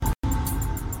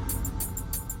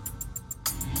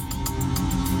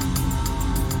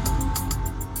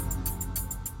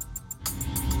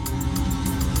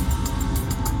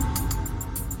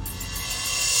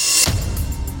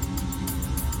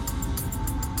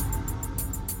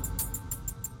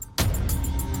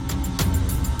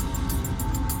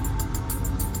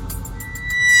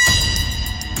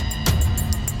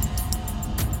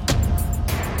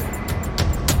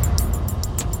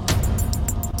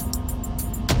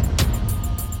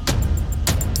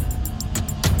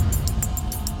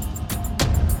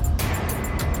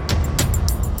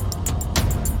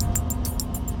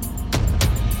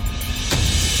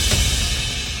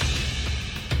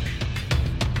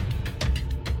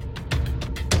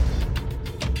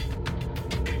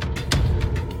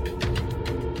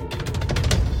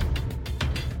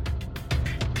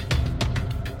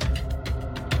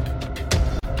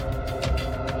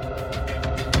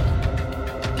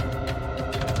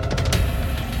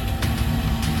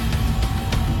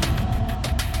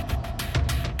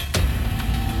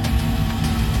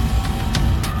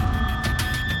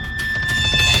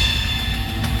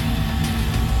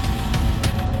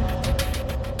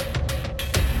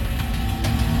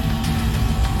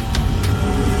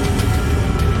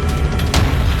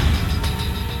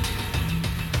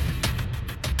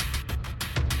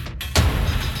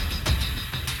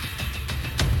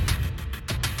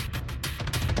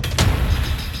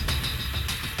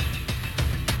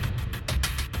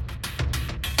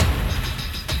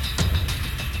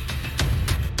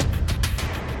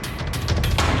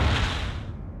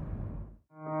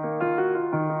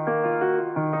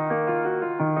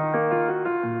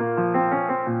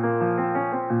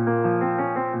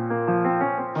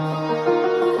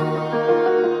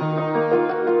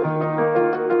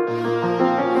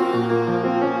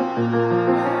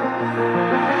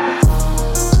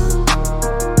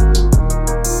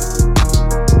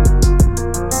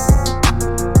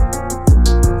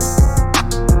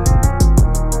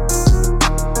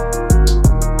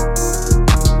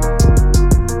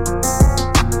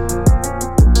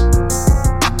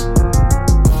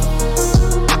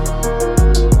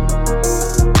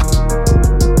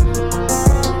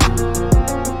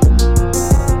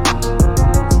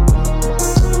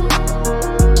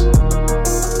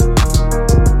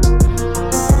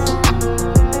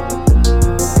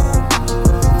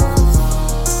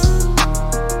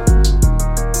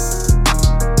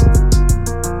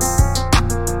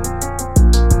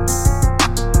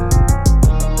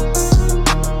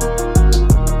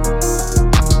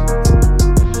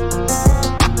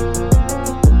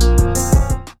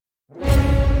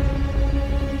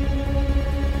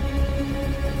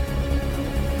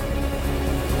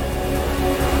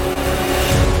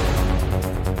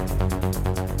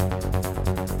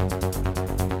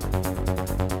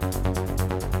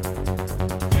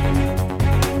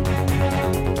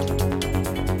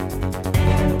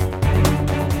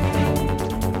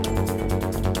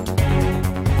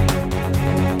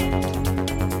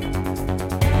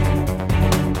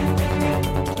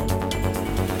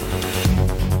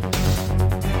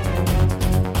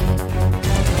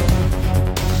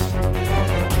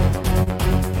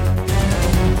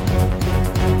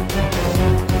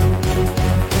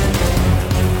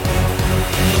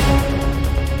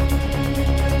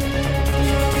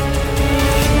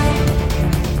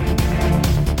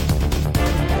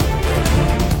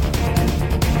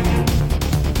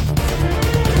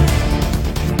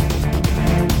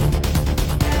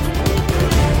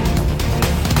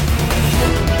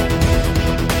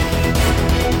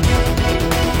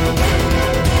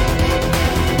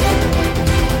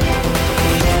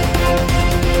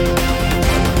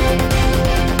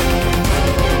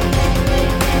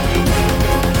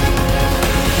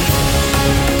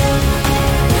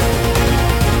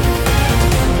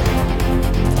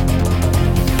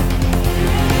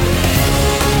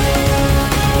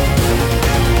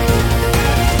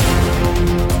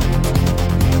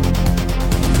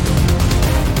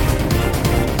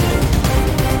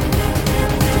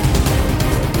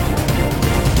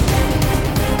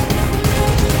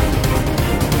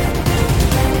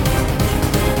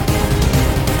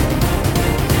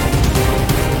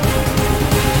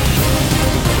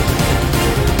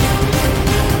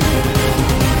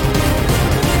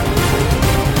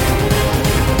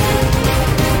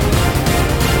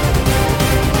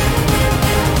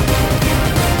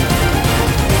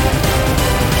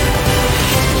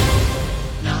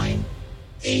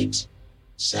8,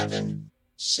 7,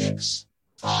 6,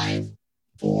 5,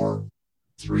 4,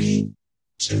 3,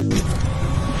 2.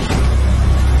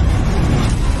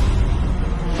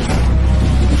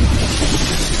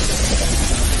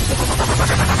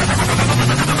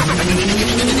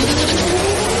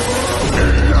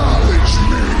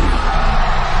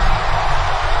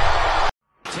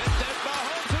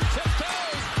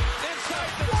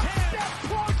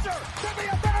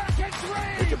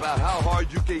 About how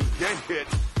hard you can get hit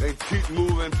and keep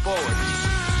moving forward.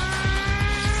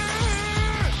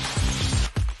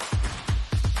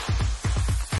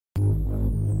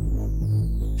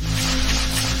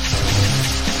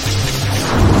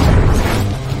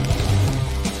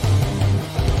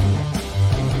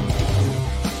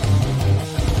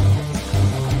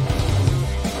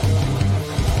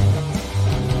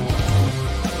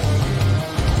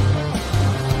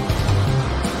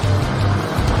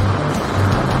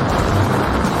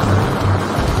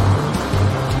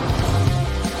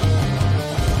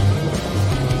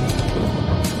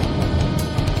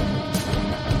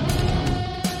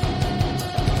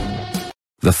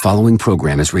 The following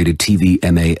program is rated TV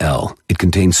MAL. It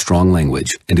contains strong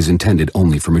language and is intended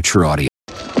only for mature audience.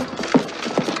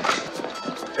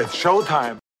 It's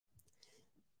showtime.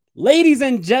 Ladies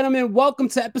and gentlemen, welcome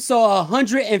to episode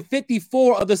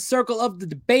 154 of the Circle of the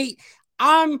Debate.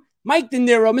 I'm Mike De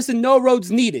Niro, Mr. No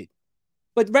Roads Needed.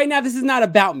 But right now, this is not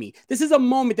about me. This is a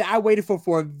moment that I waited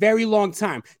for a very long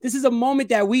time. This is a moment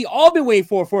that we all been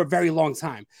waiting for a very long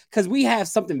time, because we have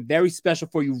something very special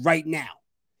for you right now.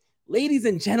 Ladies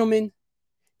and gentlemen,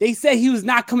 they said he was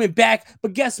not coming back,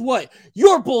 but guess what?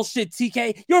 Your bullshit,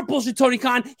 TK. Your bullshit, Tony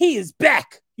Khan. He is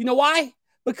back. You know why?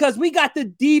 Because we got the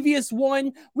devious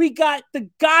one. We got the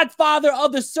godfather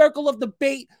of the Circle of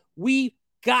Debate. We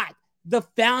got the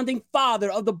founding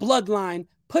father of the bloodline.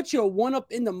 Put your one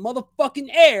up in the motherfucking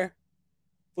air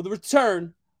for the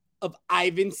return of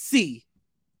Ivan C.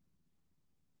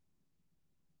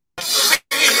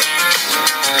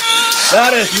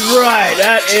 That is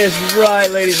right,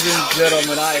 ladies and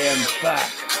gentlemen. I am back.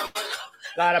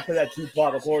 Gotta play that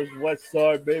Tupac, of course. West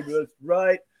Side, baby. That's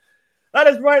right. That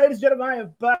is right, ladies and gentlemen. I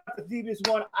am back. The devious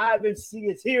one, Ivan C,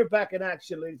 is here, back in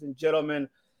action, ladies and gentlemen.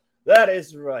 That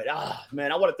is right.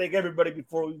 Man, I want to thank everybody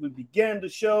before we begin the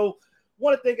show. I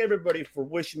want to thank everybody for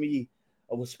wishing me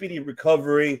a speedy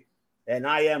recovery. And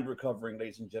I am recovering,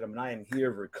 ladies and gentlemen. I am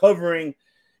here recovering.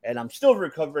 And I'm still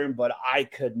recovering, but I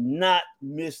could not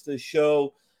miss the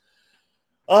show.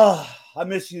 I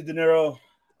miss you, De Niro.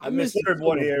 I miss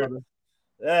everybody here. Brother.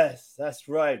 Yes, that's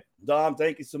right. Dom,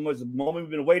 thank you so much. The moment we've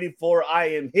been waiting for. I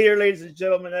am here, ladies and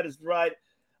gentlemen. That is right.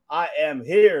 I am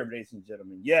here, ladies and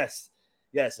gentlemen. Yes.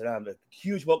 And I'm a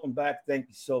huge welcome back. Thank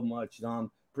you so much,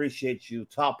 Dom. Appreciate you.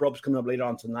 Top Ropes coming up later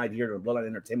on tonight here on the Bloodline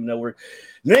Entertainment Network.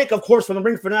 Nick, of course, from the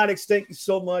Ring Fanatics, thank you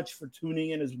so much for tuning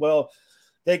in as well.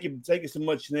 Thank you so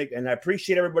much, Nick, and I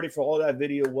appreciate everybody for all that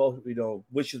video. Well,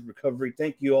 wishes recovery.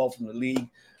 Thank you all from the league.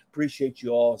 Appreciate you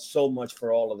all so much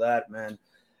for all of that, man. And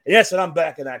yes, and I'm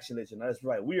back in action, ladies. That's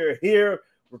right. We are here.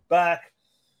 We're back.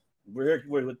 We're here.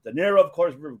 We're with De Niro, of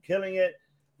course. We're killing it.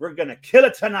 We're gonna kill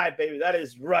it tonight, baby. That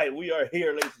is right. We are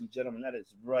here, ladies and gentlemen. That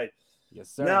is right. Yes,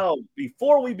 sir. Now,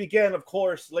 before we begin, of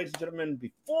course, ladies and gentlemen,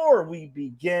 before we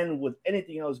begin with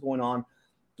anything else going on,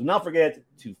 do not forget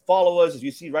to follow us, as you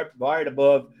see right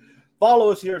above.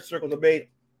 Follow us here at Circle Debate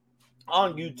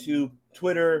on YouTube,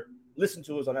 Twitter. Listen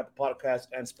to us on Apple Podcasts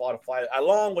and Spotify,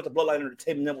 along with the Bloodline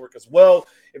Entertainment Network as well.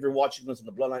 If you're watching us on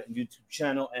the Bloodline YouTube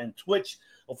channel and Twitch,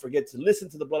 don't forget to listen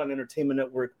to the Bloodline Entertainment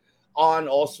Network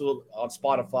also on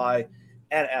Spotify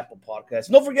and Apple Podcasts.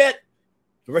 And don't forget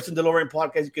the Wrestling DeLorean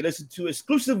podcast you can listen to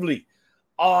exclusively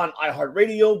on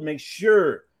iHeartRadio. Make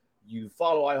sure you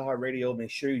follow iHeartRadio.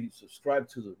 Make sure you subscribe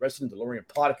to the Wrestling DeLorean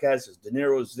podcast, as De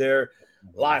Niro's there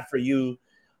live for you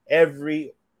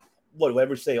every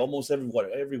Wednesday,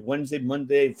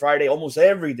 Monday, Friday, almost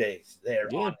every day there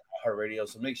on iHeartRadio.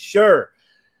 So make sure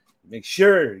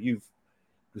you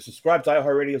subscribe to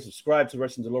iHeartRadio, subscribe to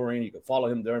Wrestling DeLorean. You can follow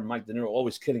him there. Mike De Niro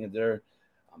always killing it there.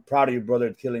 I'm proud of you,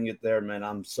 brother, killing it there, man.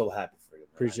 I'm so happy for you. Man.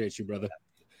 Appreciate you, brother.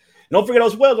 Don't forget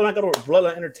as well, don't go to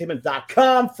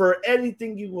BloodlineEntertainment.com for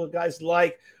anything you guys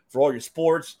like, for all your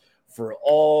sports, for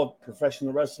all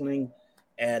professional wrestling,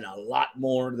 and a lot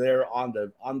more there on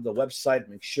the website.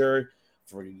 Make sure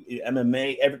for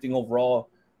MMA, everything overall,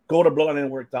 go to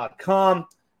BloodlineNetwork.com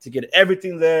to get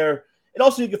everything there. And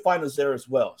also you can find us there as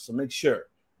well. So make sure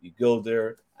you go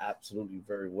there absolutely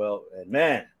very well. And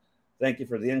man, thank you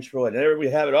for the intro. And there we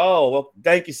have it. Oh, well,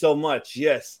 thank you so much.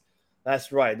 Yes.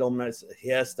 That's right. Don't mess.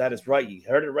 Yes, that is right. You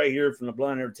heard it right here from the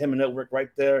Bloodline Entertainment Network right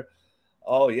there.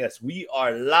 Oh, yes, we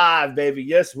are live, baby.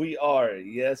 Yes, we are.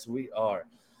 Yes, we are.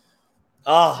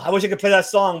 I wish I could play that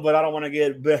song, but I don't want to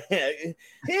get back.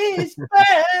 He's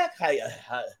back.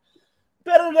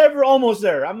 Better than ever. Almost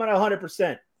there. I'm at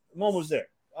 100%. I'm almost there.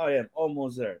 I am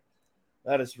almost there.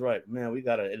 That is right, man. We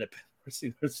got an independent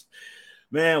wrestling.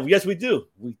 Man, yes, we do.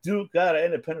 We do got an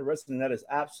independent wrestling. That is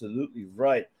absolutely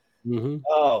right. Mm-hmm.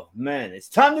 Oh, man. It's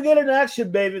time to get in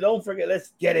action, baby. Don't forget.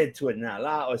 Let's get into it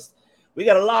now. We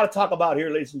got a lot to talk about here,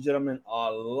 ladies and gentlemen.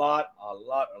 A lot.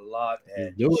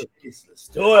 And let's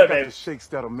do it, I got baby. the shakes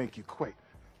that'll make you quake.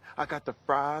 I got the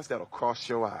fries that'll cross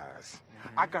your eyes.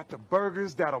 I got the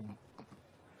burgers that'll...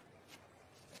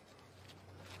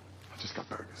 I just got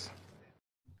burgers.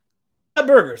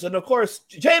 Burgers. And, of course,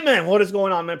 J-Man, what is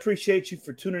going on, man? Appreciate you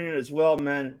for tuning in as well,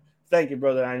 man. Thank you,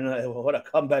 brother. I know what a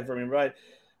comeback for me, right?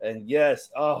 And, yes.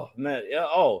 Oh, man. Yeah.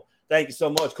 Oh, thank you so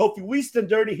much. Kofi Weaston,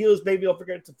 Dirty Heels, baby. Don't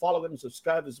forget to follow him and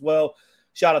subscribe as well.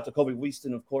 Shout out to Kofi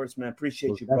Weaston, of course, man.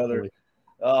 Appreciate you, brother.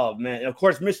 Oh, man. And, of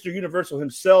course, Mr. Universal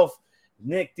himself,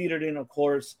 Nick Dieterden, of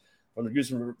course, from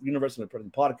the Universal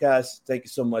Podcast. Thank you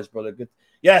so much, brother. Good.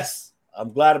 Yes,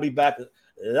 I'm glad to be back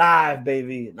live,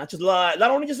 baby. Not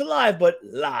only just live, but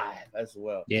live as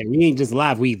well. Yeah, we ain't just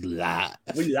live, we live.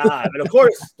 We live. And, of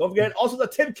course, don't forget, also the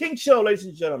Tim King Show, ladies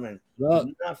and gentlemen.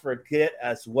 Do not forget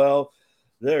as well.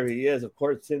 There he is, of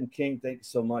course, Tim King. Thank you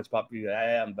so much, Poppy.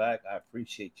 I am back. I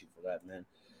appreciate you for that, man.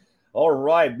 All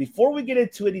right. Before we get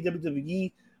into any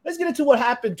WWE, let's get into what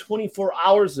happened 24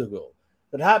 hours ago.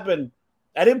 That happened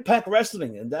at Impact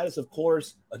Wrestling, and that is, of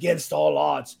course, against all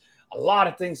odds. A lot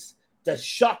of things that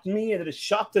shocked me, and it has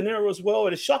shocked De Niro as well.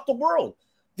 It has shocked the world.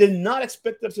 Did not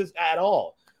expect this at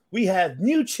all. We have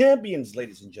new champions,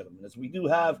 ladies and gentlemen, as we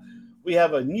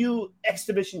have a new X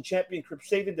Division champion, Chris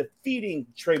Sabin, defeating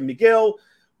Trey Miguel,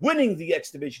 winning the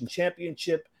X Division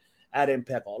championship at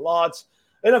Impact All Odds.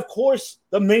 And, of course,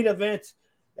 the main event,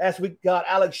 as we got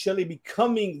Alex Shelley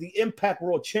becoming the Impact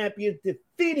World Champion,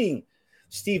 defeating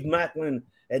Steve Maclin,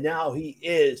 and now he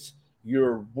is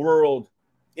your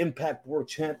Impact World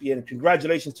Champion.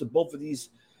 Congratulations to both of these.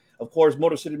 Of course,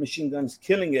 Motor City Machine Guns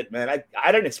killing it, man.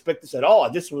 I didn't expect this at all.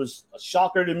 This was a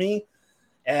shocker to me.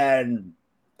 And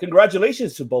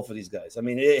congratulations to both of these guys. I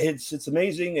mean, it's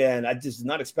amazing, and I just did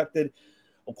not expect it.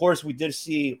 Of course, we did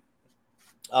see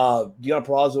Deonna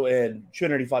Purrazzo and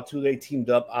Trinity Fatu. They teamed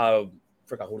up. I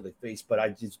forgot who they faced, but I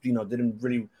just, didn't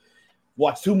really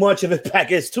watch too much of it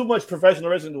back. It's too much professional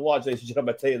wrestling to watch, ladies and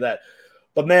gentlemen, I tell you that.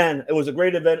 But, man, it was a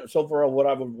great event so far, what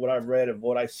I've read and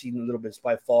what I've seen a little bit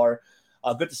by far.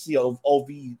 Good to see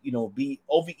OVE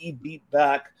beat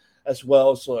back as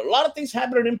well. So a lot of things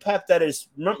happen at Impact that is,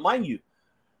 mind you,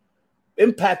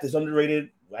 Impact is underrated.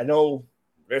 I know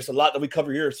there's a lot that we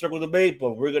cover here at Circle Debate,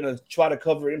 but we're going to try to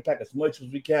cover Impact as much as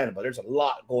we can. But there's a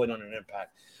lot going on in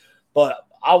Impact. But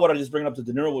I want to just bring it up to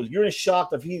De Niro. Was you're in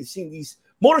shock of seeing these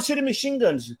Motor City Machine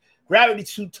Guns grabbing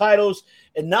these two titles.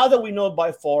 And now that we know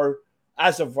by far,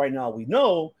 as of right now, we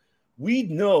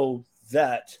know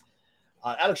that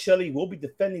Alex Shelley will be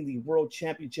defending the World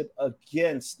Championship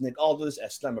against Nick Aldis at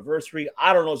Slammiversary.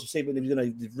 I don't know if he's going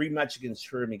to rematch against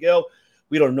Trey Miguel.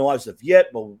 We don't know as of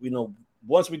yet, but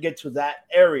once we get to that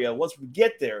area, once we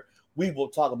get there, we will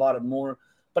talk about it more.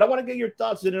 But I want to get your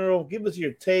thoughts, De Niro. Give us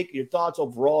your take, your thoughts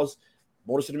overall.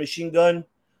 Motor City Machine Gun.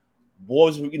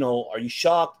 Boys, are you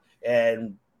shocked?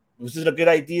 And was this a good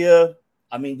idea?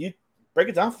 I mean, you break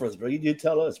it down for us, bro. You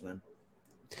tell us, man.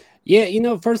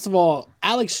 Yeah, first of all,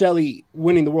 Alex Shelley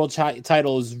winning the world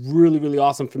title is really, really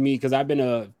awesome for me because I've been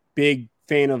a big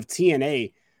fan of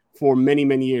TNA for many,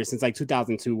 many years, since like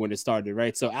 2002 when it started,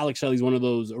 right? So Alex Shelley's one of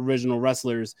those original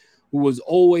wrestlers who was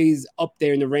always up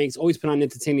there in the ranks, always put on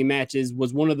entertaining matches,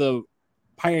 was one of the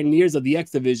pioneers of the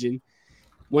X Division.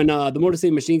 When the Motor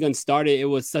City Machine Guns started, it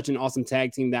was such an awesome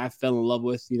tag team that I fell in love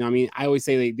with. I always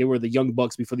say they were the Young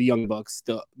Bucks before the Young Bucks.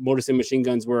 The Motor City Machine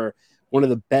Guns were one of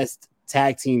the best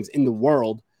tag teams in the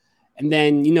world. And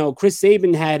then, Chris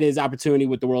Sabin had his opportunity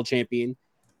with the world champion,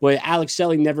 but Alex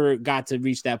Shelley never got to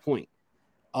reach that point.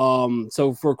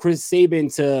 So for Chris Sabin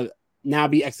to now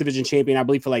be X Division champion, I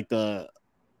believe for either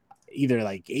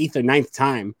 8th or 9th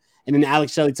time, and then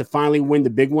Alex Shelley to finally win the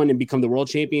big one and become the world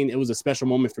champion, it was a special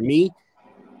moment for me.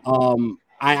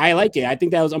 I like it. I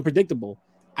think that was unpredictable.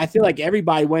 I feel like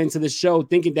everybody went into the show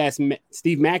thinking that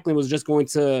Steve Maclin was just going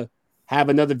to have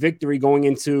another victory going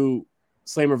into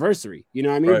Slammiversary. You know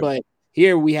what I mean? Right. But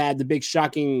here we had the big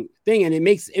shocking thing, and it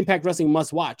makes Impact Wrestling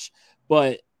must watch.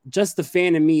 But just the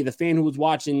fan in me, the fan who was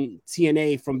watching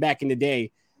TNA from back in the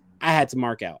day, I had to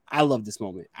mark out. I love this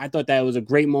moment. I thought that it was a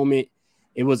great moment.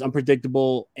 It was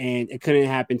unpredictable, and it couldn't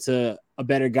happen to a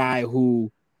better guy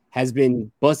who has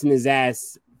been busting his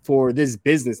ass for this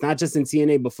business, not just in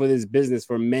TNA, but for this business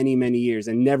for many, many years,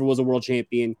 and never was a world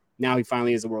champion. Now he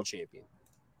finally is a world champion.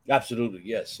 Absolutely,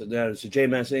 yes. So there's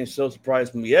J-Man saying, so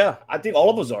surprised me. Yeah, I think all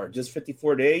of us are. Just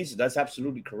 54 days. That's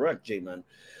absolutely correct, J-Man.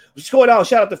 Just going out.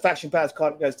 Shout out to Faction Pass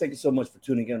Card, guys. Thank you so much for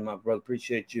tuning in, my brother.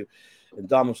 Appreciate you. And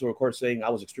Domus record saying, I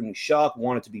was extremely shocked,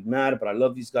 wanted to be mad, but I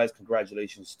love these guys.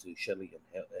 Congratulations to Shelly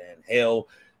and Hale,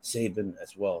 Sabin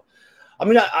as well. I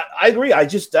mean, I agree. I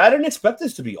didn't expect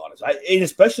this, to be honest. And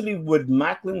especially with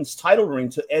Maclin's title reign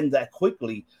to end that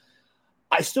quickly.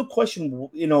 I still question,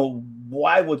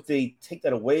 why would they take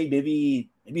that away? Maybe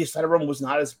his title run was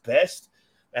not as best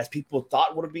as people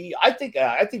thought would be. I think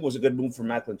it was a good move for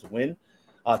Maclin to win,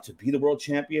 to be the world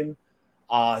champion.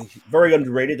 Very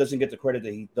underrated, doesn't get the credit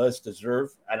that he does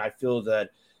deserve, and I feel that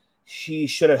he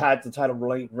should have had the title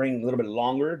reign a little bit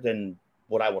longer than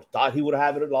what I would have thought he would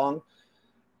have it long.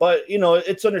 But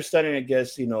it's understanding, I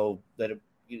guess, that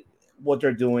what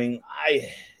they're doing.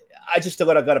 I just still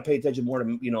gotta pay attention more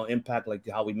to Impact, like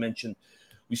how we mentioned.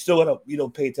 We still gotta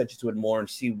pay attention to it more and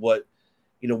see what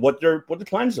their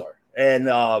plans are. And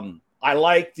I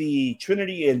like the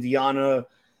Trinity and Deonna,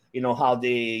 how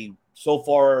they so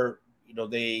far they're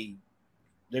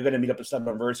gonna meet up at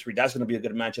Slammiversary. That's gonna be a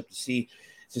good matchup to see.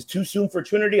 It's too soon for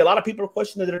Trinity. A lot of people are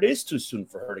questioning that it is too soon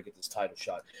for her to get this title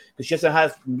shot because she doesn't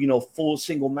have full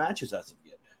single matches as of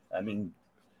yet. I mean,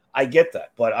 I get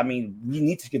that, but I mean, we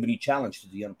need to give a new challenge to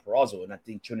Deonna Purrazzo, and I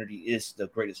think Trinity is the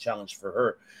greatest challenge for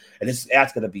her, and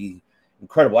that's going to be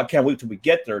incredible. I can't wait till we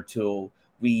get there, till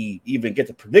we even get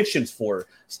the predictions for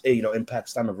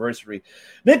Impact's Slammiversary.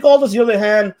 Nick Aldis, on the other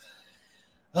hand,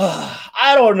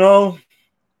 I don't know.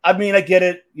 I mean, I get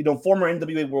it. Former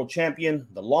NWA World Champion,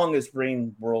 the longest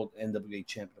reigning World NWA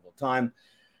Champion of all time.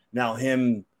 Now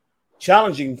him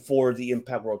challenging for the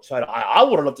Impact World title. I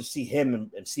would have loved to see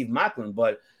him and Steve Maclin,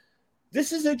 but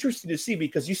this is interesting to see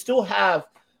because you still have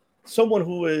someone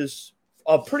who is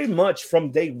pretty much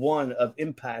from day one of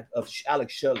Impact of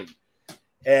Alex Shelley.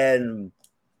 And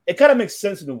it kind of makes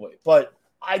sense in a way, but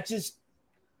I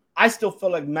still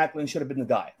feel like Maclin should have been the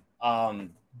guy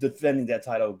defending that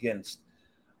title against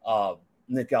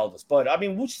Nick Aldis. But I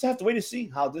mean, we'll just have to wait to see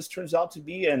how this turns out to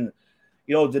be. And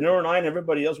De Niro and I and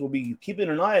everybody else will be keeping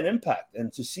an eye on Impact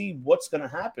and to see what's going to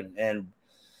happen and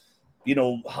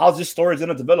how this story is going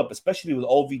to develop, especially with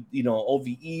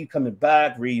OVE coming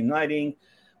back, reuniting.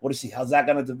 What to see how's that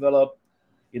going to develop?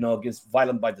 Against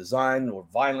Violent by Design or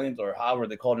Violent or however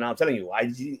they call it now. I'm telling you, I'm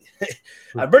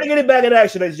ready to get it back in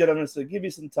action, ladies and gentlemen. So give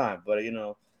me some time, but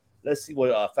let's see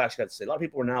what Faction got to say. A lot of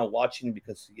people are now watching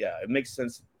because it makes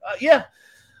sense.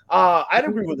 I'd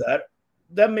agree with that.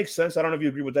 That makes sense. I don't know if you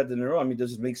agree with that, De Niro. I mean,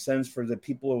 does it make sense for the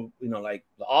people, like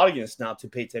the audience now to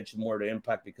pay attention more to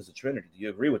Impact because of Trinity? Do you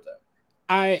agree with that?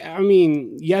 I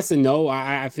mean, yes and no.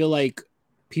 I feel like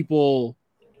people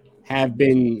have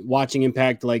been watching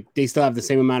Impact, like they still have the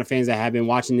same amount of fans that have been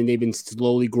watching, and they've been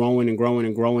slowly growing and growing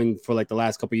and growing for like the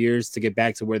last couple of years to get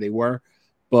back to where they were.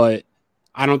 But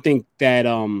I don't think that,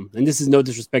 and this is no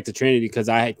disrespect to Trinity because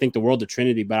I think the world of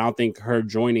Trinity, but I don't think her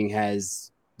joining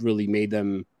has really made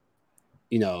them,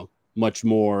 much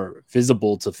more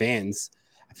visible to fans.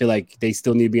 I feel like they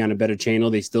still need to be on a better channel.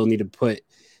 They still need to put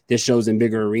their shows in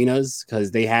bigger arenas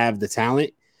because they have the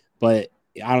talent, but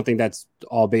I don't think that's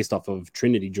all based off of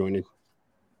Trinity joining.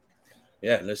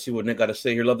 Yeah, let's see what Nick got to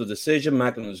say here. Love the decision.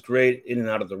 Maclin was great in and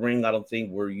out of the ring. I don't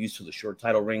think we're used to the short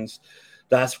title rings.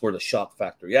 That's where the shock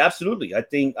factor. Yeah, absolutely. I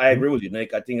think I agree with you,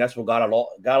 Nick. I think that's what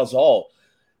got us all.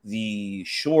 The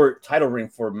short title ring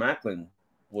for Maclin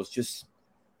was just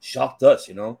shocked us,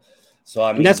 So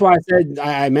I mean, and that's why I said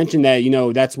I mentioned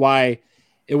that. That's why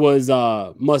it was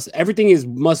everything is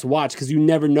must watch because you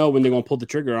never know when they're gonna pull the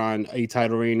trigger on a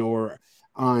title reign or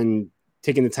on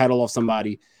taking the title off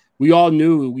somebody. We all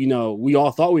knew, we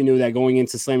all thought we knew that going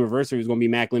into Slammiversary was going to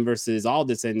be Maclin versus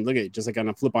Aldis. And look at it, just like on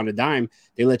a flip on a dime,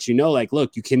 they let you know, like,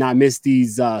 look, you cannot miss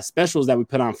these specials that we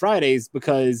put on Fridays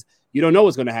because you don't know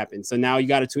what's going to happen. So now you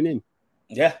got to tune in.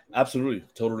 Yeah, absolutely.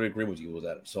 Totally agree with you with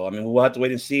that. So, I mean, we'll have to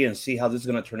wait and see how this is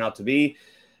going to turn out to be.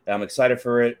 I'm excited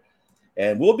for it.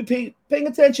 And we'll be paying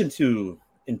attention to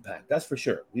Impact. That's for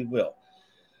sure. We will.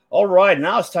 All right,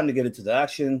 now it's time to get into the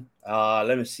action.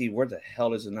 Let me see. Where the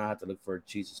hell is it now? I have to look for it.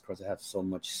 Jesus Christ, I have so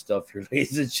much stuff here,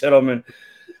 ladies and gentlemen.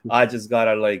 I just got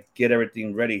to, get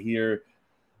everything ready here.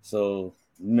 So,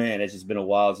 man, it's just been a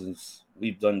while since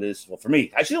we've done this. Well, for me.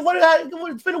 Actually,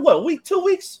 it's been a week? 2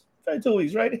 weeks? 2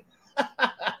 weeks, right?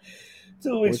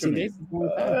 2 weeks for me.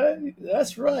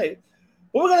 That's right.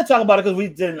 Well, we're going to talk about it because we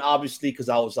didn't, obviously, because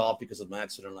I was off because of my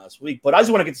accident last week. But I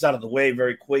just want to get this out of the way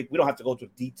very quick. We don't have to go through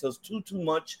details too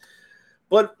much.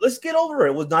 But let's get over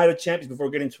it with Night of Champions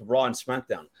before getting to Raw and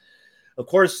SmackDown. Of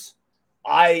course,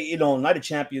 Night of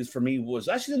Champions for me was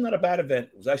actually not a bad event.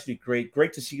 It was actually great.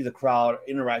 Great to see the crowd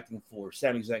interacting for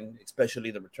Sami Zayn,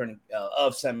 especially the returning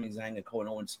of Sami Zayn and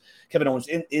Kevin Owens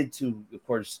into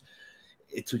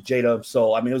Jada.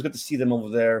 So, it was good to see them over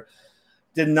there.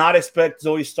 Did not expect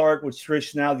Zoe Stark with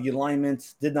Trish now, the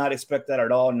alignment. Did not expect that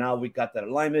at all. Now we got that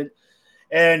alignment.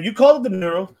 And you called it the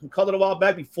Nero. You called it a while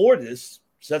back before this.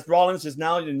 Seth Rollins is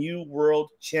now the new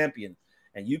world champion.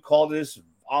 And you called this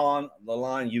on the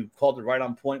line. You called it right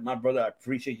on point, my brother. I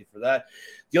appreciate you for that.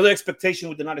 The other expectation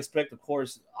we did not expect, of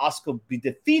course, Asuka be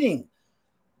defeating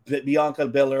Bianca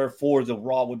Belair for the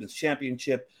Raw Women's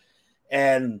Championship.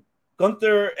 And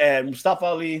Gunther and Mustafa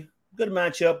Ali, good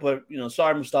matchup, but,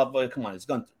 sorry, Mustafa. Come on, it's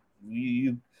Gunther.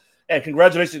 And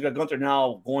congratulations to Gunther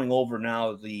now going over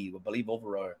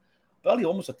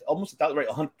almost 1,000, right?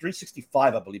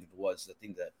 365, I believe it was, the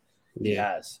thing that he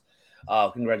has.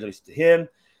 Congratulations to him.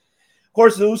 Of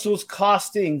course, the Usos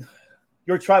costing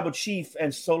your tribal chief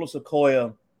and Solo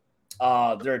Sikoa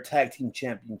their tag team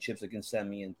championships against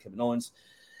Sami and Kevin Owens.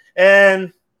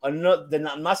 And I'm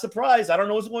not surprised. I don't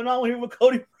know what's going on here with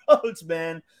Cody Rhodes,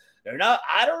 man.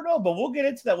 I don't know, but we'll get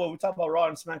into that when we talk about Raw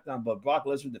and SmackDown. But Brock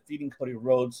Lesnar defeating Cody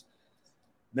Rhodes,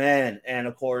 man. And,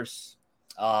 of course,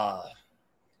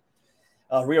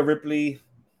 Rhea Ripley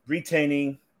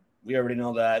retaining. We already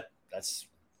know that. That's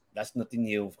nothing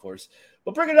new, of course.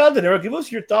 But bring it on, De Niro. Give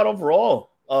us your thought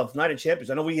overall of Night of Champions.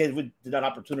 I know we did that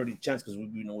opportunity chance because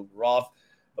we were off.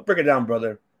 But break it down,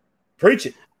 brother. Preach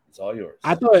it. It's all yours.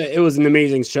 I thought it was an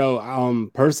amazing show.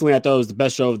 Personally, I thought it was the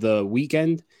best show of the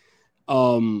weekend.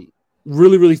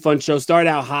 Really, really fun show. Started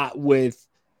out hot with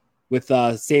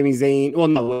Sami Zayn. Well,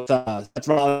 no, with Seth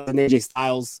Rollins and AJ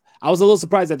Styles. I was a little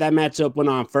surprised that matchup went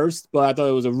on first, but I thought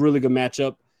it was a really good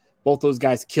matchup. Both those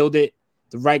guys killed it.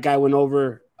 The right guy went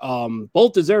over.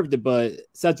 Both deserved it, but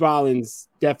Seth Rollins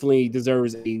definitely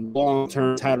deserves a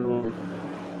long-term title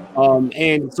run.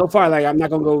 And so far, I'm not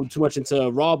going to go too much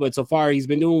into Raw, but so far he's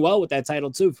been doing well with that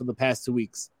title too for the past 2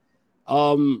 weeks.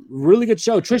 Really good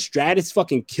show. Trish Stratus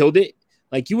fucking killed it.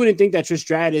 You wouldn't think that Trish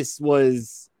Stratus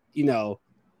was,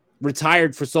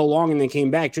 retired for so long and then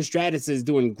came back. Trish Stratus is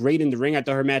doing great in the ring. I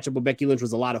thought her matchup with Becky Lynch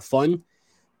was a lot of fun.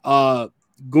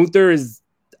 Gunther is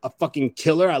a fucking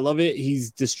killer. I love it.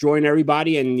 He's destroying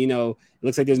everybody, and it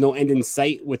looks like there's no end in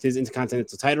sight with his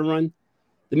Intercontinental title run.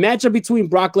 The matchup between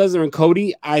Brock Lesnar and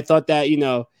Cody, I thought that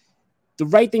the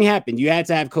right thing happened. You had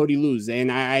to have Cody lose,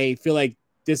 and I feel like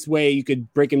this way you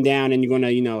could break him down, and you're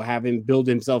gonna have him build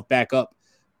himself back up.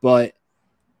 But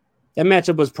that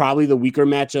matchup was probably the weaker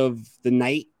match of the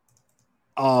night.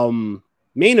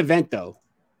 Main event though.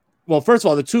 Well, first of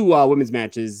all, the two women's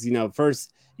matches.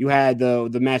 First, you had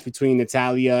the match between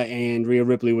Natalya and Rhea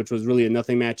Ripley, which was really a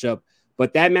nothing matchup.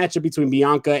 But that matchup between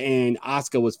Bianca and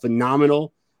Asuka was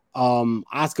phenomenal.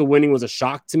 Asuka winning was a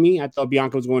shock to me. I thought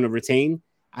Bianca was going to retain.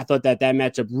 I thought that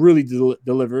matchup really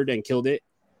delivered and killed it.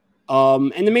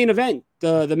 And the main event,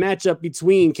 the matchup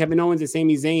between Kevin Owens and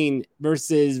Sami Zayn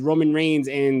versus Roman Reigns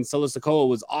and Solo Sikoa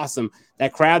was awesome.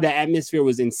 That crowd, that atmosphere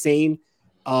was insane.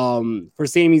 For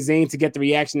Sami Zayn to get the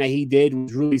reaction that he did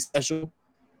was really special.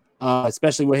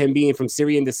 Especially with him being from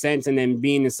Syrian descent and then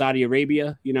being in Saudi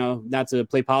Arabia, not to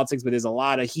play politics, but there's a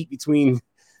lot of heat between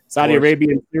Saudi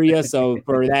Arabia and Syria. So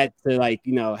for that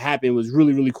to happen was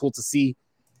really, really cool to see.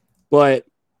 But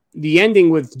the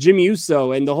ending with Jimmy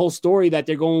Uso and the whole story that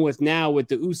they're going with now with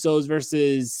the Usos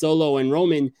versus Solo and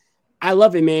Roman, I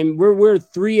love it, man. We're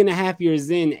 3.5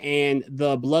 years in, and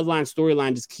the Bloodline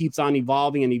storyline just keeps on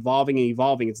evolving and evolving and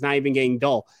evolving. It's not even getting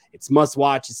dull. It's must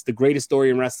watch. It's the greatest story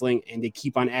in wrestling, and they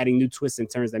keep on adding new twists and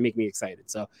turns that make me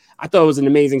excited. So I thought it was an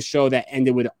amazing show that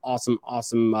ended with an awesome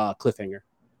cliffhanger.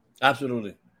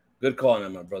 Absolutely. Good call on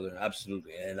that, my brother.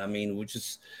 Absolutely. And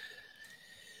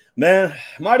man,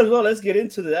 might as well let's get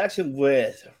into the action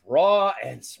with Raw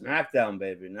and SmackDown,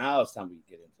 baby. Now it's time we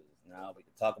get into this. Now we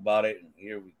can talk about it, and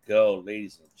here we go,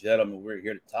 ladies and gentlemen. We're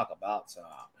here to talk about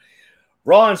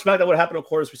Raw and SmackDown. What happened, of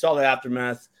course, we saw the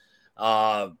aftermath,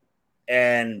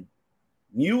 and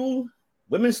new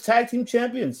women's tag team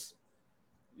champions.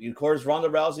 Of course, Ronda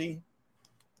Rousey,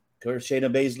 of course,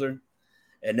 Shayna Baszler,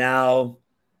 and now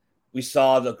we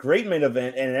saw the great main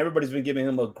event, and everybody's been giving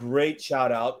him a great shout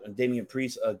out. And Damian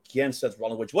Priest against Seth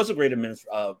Rollins, which was a great main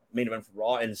event for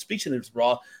Raw. And speaking of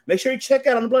Raw, make sure you check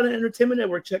out on the Bloodline Entertainment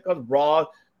Network. Check out Raw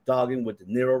Dogging with De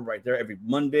Niro right there every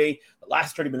Monday. The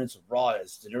last 30 minutes of Raw,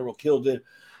 as De Niro killed it.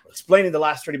 Explaining the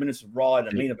last 30 minutes of Raw, and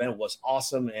the main event was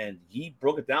awesome. And he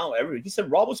broke it down. He said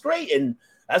Raw was great, and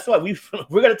that's why we're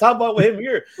going to talk about with him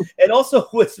here, and also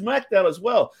with SmackDown as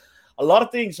well. a lot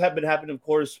of things have been happening. Of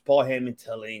course, Paul Heyman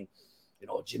telling,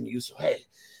 Jimmy Uso, hey,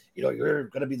 you're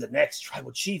going to be the next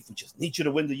tribal chief. We just need you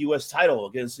to win the U.S. title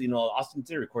against, Austin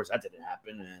Theory. Of course, that didn't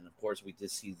happen. And, of course, we did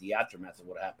see the aftermath of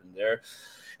what happened there.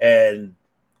 And,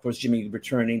 of course, Jimmy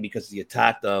returning because of the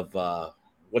attack of,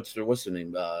 what's their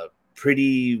name?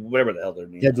 Pretty, whatever the hell their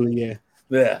name. Deadly, yeah.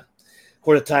 Yeah. Of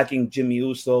course, attacking Jimmy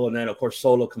Uso. And then, of course,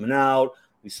 Solo coming out.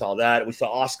 We saw that. We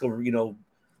saw Asuka,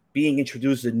 being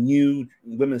introduced a new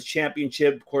women's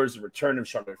championship. Of course, the return of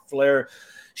Charlotte Flair.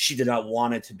 She did not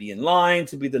want it to be in line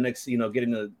to be the next,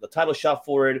 getting the title shot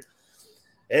for it.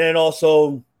 And then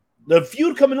also the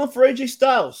feud coming up for AJ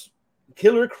Styles,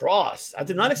 Killer Cross. I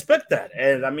did not expect that.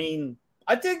 And I mean,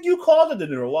 I think you called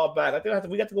it a while back. I think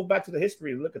we got to go back to the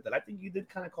history and look at that. I think you did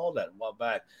kind of call that a while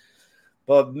back.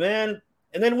 But man,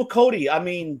 and then with Cody, I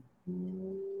mean,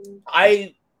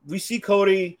 we see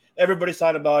Cody, everybody's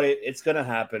talking about it. It's going to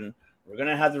happen. We're going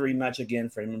to have the rematch again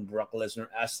for him and Brock Lesnar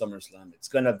at SummerSlam. It's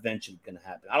going to eventually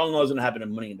happen. I don't know if it's going to happen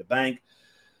in Money in the Bank.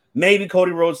 Maybe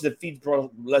Cody Rhodes defeats Brock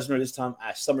Lesnar this time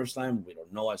at SummerSlam. We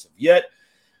don't know as of yet.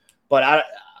 But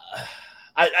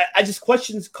I just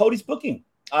question Cody's booking.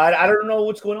 I don't know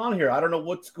what's going on here. I don't know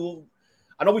what's cool.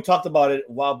 I know we talked about it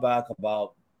a while back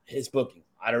about his booking.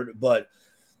 But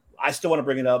I still want to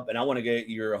bring it up, and I want to get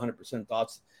your 100%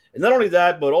 thoughts. And not only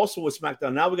that, but also with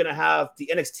SmackDown, now we're going to have the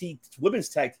NXT Women's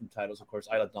Tag Team titles, of course,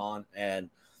 Isla Dawn and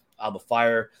Alba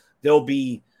Fire. They'll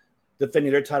be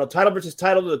defending their title versus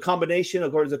title, the combination,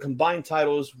 of course, the combined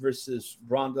titles versus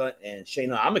Ronda and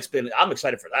Shayna. I'm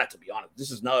excited for that, to be honest.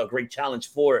 This is now a great challenge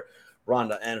for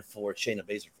Ronda and for Shayna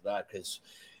Baszler for that, because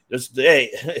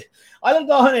Isla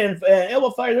Dawn and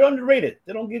Alba Fire, they're underrated.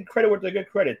 They don't get credit where they get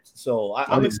credit. So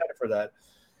I'm excited for that.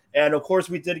 And, of course,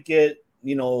 we did get,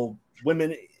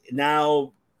 women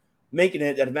now making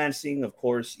it, advancing, of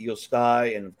course, Io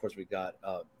Sky, and of course we got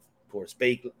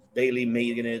Bailey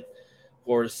making it. Of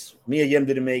course, Mia Yim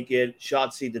didn't make it.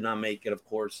 Shotzi did not make it, of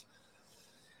course.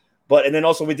 And then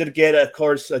also we did get, of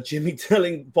course, Jimmy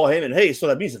telling Paul Heyman, hey, so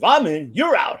that means if I'm in,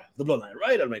 you're out the bloodline,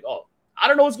 right? I'm like, oh, I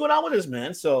don't know what's going on with this,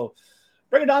 man. So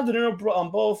break it down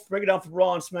on both. Break it down for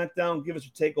Raw and SmackDown. Give us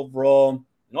your take overall,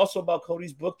 and also about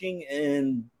Cody's booking.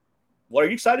 And what are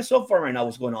you excited so far right now?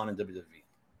 What's going on in WWE?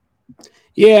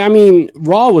 Yeah, I mean,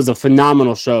 Raw was a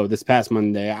phenomenal show this past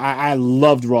Monday. I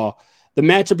loved Raw. The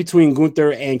matchup between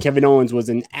Gunther and Kevin Owens was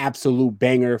an absolute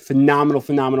banger. Phenomenal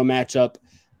matchup.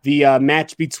 The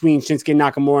match between Shinsuke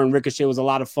Nakamura and Ricochet was a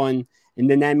lot of fun. And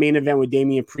then that main event with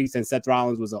Damian Priest and Seth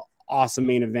Rollins was an awesome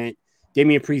main event.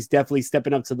 Damian Priest definitely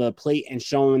stepping up to the plate and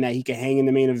showing that he can hang in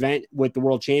the main event with the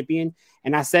world champion.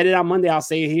 And I said it on Monday. I'll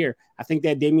say it here. I think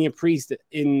that Damian Priest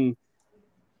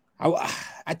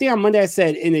I think on Monday I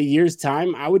said in a year's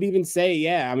time, I would even say,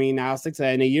 yeah, I mean, I'll stick to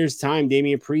that. In a year's time,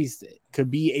 Damian Priest could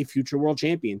be a future world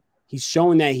champion. He's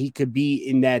shown that he could be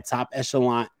in that top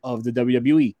echelon of the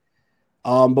WWE.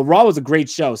 But Raw was a great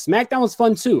show. SmackDown was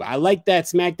fun too. I like that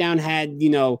SmackDown had,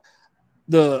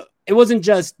 it wasn't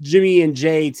just Jimmy and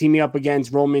Jay teaming up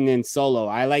against Roman and Solo.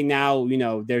 I like now,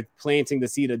 they're planting the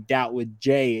seed of doubt with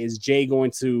Jay. Is Jay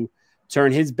going to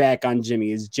turn his back on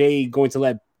Jimmy? Is Jay going to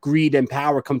let greed and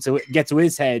power get to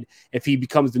his head if he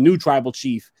becomes the new tribal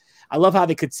chief? I love how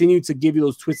they continue to give you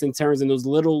those twists and turns and those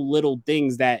little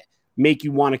things that make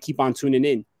you want to keep on tuning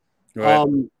in. Right.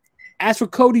 As for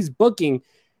Cody's booking,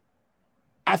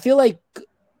 I feel like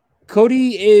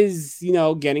Cody is,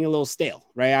 getting a little stale,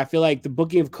 right? I feel like the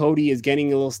booking of Cody is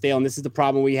getting a little stale, and this is the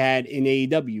problem we had in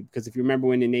AEW, because if you remember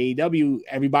when in AEW,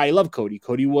 everybody loved Cody.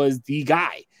 Cody was the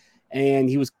guy. And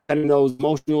he was cutting those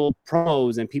emotional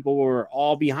promos, and people were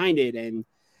all behind it. And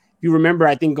if you remember,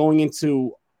 I think going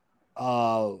into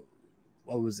Full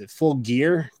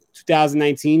Gear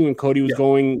 2019, when Cody was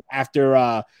going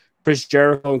after Chris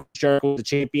Jericho, and Chris Jericho was the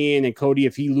champion, and Cody,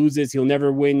 if he loses, he'll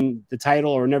never win the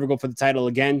title or never go for the title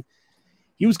again.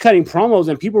 He was cutting promos,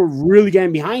 and people were really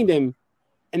getting behind him.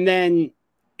 And then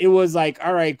it was like,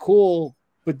 all right, cool,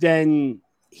 but then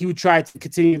he would try to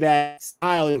continue that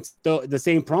style and the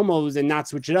same promos and not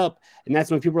switch it up. And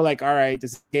that's when people were like, all right,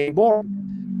 this is getting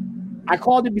boring. I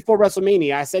called it before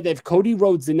WrestleMania. I said that if Cody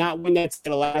Rhodes did not win that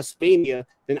title at WrestleMania,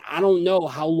 then I don't know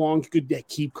how long you could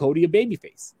keep Cody a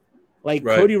babyface. Like,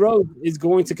 right. Cody Rhodes is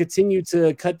going to continue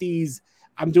to cut these,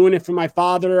 I'm doing it for my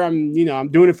father, I'm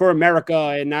doing it for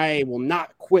America, and I will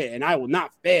not quit, and I will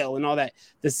not fail, and all that.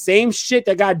 The same shit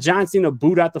that got John Cena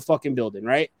booed out the fucking building,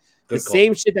 right?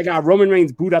 Same shit that got Roman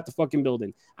Reigns booed out the fucking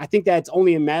building. I think that it's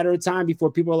only a matter of time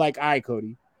before people are like, all right,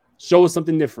 Cody, show us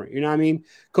something different. You know what I mean?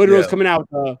 Cody Rhodes coming out.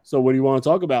 So what do you want to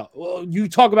talk about? Well, you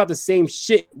talk about the same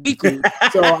shit weekly.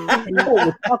 So I don't know what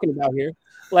we're talking about here.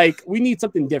 Like, we need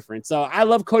something different. So I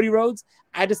love Cody Rhodes.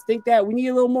 I just think that we need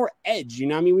a little more edge. You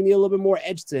know what I mean? We need a little bit more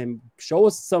edge to him. Show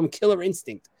us some killer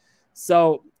instinct.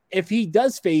 So if he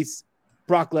does face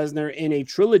Brock Lesnar in a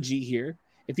trilogy here,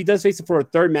 if he does face him for a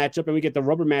third matchup and we get the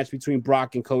rubber match between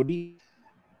Brock and Cody,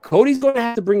 Cody's going to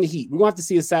have to bring the heat. We're going to have to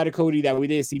see a side of Cody that we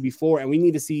didn't see before, and we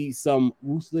need to see some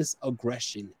ruthless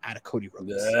aggression out of Cody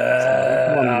Rhodes.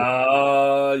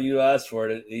 You asked for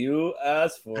it. You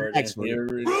asked for it.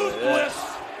 Ruthless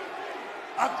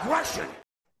aggression.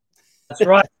 That's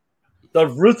right. The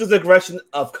ruthless aggression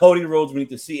of Cody Rhodes we need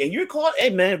to see. And you're calling, hey,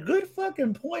 man, good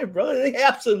fucking point, brother. They're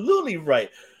absolutely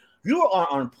right. You are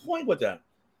on point with that.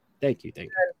 Thank you.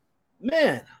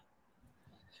 Man.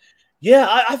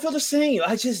 Yeah, I feel the same.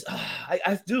 I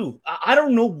do. I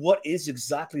don't know what is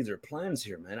exactly their plans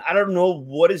here, man. I don't know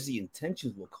what is the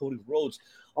intentions with Cody Rhodes,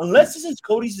 unless this is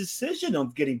Cody's decision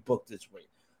of getting booked this way.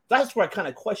 That's where I kind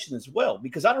of question as well,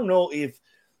 because I don't know if,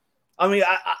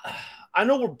 I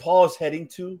know where Paul's heading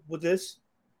to with this.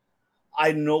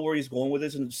 I know where he's going with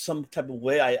this in some type of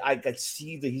way. I could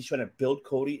see that he's trying to build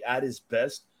Cody at his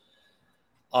best.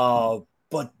 But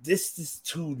this is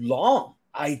too long.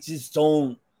 I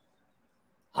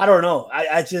don't know.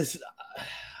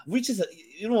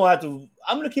 You know,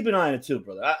 I'm going to keep an eye on it too,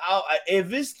 brother.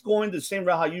 If it's going the same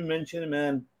route how you mentioned,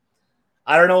 man,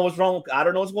 I don't know what's wrong. I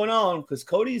don't know what's going on because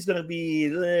Cody's going to be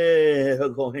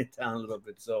going down a little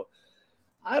bit. So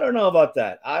I don't know about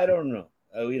that. I don't know.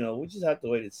 We just have to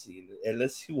wait and see. And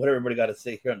let's see what everybody got to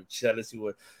say here on the chat. Let's see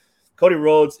what Cody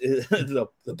Rhodes is the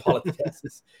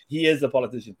politician. He is the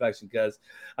politician faction, guys.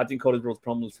 I think Cody Rhodes'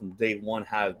 promos from day one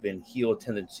have been heel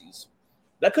tendencies.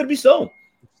 That could be so.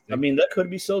 I mean, that could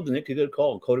be so. Nick, a good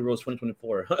call. Cody Rhodes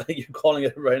 2024. You're calling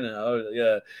it right now. Oh,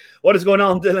 yeah. What is going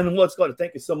on, Dylan? What's going on?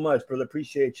 Thank you so much, brother.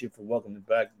 Appreciate you for welcoming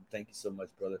back. Thank you so much,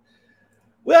 brother.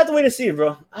 We have to wait and see,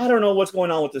 bro. I don't know what's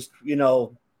going on with this. You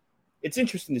know, it's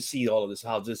interesting to see all of this,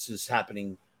 how this is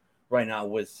happening right now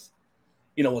with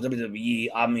WWE.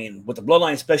 I mean, with the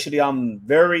Bloodline especially, I'm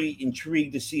very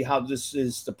intrigued to see how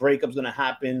the breakup's going to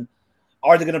happen.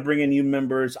 Are they going to bring in new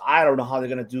members? I don't know how they're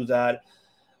going to do that.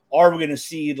 Are we going to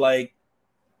see, like,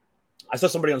 I saw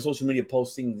somebody on social media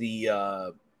posting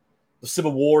the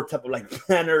Civil War type of, like,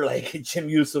 banner, like Jim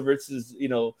Uso versus,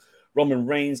 Roman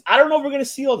Reigns. I don't know if we're going to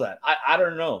see all that. I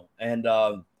don't know. And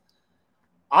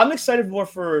I'm excited more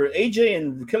for AJ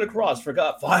and Killer Kross.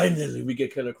 Finally, we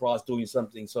get Killer Kross doing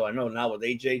something. So I know now with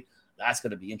AJ, that's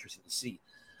going to be interesting to see.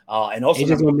 And also,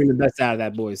 AJ's going to bring the best out of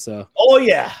that boy. So, oh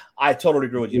yeah, I totally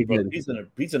agree with you, bro. He's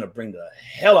gonna bring the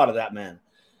hell out of that man,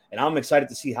 and I'm excited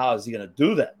to see how is he gonna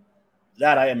do that.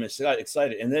 That I am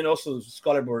excited. And then also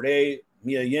Scarlett Bordeaux,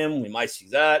 Mia Yim, we might see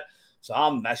that. So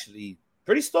I'm actually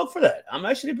pretty stoked for that.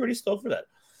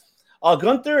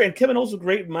 Gunther and Kevin Owens, a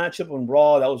great matchup on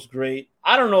Raw. That was great.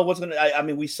 I don't know what's going to – I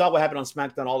mean, we saw what happened on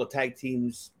SmackDown. All the tag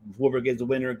teams, whoever gets the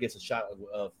winner gets a shot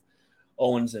of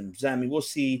Owens and Sami. We'll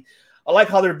see. I like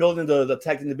how they're building the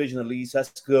tag team division at least.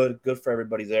 That's good. Good for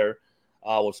everybody there.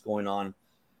 What's going on.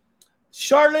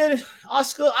 Charlotte,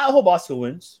 Asuka, I hope Asuka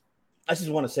wins. I just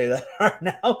want to say that right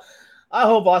now. I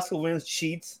hope Asuka wins,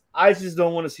 cheats. I just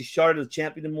don't want to see Charlotte as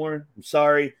champion anymore. I'm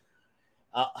sorry.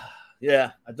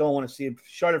 Yeah, I don't want to see it.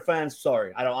 Charlotte fans,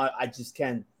 sorry. I just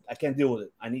can't. I can't deal with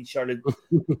it. I need Charlotte.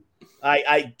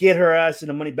 I get her ass in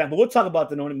the Money Bank, but we'll talk about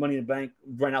the Money in the Bank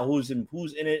right now. Who's in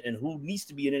it and who needs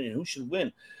to be in it and who should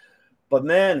win. But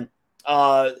man,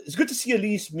 it's good to see at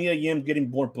least Mia Yim getting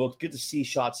more booked. Good to see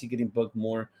Shotzi getting booked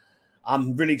more.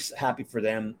 I'm really happy for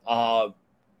them.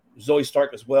 Zoe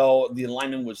Stark as well. The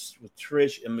alignment was with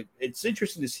Trish, and it's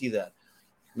interesting to see that.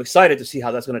 I'm excited to see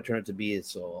how that's going to turn out to be.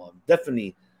 So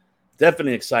definitely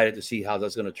excited to see how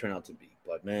that's going to turn out to be.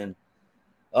 But man,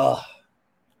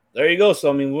 there you go. So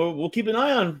I mean, we'll keep an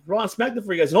eye on Raw and SmackDown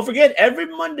for you guys. And don't forget, every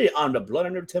Monday on the Blood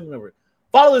Entertainment Network,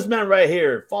 follow this man right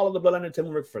here. Follow the Blood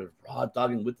Entertainment Network for Raw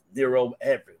Dogging with Nero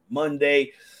every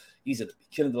Monday. He's going to be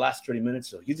killing the last 30 minutes,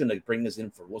 so he's going to bring us in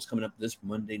for what's coming up this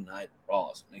Monday Night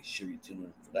Raw. So make sure you tune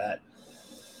in for that.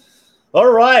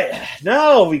 All right,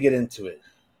 now we get into it.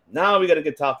 Now we got to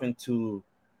get talking to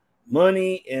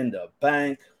Money in the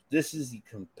Bank. This is the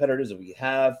competitors that we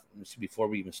have. Let me see before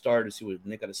we even start to see what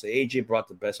Nick got to say. AJ brought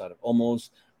the best out of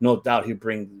Omos. No doubt he'll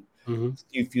bring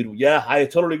Steve Feud. Yeah, I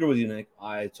totally agree with you, Nick.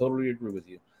 I totally agree with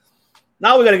you.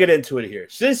 Now we got to get into it here.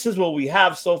 So this is what we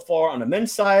have so far on the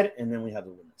men's side, and then we have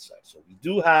the women's side. So we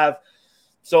do have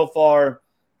so far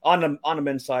on the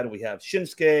men's side, we have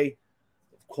Shinsuke,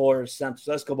 of course, Santos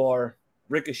Escobar,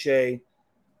 Ricochet,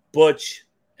 Butch,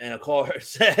 and of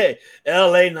course,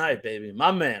 LA Knight, baby,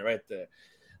 my man right there.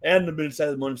 And the men's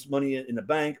side, Money in the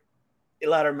Bank, a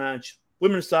ladder match.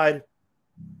 Women's side,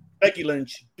 Becky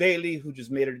Lynch, Bailey, who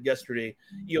just made it yesterday,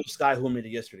 Io Sky, who made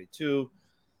it yesterday too.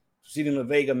 Zelina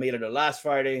Vega made it last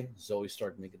Friday. Zoe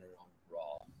started making it on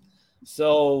Raw.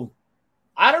 So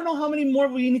I don't know how many more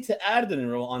we need to add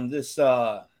on this.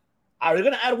 Are they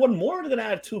going to add one more or are they going to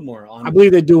add two more? I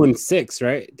believe they're doing 6,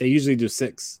 right? They usually do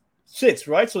 6. 6,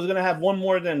 right? So they're going to have one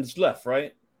more than is left,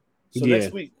 right? So Yeah.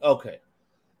 next week. Okay.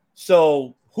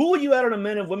 So who would you add on the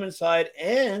men and women's side,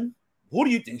 and who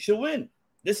do you think should win?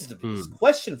 This is the biggest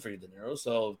question for you, De Niro.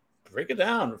 So break it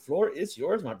down. The floor is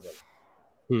yours, my brother.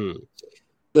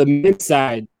 The men's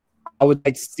side, I would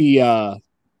like to see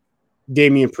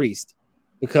Damian Priest,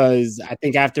 because I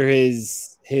think after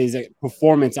his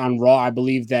performance on Raw, I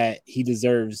believe that he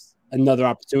deserves another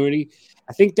opportunity.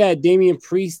 I think that Damian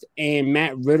Priest and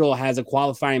Matt Riddle has a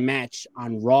qualifying match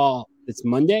on Raw this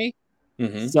Monday.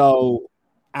 So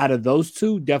out of those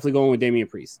two, definitely going with Damian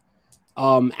Priest.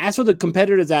 As for the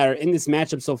competitors that are in this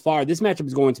matchup so far, this matchup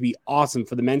is going to be awesome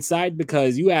for the men's side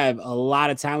because you have a lot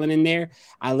of talent in there.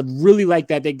 I really like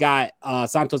that they got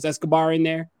Santos Escobar in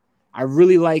there. I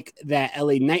really like that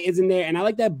LA Knight is in there, and I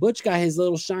like that Butch got his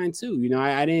little shine too. You know,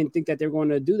 I didn't think that they were going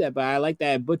to do that, but I like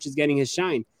that Butch is getting his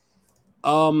shine.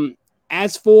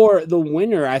 As for the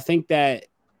winner, I think that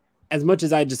as much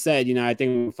as I just said, you know, I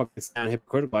think we're fucking sound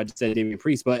hypocritical. I just said Damian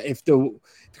Priest, but if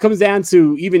it comes down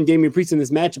to even Damian Priest in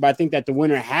this matchup, I think that the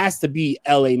winner has to be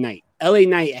LA Knight. LA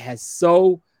Knight has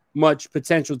so much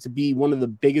potential to be one of the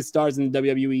biggest stars in the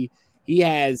WWE. He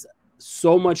has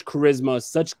so much charisma,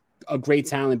 such a great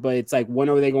talent, but it's like, when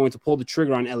are they going to pull the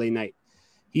trigger on LA Knight?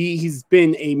 He's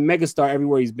been a megastar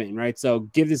everywhere he's been, right? So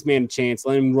give this man a chance.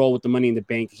 Let him roll with the Money in the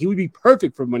Bank. He would be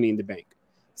perfect for Money in the Bank.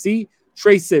 See,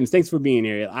 Trey Sims, thanks for being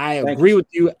here. I agree with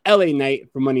you, LA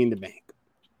Knight for Money in the Bank.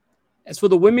 As for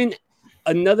the women,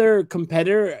 another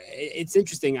competitor, it's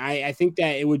interesting. I think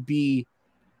that it would be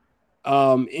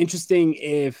interesting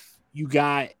if you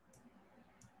got,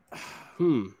 I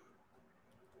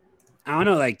don't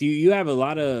know, like, you have a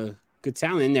lot of good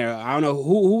talent in there. I don't know,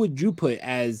 who would you put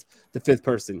as the 5th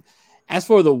person? As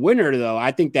for the winner, though,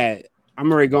 I think that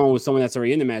I'm already going with someone that's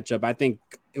already in the matchup. I think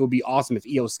it would be awesome if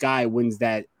Io Sky wins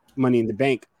that Money in the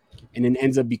Bank and then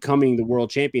ends up becoming the world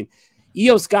champion.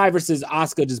 Io Sky versus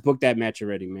Asuka, just booked that match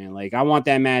already, man. Like, I want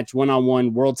that match,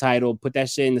 one-on-one, world title, put that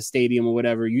shit in the stadium or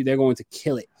whatever. They're going to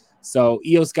kill it. So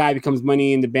Io Sky becomes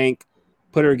Money in the Bank,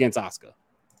 put her against Asuka.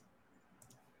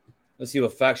 Let's see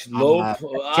what faction low. Don't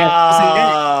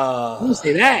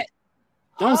say that.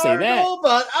 Don't say that.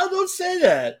 I don't say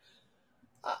that.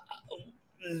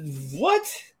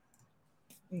 What?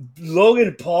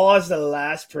 Logan Paul is the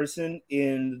last person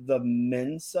in the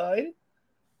men's side?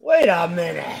 Wait a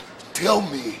minute. Tell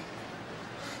me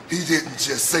he didn't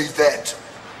just say that.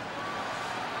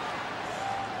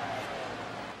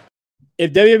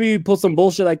 If WWE pulls some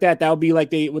bullshit like that, that would be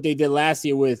like what they did last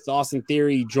year with Austin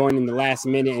Theory joining the last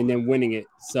minute and then winning it.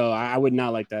 So I would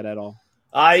not like that at all.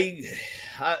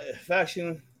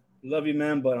 Faction, love you,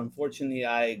 man, but unfortunately,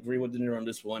 I agree with De Niro on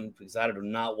this one because I do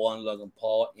not want Logan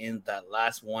Paul in that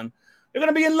last one. They're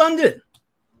gonna be in London.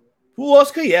 Who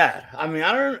else could you add? I mean,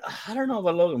 I don't know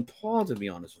about Logan Paul, to be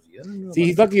honest with you. I don't know. See,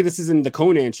 he's lucky this isn't the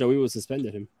Conan show. We would have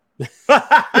suspended him.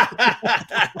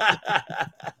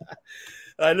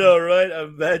 I know, right?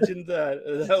 Imagine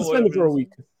that. Suspended for a week.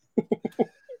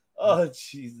 Oh,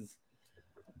 Jesus.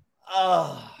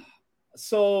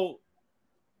 So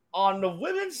on the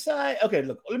women's side, okay,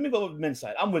 look, let me go with the men's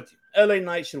side. I'm with you. LA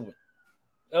Knight should win.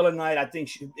 LA Knight, I think,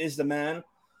 is the man.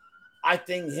 I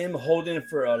think him holding it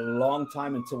for a long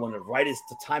time until when the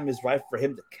time is right for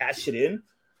him to cash it in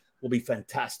will be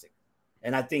fantastic.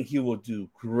 And I think he will do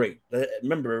great.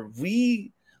 Remember,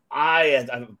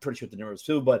 I'm pretty sure the numbers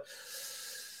too, but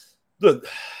look,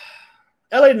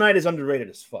 LA Knight is underrated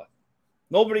as fuck.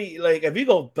 Nobody, like, if you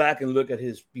go back and look at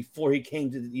his before he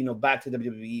came to, back to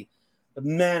WWE, the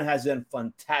man has done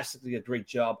fantastically a great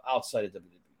job outside of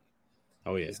WWE.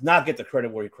 Oh, yeah. Does not get the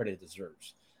credit where credit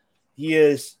deserves. He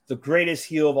is the greatest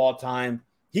heel of all time.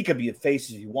 He could be a face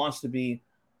if he wants to be,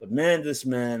 but man, this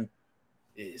man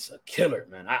is a killer,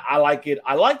 man. I like it.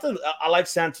 I like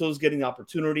Santos getting the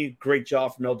opportunity. Great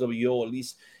job from LWO. At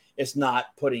least it's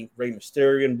not putting Rey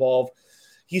Mysterio involved.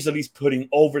 He's at least putting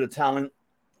over the talent.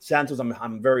 Santos,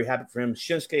 I'm very happy for him.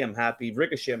 Shinsuke, I'm happy.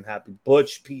 Ricochet, I'm happy.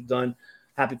 Butch, Pete Dunne,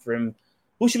 happy for him.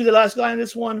 Who should be the last guy in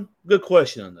this one? Good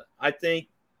question on that. I think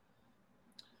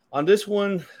on this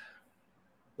one,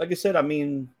 like I said, I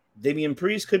mean, Damian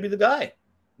Priest could be the guy.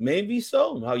 Maybe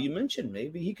so. How you mentioned,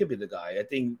 maybe he could be the guy. I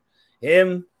think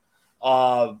him.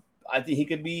 I think he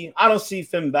could be. I don't see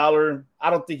Finn Balor.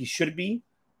 I don't think he should be.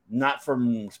 Not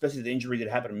from especially the injury that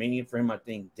happened to Mania for him. I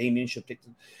think Damian should pick.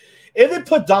 If they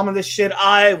put Dom in this shit,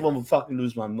 I will fucking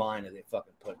lose my mind if they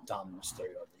fucking put Dom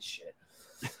Mysterio on this shit.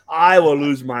 I will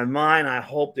lose my mind. I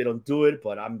hope they don't do it,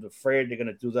 but I'm afraid they're going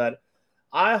to do that.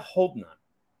 I hope not.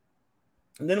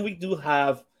 And then we do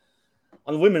have,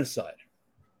 on the women's side,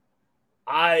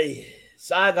 I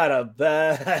got a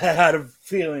bad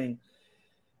feeling.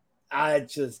 I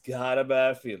just got a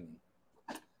bad feeling.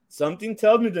 Something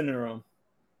tells me, De Niro,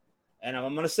 and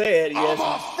I'm going to say it. Yes.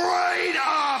 I'm afraid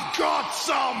I've got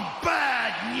some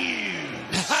bad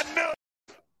news. I know.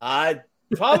 I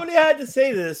probably had to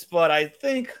say this, but I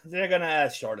think they're going to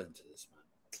add Charlotte into this.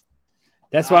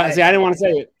 That's why I didn't want to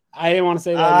say it. I didn't want to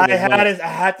say that. I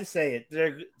had to say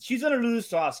it. She's going to lose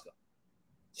to Asuka.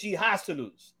 She has to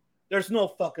lose. There's no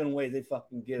fucking way they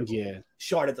fucking give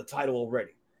Charlotte the title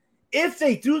already. If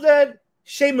they do that,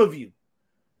 shame of you.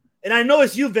 And I know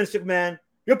it's you, Vince McMahon.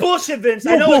 You're bullshit, Vince.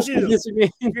 I know it's you.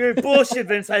 You're bullshit,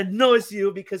 Vince. I know it's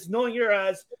you because knowing your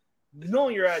ass,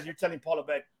 you're telling Paula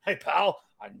Beck, hey, pal,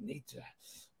 we need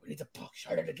to book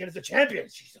Charlotte to get us a champion.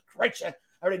 She's a great champion.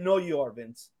 I already know you are,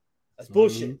 Vince. That's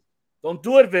bullshit. Mm-hmm. Don't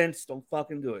do it, Vince. Don't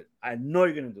fucking do it. I know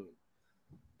you're going to do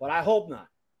it. But I hope not.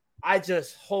 I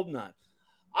just hope not.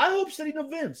 I hope Selena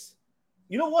wins.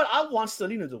 You know what? I want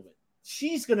Selena to win.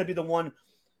 She's going to be the one.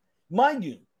 Mind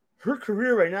you, her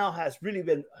career right now has really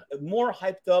been more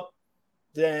hyped up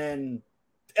than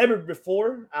ever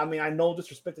before. I mean, I know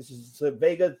disrespect to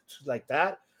Vega like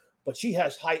that, but she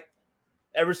has hype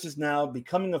ever since now,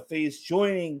 becoming a face,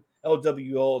 joining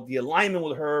LWO, the alignment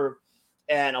with her,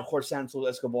 and of course, Santos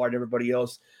Escobar and everybody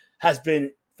else has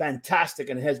been fantastic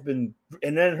and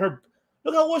then her,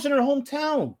 look how it was in her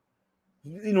hometown.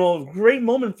 You know, great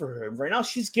moment for her. Right now,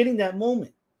 she's getting that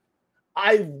moment.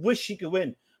 I wish she could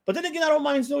win. But then again, I don't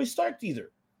mind Zoe Stark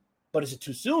either. But is it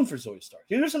too soon for Zoe Stark?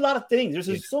 There's a lot of things.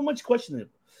 There's so much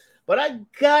questionable. But I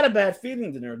got a bad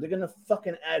feeling in there. They're going to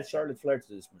fucking add Charlotte Flair to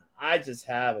this, man. I just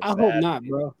have a I hope not,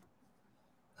 bro.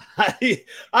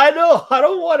 I know. I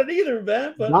don't want it either,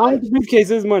 man. But the briefcase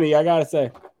is money, I got to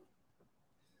say.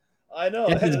 I know.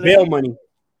 That's his bail money.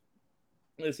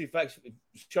 Let's see. Fact,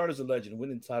 Charlotte's a legend.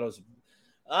 Winning titles.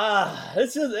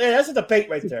 That's a debate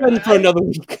right there. Ready for another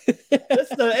week.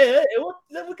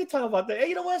 We can talk about that. Hey,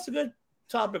 you know what? That's a good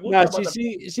topic.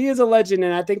 She is a legend,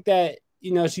 and I think that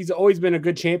she's always been a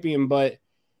good champion. But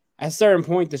at a certain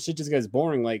point, the shit just gets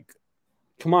boring. Like,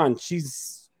 come on,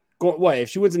 she's what? If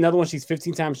she wins another one, she's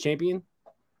 15 times champion.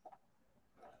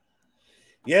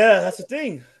 Yeah, that's the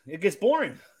thing. It gets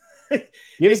boring.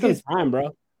 Give us some time, bro.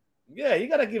 Yeah, you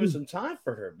gotta give it some time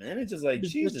for her, man. It's just like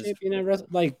Jesus.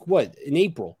 Like what in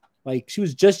April? Like she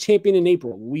was just champion in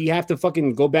April. We have to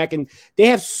fucking go back, and they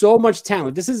have so much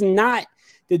talent. This is not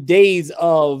the days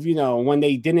of when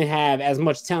they didn't have as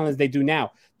much talent as they do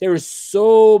now. There is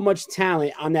so much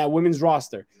talent on that women's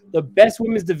roster. The best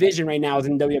women's division right now is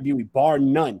in WWE, bar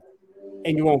none.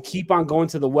 And you won't keep on going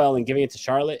to the well and giving it to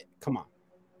Charlotte? Come on.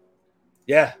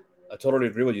 Yeah, I totally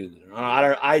agree with you.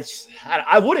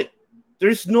 I wouldn't.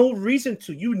 There's no reason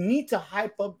to. You need to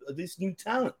hype up these new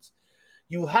talents.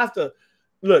 You have to.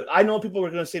 Look, I know people are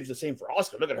going to say it's the same for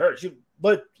Asuka. Look at her.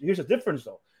 But here's the difference,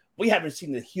 though. We haven't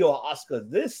seen the heel Asuka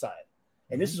this side.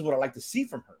 And this is what I like to see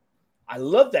from her. I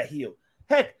love that heel.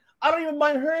 Heck, I don't even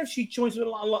mind her if she joins a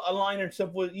line or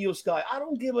something with Io Sky. I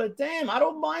don't give a damn. I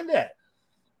don't mind that.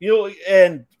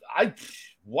 And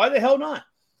why the hell not?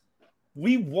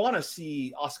 We want to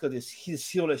see Asuka, his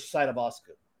heelish side of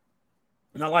Asuka.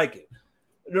 And I like it.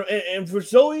 And for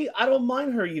Zoe, I don't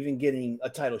mind her even getting a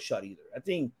title shot either. I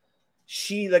think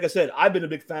like I said, I've been a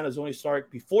big fan of Zoe Stark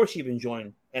before she even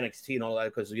joined NXT and all that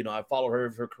because, I follow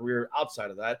her career outside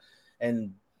of that.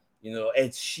 And,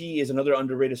 and she is another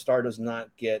underrated star, does not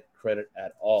get credit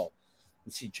at all.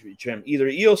 Let's see, either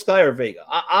Io Sky or Vega.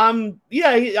 I'm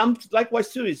likewise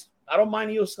too. I don't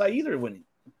mind Io Sky either winning.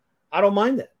 I don't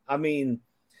mind that. I mean,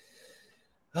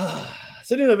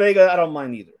 Selena Vega, I don't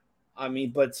mind either. I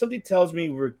mean, but something tells me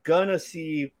we're gonna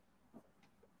see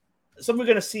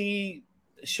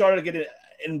Charlotte get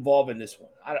involved in this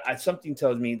one. Something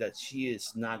tells me that she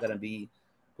is not gonna be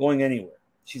going anywhere.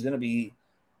 She's gonna be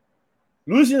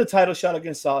losing the title shot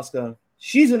against Asuka.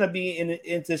 She's gonna be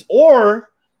in this, or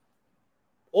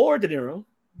De Niro.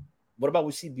 What about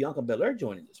we see Bianca Belair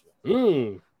joining this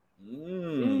one?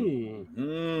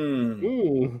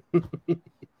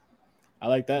 I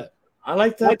like that. I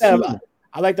like that too.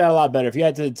 I like that a lot better. If you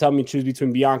had to tell me choose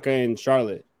between Bianca and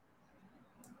Charlotte,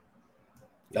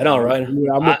 I know, right? I'm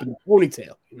whipping the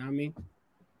ponytail. You know what I mean?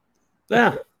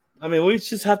 Yeah. I mean, we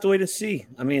just have to wait and see.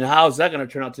 I mean, how's that going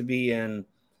to turn out to be? And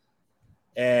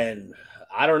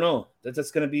I don't know.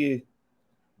 That's going to be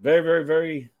very, very,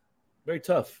 very Very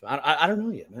tough. I don't know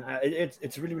yet, man.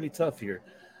 It's really really tough here.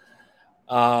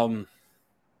 Um,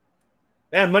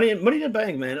 man, money in the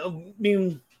bank, man. I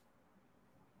mean,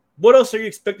 what else are you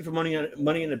expecting for money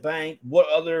in the bank? What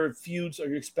other feuds are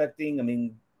you expecting? I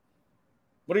mean,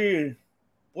 what are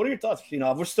your thoughts? You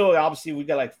know, we're still obviously we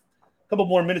got like a couple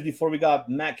more minutes before we got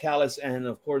Matt Callis and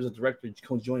of course the director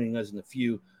joining us in a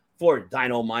few for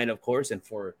Dynamite, of course, and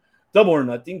for Double or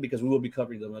Nothing because we will be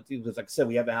covering Double or Nothing because, like I said,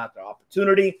 we haven't had the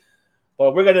opportunity.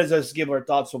 But we're gonna just give our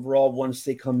thoughts overall once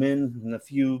they come in a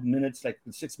few minutes, like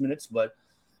 6 minutes. But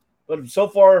so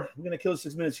far, we're gonna kill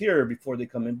 6 minutes here before they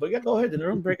come in. But yeah, go ahead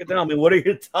and break it down. I mean, what are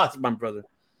your thoughts, my brother?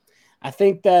 I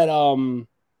think that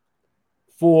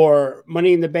for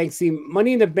Money in the Bank,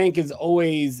 Money in the Bank is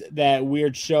always that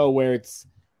weird show where it's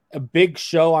a big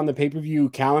show on the pay-per-view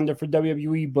calendar for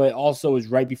WWE, but also is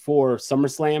right before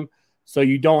SummerSlam, so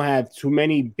you don't have too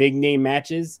many big name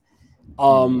matches.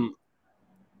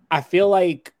 I feel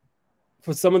like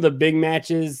for some of the big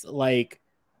matches, like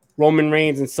Roman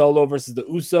Reigns and Solo versus the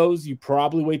Usos, you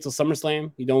probably wait till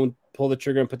SummerSlam. You don't pull the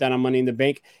trigger and put that on Money in the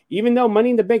Bank. Even though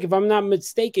Money in the Bank, if I'm not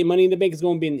mistaken, Money in the Bank is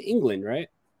going to be in England, right?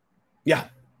 Yeah,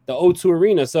 the O2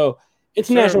 Arena. So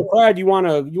international crowd, you want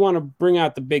to bring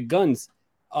out the big guns.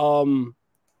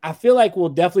 I feel like we'll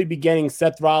definitely be getting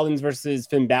Seth Rollins versus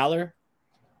Finn Balor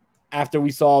after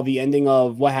we saw the ending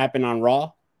of what happened on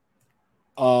Raw.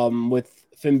 With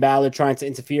Finn Balor trying to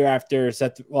interfere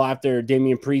after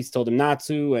Damian Priest told him not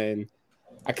to, and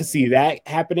I could see that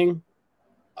happening.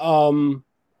 I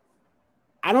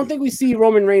don't think we see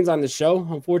Roman Reigns on the show,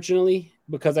 unfortunately,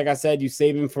 because like I said, you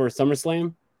save him for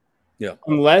SummerSlam. Yeah.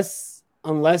 Unless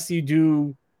you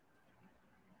do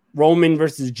Roman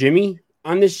versus Jimmy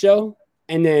on this show,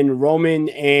 and then Roman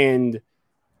and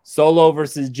Solo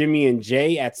versus Jimmy and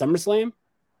Jay at SummerSlam.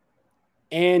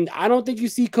 And I don't think you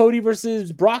see Cody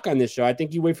versus Brock on this show. I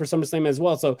think you wait for SummerSlam as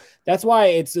well. So that's why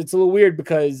it's a little weird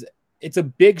because it's a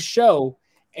big show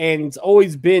and it's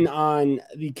always been on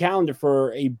the calendar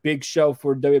for a big show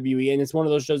for WWE. And it's one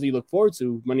of those shows that you look forward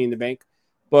to, Money in the Bank.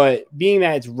 But being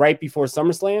that it's right before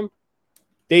SummerSlam,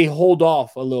 they hold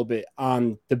off a little bit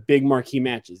on the big marquee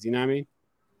matches. You know what I mean?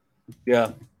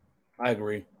 Yeah, I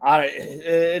agree.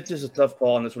 It's just a tough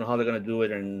call on this one, how they're going to do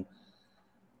it. And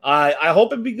I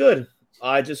hope it'd be good.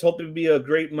 I just hope it'd be a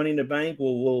great Money in the Bank.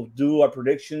 We'll do our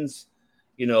predictions,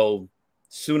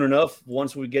 soon enough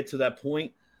once we get to that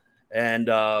point. And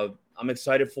I'm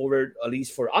excited for it, I'm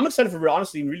excited for it,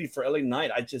 honestly, really for LA Knight.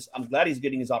 I'm glad he's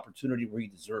getting his opportunity where he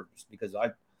deserves because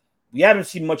we haven't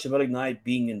seen much of LA Knight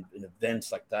being in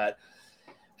events like that.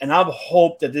 And I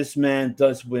hope that this man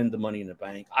does win the Money in the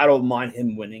Bank. I don't mind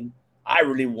him winning. I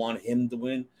really want him to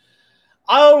win.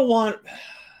 I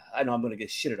know I'm going to get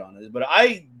shitted on it, but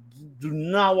I do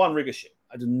not want Ricochet.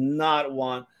 I don't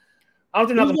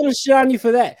think I'm going to shit on you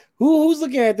for that. Who's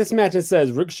looking at this match and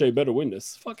says Ricochet better win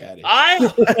this? Fuck out of here.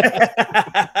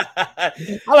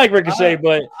 I like Ricochet,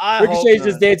 but Ricochet's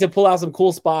just there to pull out some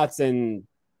cool spots, and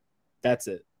that's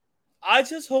it. I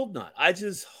just hope not. I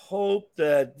just hope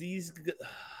that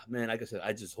like I said,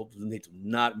 I just hope they do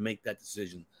not make that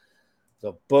decision.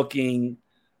 The booking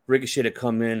Ricochet to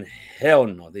come in, hell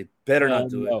no. They better not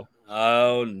do it.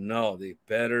 Oh, no, they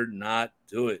better not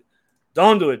do it.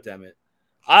 Don't do it, damn it.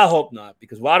 I hope not,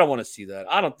 because I don't want to see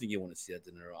that. I don't think you want to see that,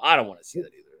 De Niro. I don't want to see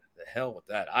that either. The hell with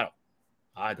that. I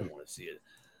don't want to see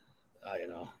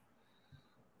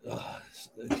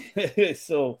it.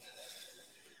 So,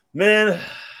 man,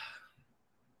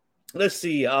 let's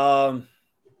see.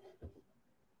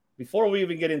 Before we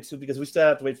even get into, because we still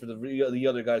have to wait for the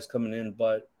other guys coming in,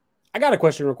 but I got a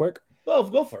question real quick.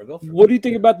 Go for it. What do you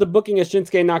think about the booking of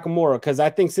Shinsuke Nakamura? Because I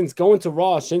think since going to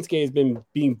Raw, Shinsuke has been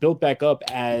being built back up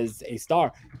as a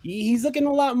star. He's looking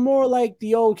a lot more like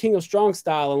the old King of Strong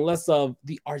style and less of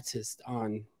the artist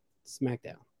on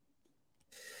SmackDown.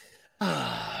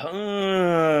 How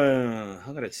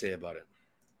can I say about it?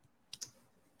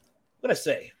 What can I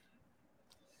say?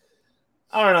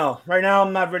 I don't know. Right now,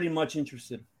 I'm not really much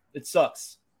interested. It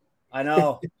sucks. I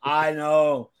know.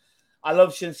 I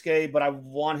love Shinsuke, but I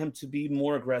want him to be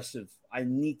more aggressive. I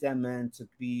need that man to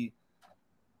be.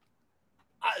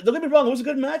 Don't get me wrong; it was a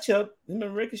good matchup. Him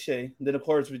and Ricochet. And then, of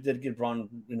course, we did get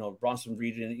Bronson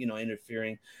Reed,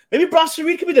 interfering. Maybe Bronson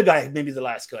Reed could be the guy. Maybe the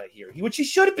last guy here, which he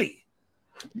should be.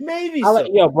 Maybe.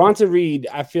 Bronson Reed.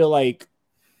 I feel like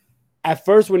at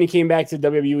first when he came back to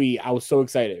WWE, I was so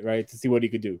excited, right, to see what he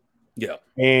could do. Yeah,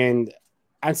 and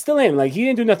I still am. Like, he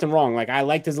didn't do nothing wrong. Like, I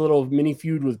liked his little mini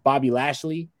feud with Bobby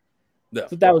Lashley. Yeah.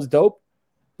 So that was dope,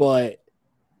 but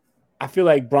I feel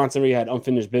like Bronson Reed had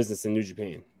unfinished business in New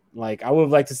Japan. Like, I would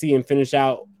have liked to see him finish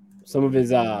out some of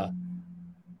his the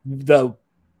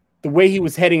the way he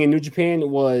was heading in New Japan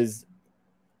was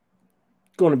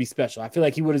going to be special. I feel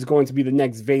like he was going to be the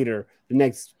next Vader, the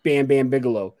next Bam Bam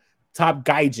Bigelow, top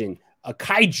gaijin, a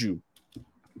kaiju.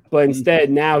 But instead,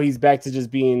 now he's back to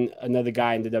just being another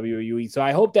guy in the WWE. So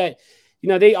I hope that,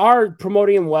 they are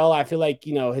promoting him well. I feel like,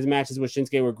 his matches with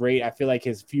Shinsuke were great. I feel like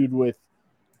his feud with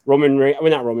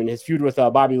his feud with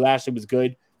Bobby Lashley was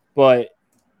good. But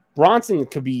Bronson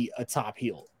could be a top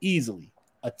heel, easily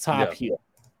a top heel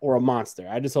or a monster.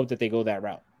 I just hope that they go that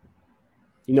route.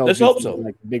 Let's hope so.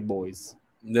 Like the big boys.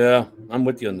 Yeah, I'm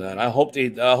with you on that. I hope they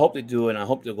do, and I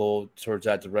hope they go towards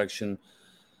that direction.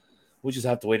 We just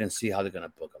have to wait and see how they're gonna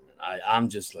book them. I'm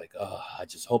just like, I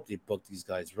just hope they book these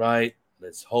guys right.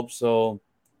 Let's hope so.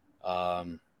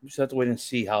 We just have to wait and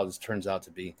see how this turns out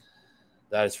to be.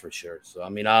 That is for sure. So, I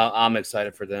mean, I'm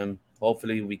excited for them.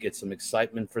 Hopefully, we get some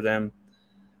excitement for them,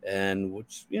 and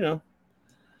which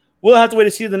we'll have to wait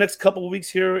to see the next couple of weeks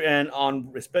here, and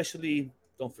especially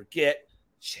don't forget,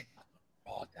 check out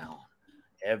Raw down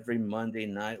every Monday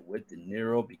night with De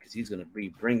Niro, because he's going to be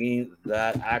bringing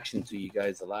that action to you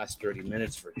guys the last 30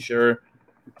 minutes for sure.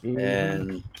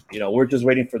 And, we're just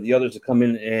waiting for the others to come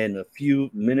in a few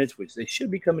minutes, which they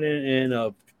should be coming in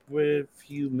a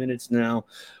few minutes now.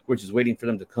 We're just waiting for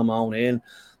them to come on in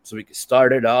so we can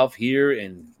start it off here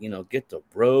and, get the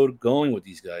road going with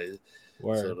these guys.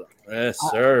 So, yes,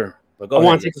 sir. But I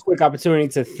want to take a quick opportunity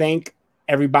to thank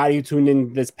everybody who tuned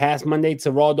in this past Monday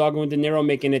to Raw Dogging with De Niro,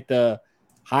 making it the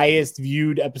highest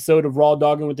viewed episode of Raw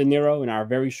Dogging with De Niro in our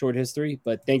very short history.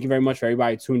 But thank you very much for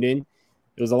everybody who tuned in.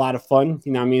 It was a lot of fun.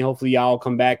 Hopefully y'all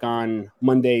come back on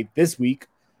Monday this week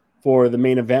for the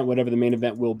main event, whatever the main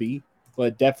event will be.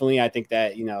 But definitely, I think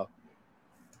that,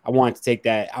 I wanted to take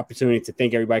that opportunity to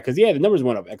thank everybody because, the numbers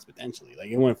went up exponentially. Like,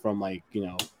 it went from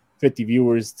 50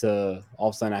 viewers to all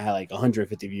of a sudden I had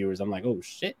 150 viewers. I'm like, oh,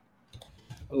 shit.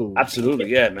 Oh,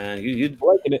 absolutely. Yeah, man. You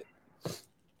liking it.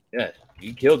 Yeah,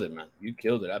 you killed it, man. You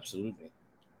killed it. Absolutely.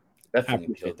 Definitely I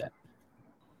appreciate that.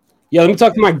 Yeah, let me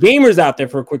talk to my gamers out there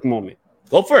for a quick moment.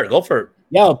 Go for it.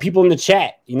 Yeah, people in the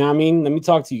chat. You know what I mean? Let me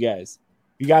talk to you guys.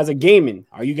 You guys are gaming.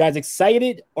 Are you guys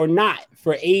excited or not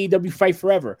for AEW Fight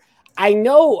Forever? I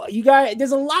know you guys,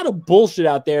 there's a lot of bullshit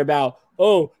out there about,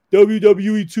 WWE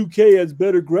 2K has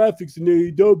better graphics than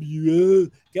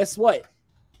AEW. Guess what?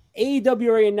 AEW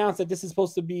already announced that this is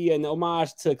supposed to be an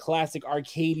homage to classic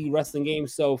arcade wrestling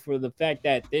games. So for the fact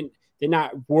that they're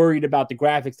not worried about the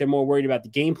graphics, they're more worried about the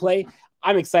gameplay.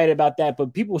 I'm excited about that,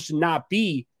 but people should not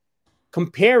be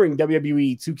comparing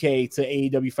WWE 2K to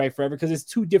AEW Fight Forever because it's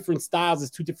two different styles, it's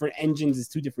two different engines, it's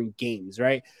two different games,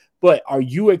 right? But are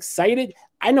you excited?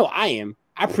 I know I am.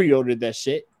 I pre-ordered that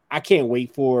shit. I can't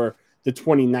wait for the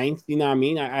 29th, you know what I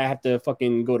mean? I have to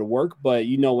fucking go to work, but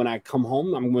when I come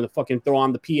home, I'm going to fucking throw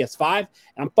on the PS5 and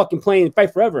I'm fucking playing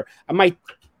Fight Forever. I might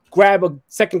grab a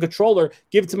second controller,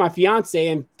 give it to my fiance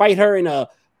and fight her in a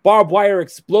barbed wire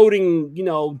exploding,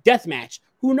 death match.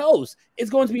 Who knows? It's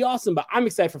going to be awesome, but I'm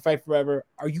excited for Fight Forever.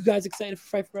 Are you guys excited for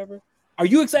Fight Forever? Are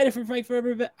you excited for Fight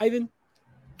Forever, Ivan?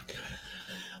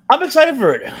 I'm excited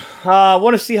for it. I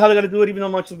want to see how they're going to do it, even though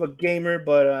I'm much of a gamer,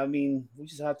 but we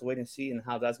just have to wait and see and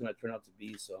how that's going to turn out to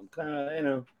be. So I'm kind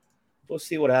of, we'll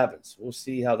see what happens. We'll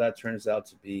see how that turns out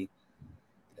to be.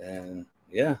 And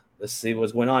yeah, let's see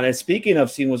what's going on. And speaking of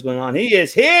seeing what's going on, he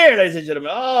is here, ladies and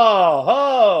gentlemen.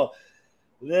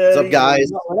 What's up,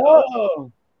 guys?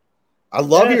 I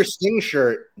love your Sting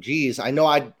shirt. Jeez, I know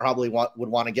I probably would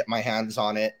want to get my hands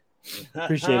on it.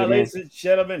 Appreciate it, man. Ladies and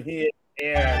gentlemen, he is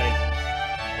here.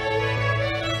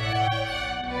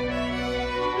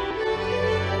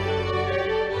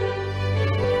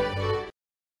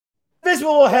 This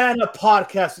will hand a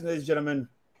podcast, ladies and gentlemen.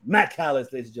 Matt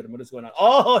Callis, ladies and gentlemen, what's going on?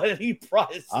 Oh, and he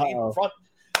brought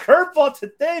curveball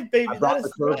today, baby. I brought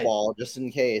the curveball just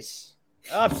in case.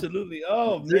 Absolutely.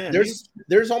 Oh man,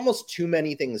 there's almost too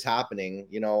many things happening.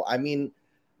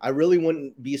 I really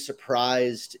wouldn't be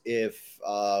surprised if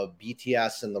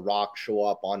BTS and The Rock show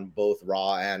up on both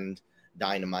Raw and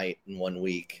Dynamite in 1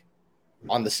 week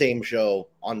on the same show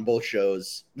on both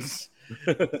shows.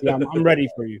 Yeah, I'm ready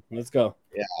for you. Let's go.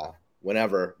 Yeah,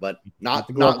 whenever, but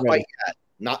not quite yet.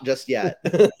 Not just yet.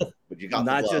 But you got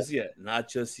not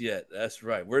just yet. That's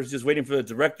right. We're just waiting for the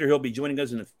director. He'll be joining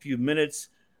us in a few minutes.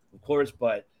 Of course,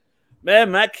 but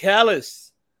man, Matt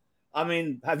Callis. I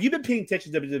mean, have you been paying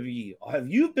attention to WWE? Or have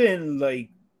you been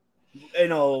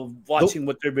watching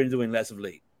what they've been doing less of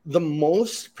late? The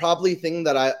most probably thing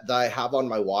that I have on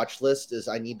my watch list is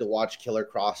I need to watch Killer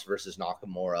Cross versus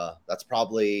Nakamura. That's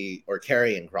probably, or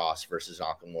Karrion Kross versus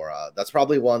Nakamura. That's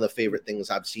probably one of the favorite things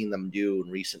I've seen them do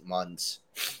in recent months.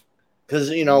 Because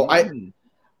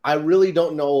I really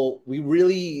don't know.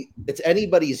 It's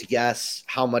anybody's guess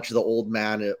how much the old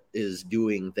man is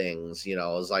doing things. You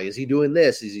know, it's like, is he doing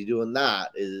this? Is he doing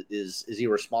that? Is he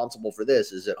responsible for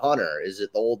this? Is it Hunter? Is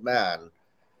it the old man?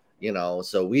 You know,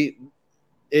 so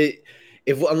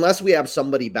unless we have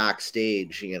somebody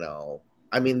backstage, you know,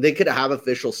 I mean, they could have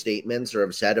official statements or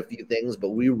have said a few things, but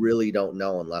we really don't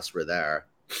know unless we're there.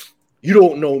 You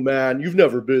don't know, man. You've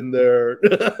never been there.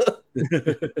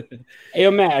 Hey,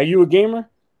 Matt, are you a gamer?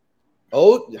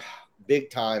 Oh, big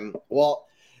time. Well,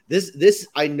 this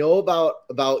I know about.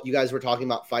 You guys were talking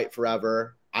about Fight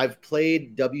Forever. I've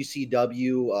played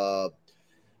WCW,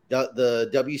 the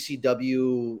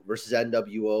WCW versus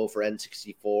NWO for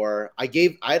N64.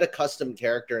 I had a custom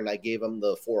character and I gave him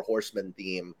the Four Horsemen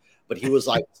theme, but he was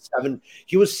like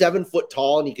 7 foot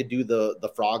tall and he could do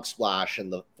the frog splash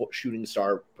and the shooting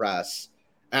star press,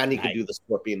 and he could do the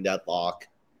scorpion deathlock.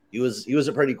 He was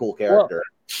a pretty cool character.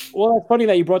 Well, it's funny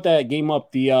that you brought that game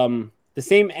up. The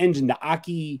same engine, the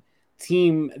Aki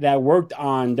team that worked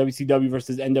on WCW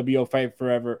versus NWO Fight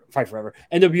Forever,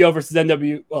 NWO versus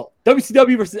NWO, well,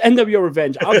 WCW versus NWO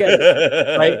Revenge. I'll get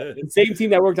it. Right? The same team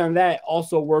that worked on that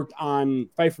also worked on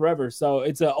Fight Forever. So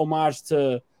it's a homage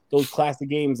to those classic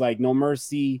games like No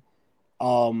Mercy,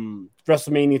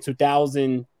 WrestleMania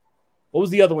 2000. What was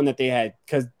the other one that they had?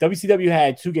 Because WCW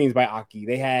had 2 games by Aki.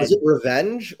 They had, was it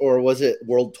Revenge or was it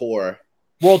World Tour?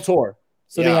 World Tour.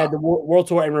 So they had the World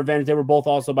Tour and Revenge. They were both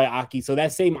also by Aki. So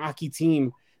that same Aki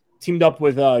team teamed up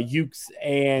with Ukes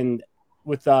and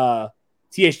with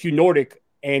THQ Nordic,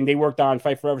 and they worked on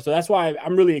Fight Forever. So that's why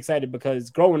I'm really excited, because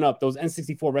growing up, those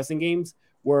N64 wrestling games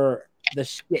were the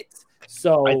shit.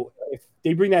 So if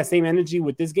they bring that same energy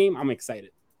with this game, I'm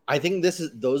excited. I think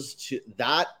those two,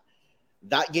 that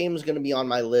game is going to be on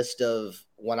my list of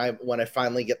when I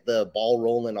finally get the ball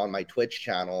rolling on my Twitch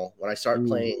channel. When I start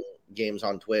playing games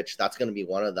on Twitch, that's going to be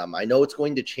one of them. I know it's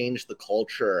going to change the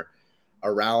culture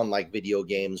around like video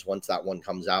games once that one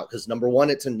comes out, because number one,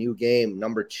 it's a new game.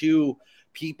 Number two,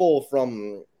 people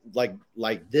from like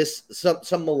this,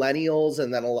 some millennials,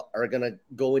 and then are going to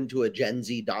go into a Gen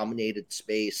Z dominated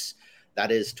space that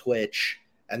is Twitch,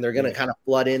 and they're going to kind of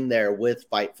flood in there with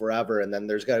Fight Forever, and then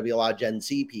there's going to be a lot of Gen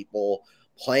Z people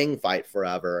playing Fight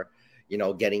Forever, you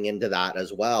know, getting into that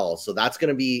as well. So it's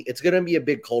going to be a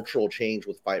big cultural change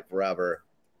with Fight Forever.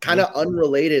 Kind of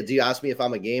unrelated. You asked me if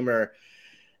I'm a gamer.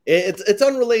 It's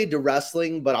unrelated to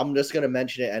wrestling, but I'm just going to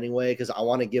mention it anyway because I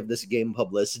want to give this game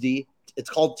publicity. It's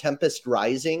called Tempest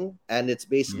Rising, and it's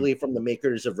basically from the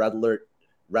makers of Red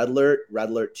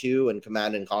Alert 2, and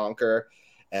Command and Conquer,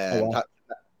 and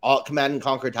Command and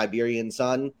Conquer Tiberian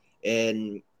Sun.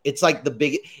 And it's like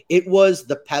it was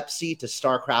the Pepsi to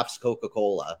StarCraft's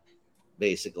Coca-Cola,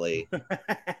 basically.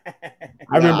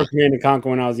 I remember Command and Conquer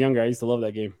when I was younger. I used to love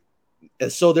that game.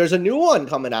 So there's a new one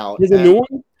coming out. There's a new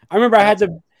one? I remember I had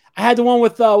the one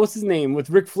with what's his name, with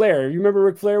Ric Flair. You remember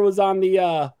Ric Flair was on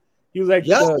the he was like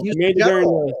commander during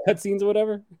the cutscenes or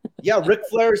whatever. Yeah, Ric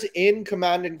Flair's in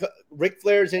Command and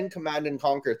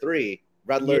Conquer 3,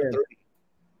 Red Alert 3.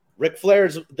 Ric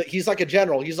Flair's he's like a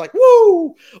general. He's like,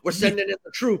 woo, we're sending in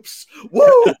the troops.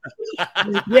 Woo.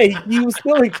 Yeah, he was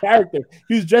still in character.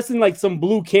 He was dressed in like some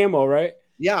blue camo, right?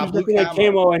 Yeah, blue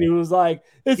camo, and he was like,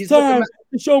 it's time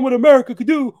to show them what America could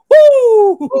do.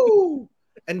 Woo! Woo!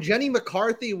 And Jenny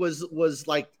McCarthy was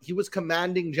like, he was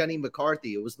commanding Jenny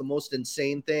McCarthy. It was the most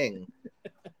insane thing.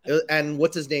 And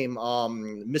what's his name?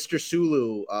 Mr.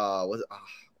 Sulu.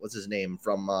 What's his name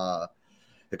from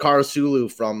Hikaru Sulu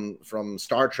from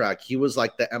Star Trek? He was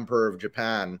like the Emperor of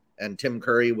Japan, and Tim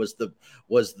Curry was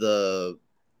the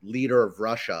leader of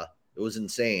Russia. It was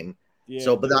insane. Yeah.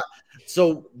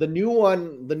 So the new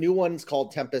one's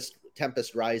called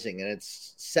Tempest Rising, and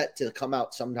it's set to come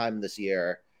out sometime this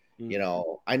year. You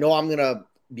know, I know I'm gonna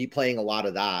be playing a lot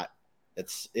of that.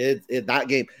 That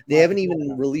game. They haven't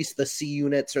even released the sea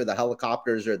units or the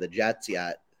helicopters or the jets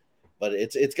yet, but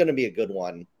it's gonna be a good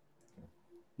one.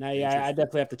 Now, yeah, I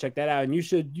definitely have to check that out. And you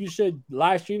should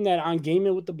live stream that on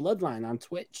Gaming with the Bloodline on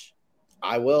Twitch.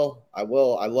 I will. I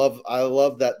love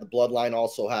that the Bloodline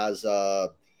also has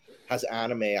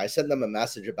anime. I sent them a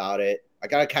message about it. I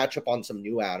gotta catch up on some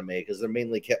new anime because they're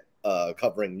mainly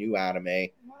covering new anime.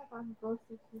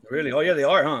 Really? Oh yeah, they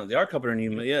are, huh? They are covering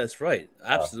new. Yeah, that's right.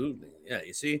 Absolutely. Yeah,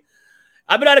 you see,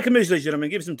 I've been out of commission, ladies and gentlemen.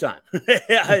 Give me some time.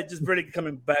 I just really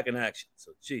coming back in action.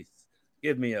 So, jeez,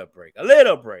 give me a break, at least a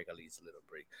little break.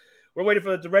 We're waiting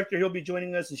for the director. He'll be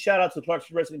joining us. And shout out to the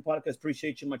Clarkson Wrestling Podcast.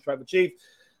 Appreciate you, my tribal chief.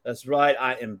 That's right.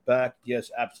 I am back.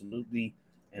 Yes, absolutely.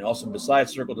 And also,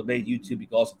 besides Circle Debate YouTube, you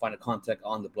can also find a contact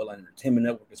on the Bloodline Entertainment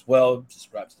Network as well.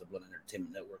 Subscribe to the Bloodline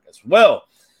Entertainment Network as well.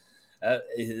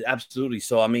 Absolutely.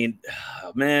 So, I mean,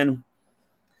 man,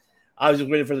 I was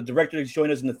just waiting for the director to join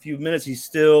us in a few minutes. He's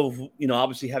still,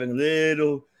 obviously having a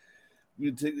little.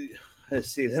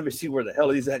 Let's see. Let me see where the hell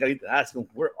he's at. I need to ask him,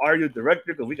 where are you,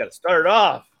 director? Because we got to start it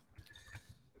off.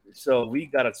 So we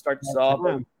got to start this off.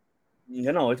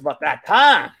 It's about that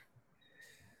time.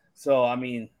 So, I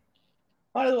mean,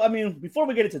 before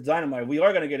we get into Dynamite, we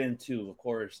are going to get into, of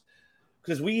course,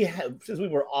 because since we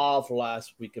were off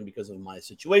last weekend because of my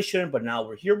situation, but now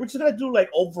we're here. We're just gonna do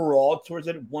like overall towards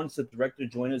it. Once the director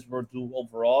joins us, we'll do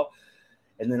overall,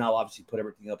 and then I'll obviously put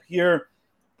everything up here.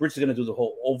 We're just gonna do the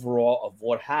whole overall of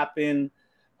what happened,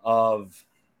 of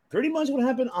pretty much what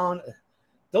happened on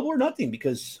Double or Nothing,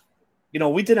 because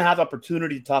we didn't have the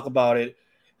opportunity to talk about it.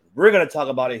 We're gonna talk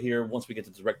about it here once we get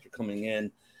the director coming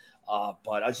in.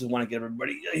 But I just want to get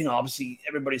everybody, obviously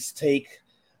everybody's take,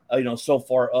 so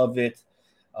far of it.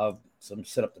 So I'm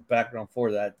set up the background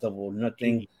for that Double or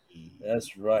Nothing.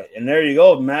 That's right. And there you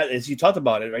go, Matt, as you talked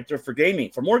about it right there for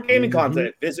gaming. For more gaming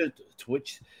content, visit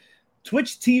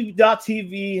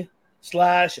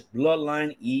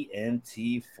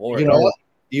twitch.tv/BloodlineENT4. You know what?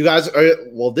 You guys are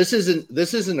this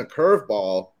isn't a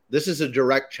curveball. This is a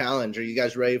direct challenge. Are you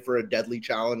guys ready for a deadly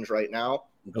challenge right now?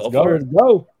 Let's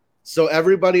go. So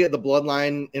everybody at the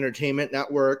Bloodline Entertainment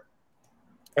Network,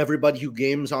 everybody who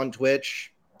games on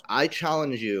Twitch, I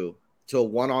challenge you to a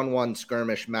one-on-one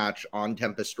skirmish match on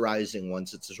Tempest Rising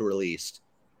once it's released.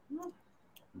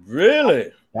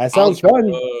 Really? That sounds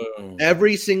fun.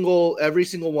 Every single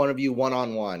one of you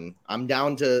one-on-one. I'm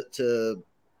down to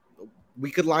we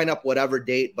could line up whatever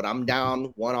date, but I'm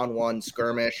down one-on-one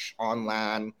skirmish on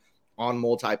LAN, on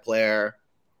multiplayer.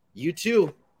 You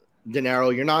too, Dinero.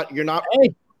 You're not.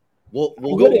 Hey, we'll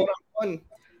go one-on-one.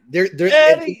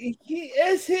 Eddie, he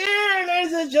is here,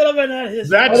 ladies and gentlemen.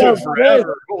 That took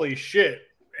forever. Holy shit.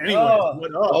 Anyway,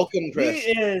 what up? Welcome, Chris.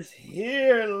 He is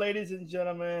here, ladies and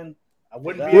gentlemen. I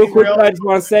wouldn't be real quick. I just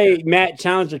want to say, Matt,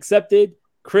 challenge accepted.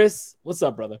 Chris, what's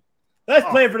up, brother? Let's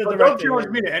play for the director. Don't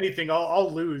challenge me to anything.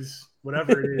 I'll lose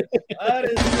whatever it is. That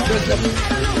is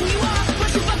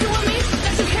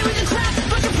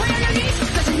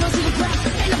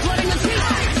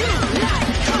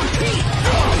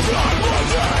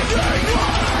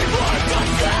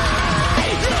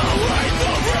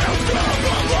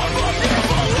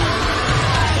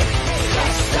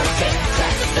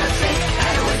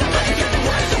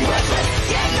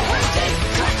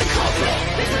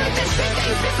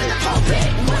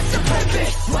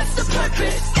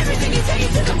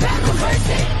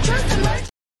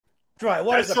right.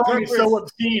 What that is the song purpose? is so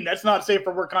obscene. That's not safe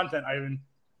for work content, Ivan.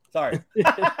 Sorry.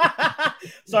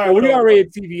 Well, we already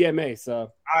at TVMA,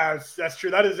 so that's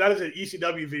true. That is an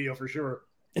ECW video for sure.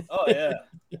 Oh yeah,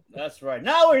 that's right.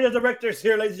 Now we're the directors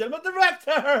here, ladies and gentlemen.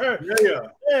 Director.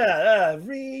 Yeah.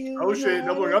 Oh shit!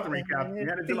 Double or Nothing recap. You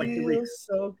had it in like 2 weeks.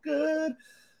 So good.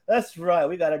 That's right.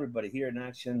 We got everybody here in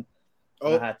action.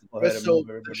 So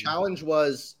the challenge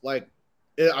was like,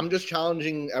 I'm just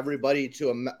challenging everybody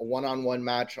to a one-on-one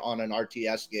match on an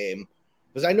RTS game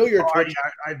because I know you're.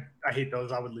 I hate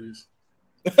those. I would lose.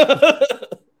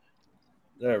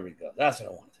 There we go. That's what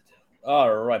I wanted to do.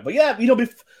 All right, but yeah,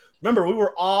 remember we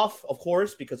were off, of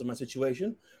course, because of my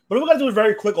situation. But we're gonna do it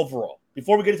very quick overall.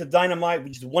 Before we get into Dynamite, we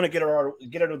just want to get it out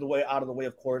of the way.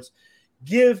 Of course,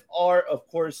 give our, of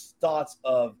course, thoughts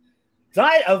of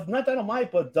not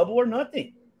Dynamite, but Double or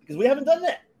Nothing, because we haven't done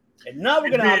that, and now we're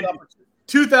gonna have an opportunity.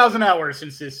 2,000 hours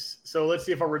since this, so let's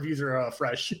see if our reviews are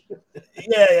fresh.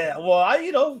 Yeah. Well,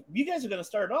 you guys are gonna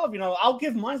start off. I'll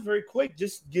give mine very quick.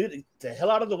 Just get it the hell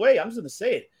out of the way. I'm just gonna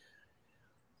say it.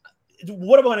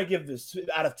 What am I gonna give this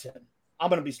out of 10? I'm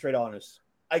gonna be straight honest.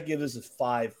 I give this a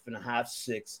 5.5,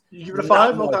 6. You give it a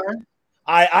 5? Okay.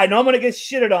 I know I'm gonna get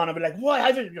shitted on. I'll be like, what?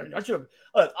 I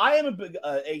am a big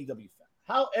AEW fan.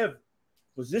 However,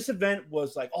 this event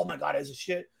was like, oh my god, is a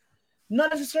shit?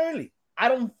 Not necessarily. I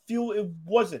don't feel it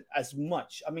wasn't as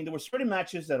much. I mean, there were certain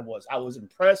matches that I was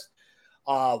impressed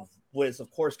with, of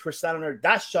course, Chris Statlander.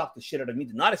 That shocked the shit out of me.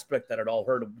 Did not expect that at all.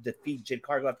 Her to defeat Jade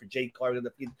Cargill after Jade Cargill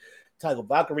defeat Tyler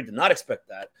Valkyrie. Did not expect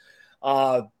that.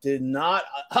 Did not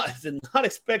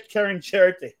expect Karen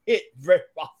Jarrett to hit very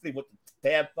roughly with the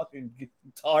damn fucking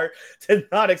guitar. Did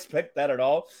not expect that at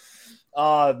all.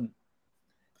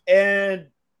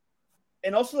 And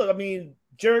also, I mean,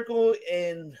 Jericho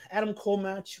and Adam Cole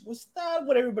match was not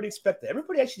what everybody expected.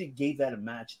 Everybody actually gave that a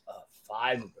match a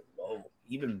 5 or below.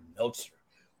 Even Meltzer.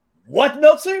 What,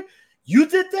 Meltzer? You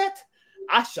did that?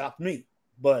 I shocked me.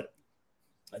 But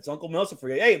that's Uncle Meltzer for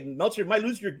you. Hey, Meltzer, you might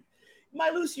lose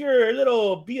your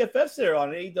little BFFs there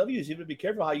on AEW. So you better be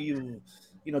careful how you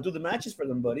do the matches for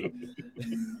them, buddy.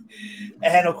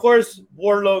 And of course,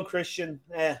 Wardlow and Christian.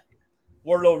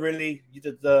 Wardlow really, you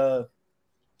did the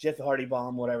Jeff Hardy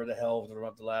bomb, whatever the hell, run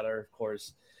up the ladder, of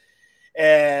course.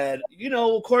 And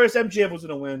of course, MJF was going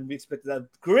to win. We expected that.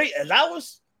 Great, and that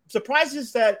was surprising.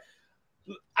 That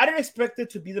I didn't expect it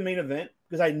to be the main event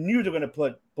because I knew they were going to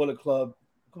put Bullet Club.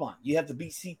 Come on, you have the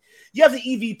BC, you have the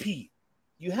EVP,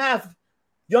 you have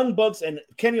Young Bucks and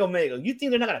Kenny Omega. You think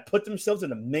they're not going to put themselves in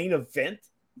the main event?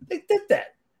 They did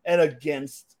that, and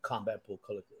against Combat Bullet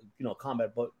Club,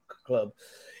 Combat Bullet Club,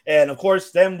 and of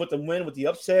course, them with the win, with the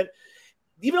upset.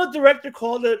 Even though the director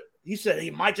called it, he said he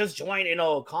might just join,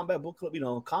 Combat Bullet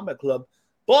Club, Combat Club,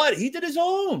 but he did his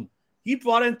own. He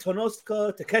brought in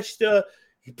Tonosuke Takeshita.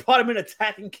 He brought him in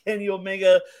attacking Kenny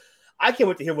Omega. I can't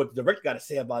wait to hear what the director got to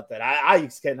say about that. I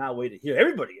cannot wait to hear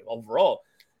everybody overall,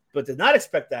 but did not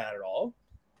expect that at all.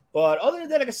 But other than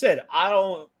that, like I said, I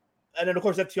don't. And then, of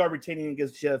course, FTR retaining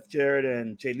against Jeff Jarrett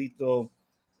and Jay Lethal.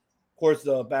 Of course,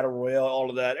 the Battle Royale,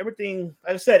 all of that. Everything,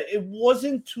 like I said, it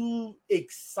wasn't too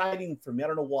exciting for me. I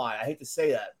don't know why. I hate to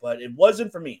say that, but it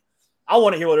wasn't for me. I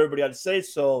want to hear what everybody had to say.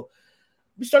 So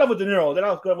we start off with De Niro. Then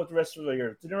I'll go with the rest of the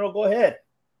year. De Niro, go ahead.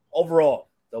 Overall.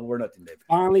 Double or nothing, baby.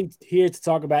 Finally here to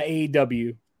talk about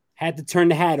AEW. Had to turn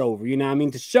the hat over,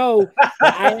 to show that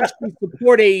I actually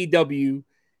support AEW.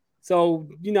 So,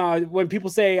 when people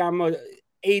say I'm a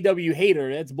AEW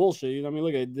hater, that's bullshit.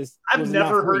 Look at this. I've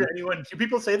never heard anyone. Do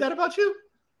people say that about you?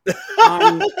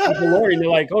 On DeLorean, they're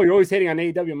like, "Oh, you're always hating on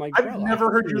AEW." I'm like, I've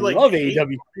never heard you love hate.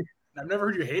 AEW. I've never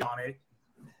heard you hate on it.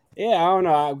 Yeah, I don't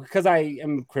know, because I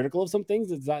am critical of some things.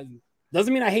 It's not,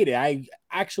 doesn't mean I hate it. I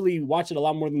actually watch it a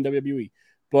lot more than WWE.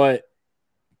 But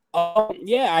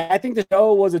I think the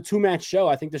show was a 2-match show.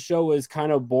 I think the show was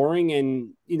kind of boring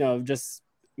and just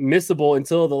missable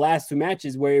until the last 2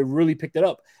 matches where it really picked it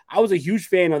up. I was a huge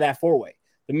fan of that 4-way.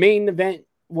 The main event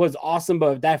was awesome,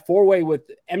 but that 4-way with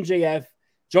MJF,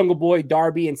 Jungle Boy,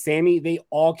 Darby, and Sammy, they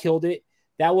all killed it.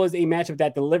 That was a matchup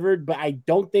that delivered, but I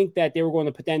don't think that they were going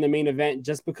to put that in the main event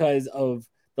just because of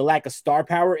the lack of star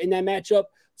power in that matchup.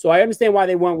 So I understand why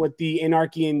they went with the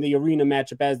Anarchy in the Arena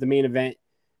matchup as the main event.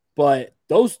 But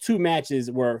those 2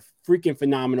 matches were freaking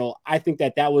phenomenal. I think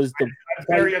that was the. I'm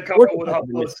very uncomfortable with how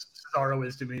close Cesaro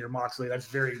is to me or Moxley.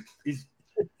 He's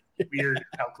weird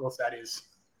how close that is.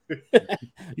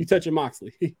 You touching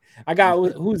Moxley. I got,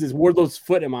 who's this? Wardlow's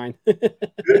foot in mine.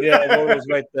 Yeah, Wardlow's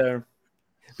right there.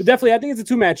 But definitely, I think it's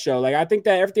a 2-match show. Like, I think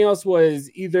that everything else was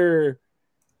either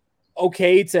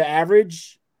okay to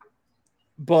average,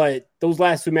 but those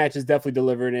last 2 matches definitely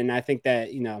delivered. And I think that,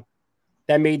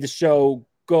 that made the show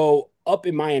go up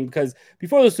in my end, because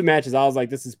before those 2 matches, I was like,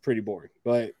 this is pretty boring.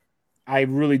 But I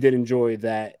really did enjoy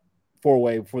that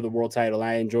 4-way for the world title.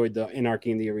 I enjoyed the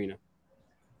Anarchy in the Arena.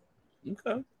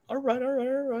 Okay. All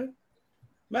right.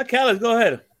 Matt Callis, go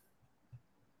ahead.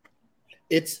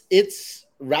 It's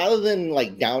rather than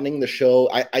like downing the show,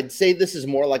 I'd say this is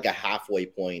more like a halfway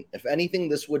point. If anything,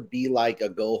 this would be like a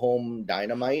go home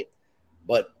Dynamite,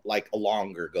 but like a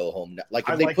longer go home. Like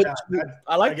if they put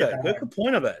I like that. Good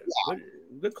point of it. Yeah.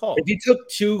 Good call. If you took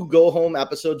 2 go home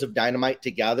episodes of Dynamite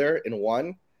together in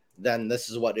one, then this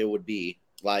is what it would be.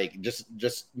 Like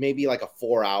just maybe like a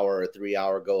 4-hour or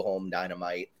 3-hour go home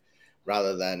Dynamite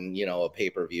rather than, a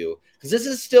pay-per-view. Because this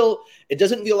is still, it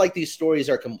doesn't feel like these stories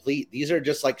are complete. These are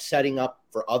just like setting up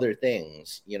for other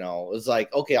things. It's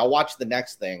like, okay, I'll watch the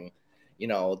next thing.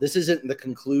 This isn't the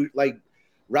conclude. Like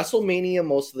WrestleMania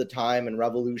most of the time and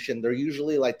Revolution, they're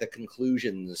usually like the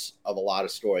conclusions of a lot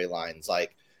of storylines.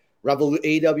 Like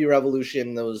AEW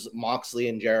Revolution, those Moxley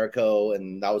and Jericho,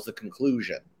 and that was the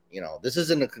conclusion. This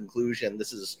isn't a conclusion.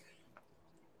 This is,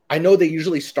 I know they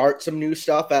usually start some new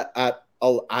stuff at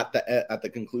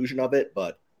the conclusion of it,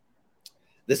 but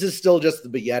this is still just the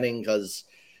beginning because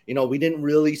we didn't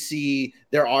really see.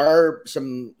 There are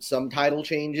some title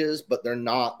changes, but they're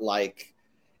not like,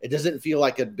 it doesn't feel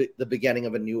like the beginning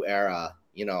of a new era.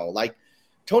 Like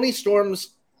Tony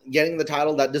Storm's getting the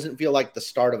title, that doesn't feel like the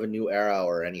start of a new era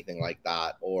or anything like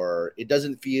that. Or it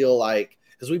doesn't feel like,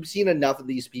 because we've seen enough of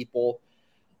these people.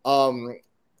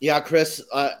 Yeah, Chris,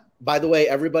 by the way,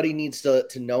 everybody needs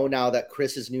to know now that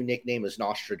Chris's new nickname is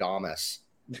Nostradamus.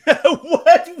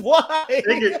 What? Why?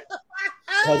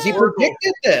 Because he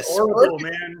predicted this. Horrible,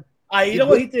 man. You know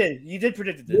what he did? He did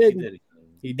predict this.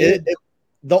 He did.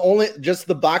 Just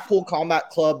the Blackpool Combat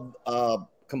Club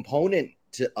component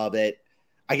of it.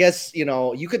 I guess,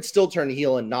 you could still turn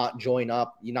heel and not join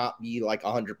up, you not be like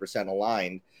 100%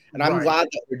 aligned. And I'm glad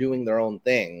that they're doing their own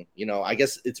thing. I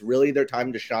guess it's really their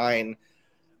time to shine.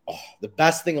 Oh, the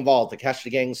best thing of all, to catch the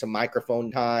gang some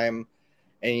microphone time.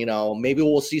 And, maybe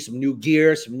we'll see some new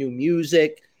gear, some new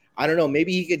music. I don't know.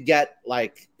 Maybe he could get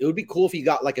like, it would be cool if he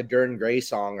got like a Dern Gray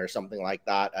song or something like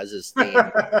that as his theme.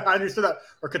 I understood that.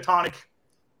 Or Catonic.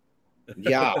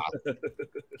 Yeah.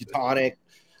 Tonic,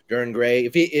 Dern Gray.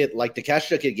 If it like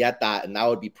Takeshita could get that, and that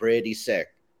would be pretty sick.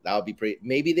 That would be pretty.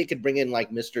 Maybe they could bring in like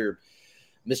Mr.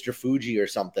 Fuji or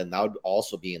something. That would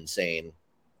also be insane.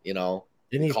 You know?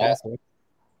 Didn't he pass away?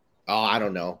 Oh, I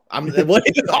don't know. What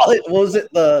do you call it? What was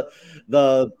it?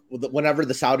 The whenever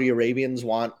the Saudi Arabians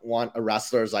want a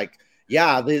wrestler, is like,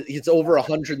 yeah, it's over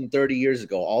 130 years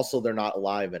ago. Also, they're not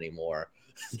alive anymore.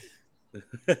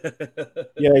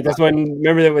 Yeah, like that's when.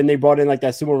 Remember that when they brought in like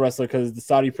that sumo wrestler because the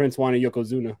Saudi prince wanted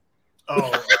Yokozuna.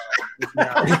 Oh,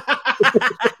 yeah.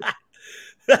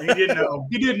 He didn't know.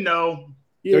 He didn't know.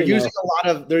 They're using a lot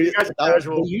of they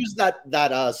use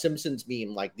that Simpsons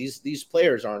meme, like these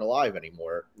players aren't alive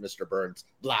anymore, Mr. Burns.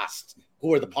 Blast.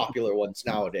 Who are the popular ones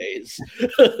nowadays?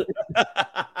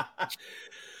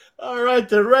 All right,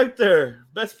 director.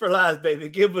 Best for last, baby.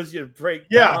 Give us your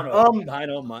breakdown.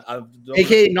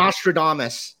 AKA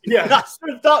Nostradamus. Yeah,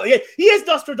 Nostradamus. Yeah, he is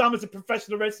Nostradamus, a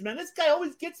professional wrestler, man. This guy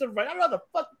always gets it right. I don't know the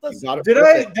fuck. Did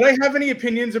I have any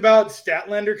opinions about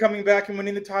Statlander coming back and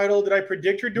winning the title? Did I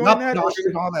predict her doing that?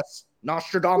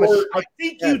 Nostradamus. I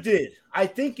think you did. I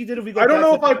think you did. If we go I don't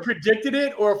know if I predicted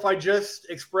it or if I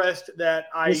just expressed that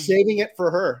You're saving it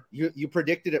for her. You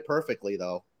predicted it perfectly,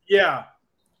 though. Yeah.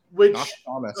 Which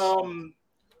I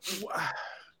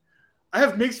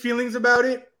have mixed feelings about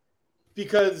it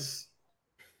because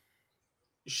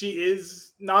she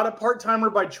is not a part-timer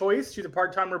by choice. She's a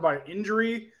part-timer by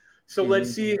injury. So let's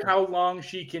see how long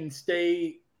she can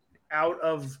stay out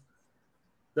of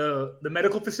the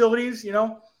medical facilities, you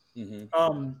know?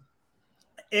 And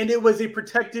it was a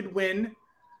protected win.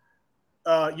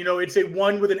 You know, it's a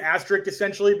one with an asterisk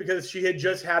essentially because she had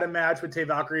just had a match with Tay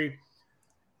Valkyrie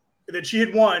that she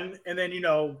had won, and then, you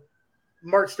know,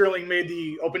 Mark Sterling made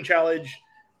the open challenge.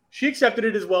 She accepted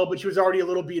it as well, but she was already a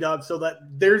little beat up, so that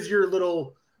there's your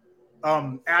little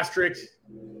asterisk.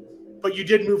 But you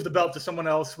did move the belt to someone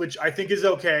else, which I think is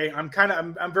okay. I'm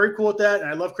very cool with that, and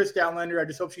I love Chris Statlander. I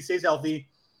just hope she stays healthy.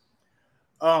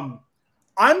 I'm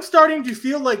starting to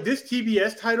feel like this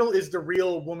TBS title is the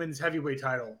real women's heavyweight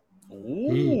title.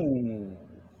 Ooh.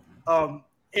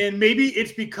 And maybe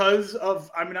it's because of,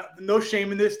 I mean, no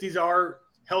shame in this. These are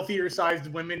healthier sized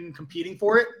women competing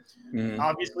for it.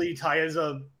 Obviously, Taya's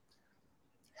a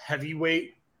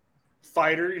heavyweight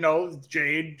fighter. You know,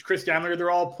 Jade, Chris Statlander,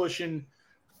 they're all pushing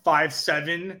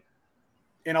 5'7",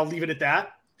 and I'll leave it at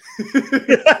that.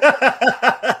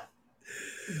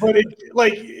 But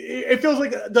it feels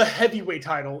like the heavyweight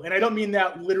title, and I don't mean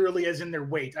that literally as in their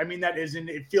weight. I mean that as in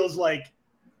it feels like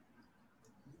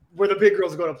where the big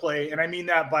girls go to play, and I mean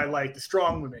that by like the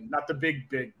strong women, not the big,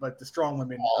 but the strong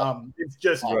women. It's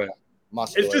just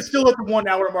it's just still at the 1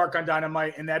 hour mark on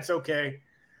Dynamite, and that's okay.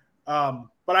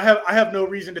 But I have no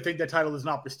reason to think that title is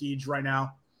not prestige right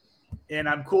now, and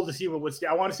I'm cool to see I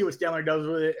want to see what Statlander does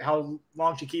with it, how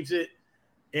long she keeps it,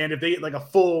 and if they get like a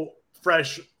full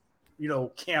fresh, you know,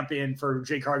 camp in for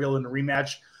Jade Cargill in a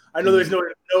rematch. I know there's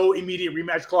no immediate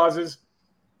rematch clauses,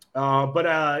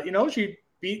 but you know, she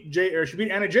beat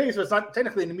Anna Jay, so it's not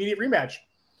technically an immediate rematch.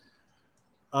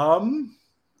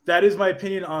 That is my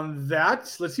opinion on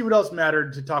that. Let's see what else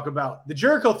mattered to talk about. The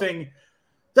Jericho thing,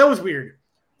 that was weird.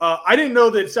 I didn't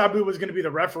know that Sabu was going to be the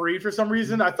referee for some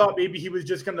reason. I thought maybe he was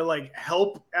just going to like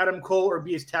help Adam Cole or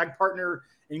be his tag partner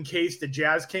in case the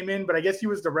Jazz came in, but I guess he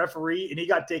was the referee and he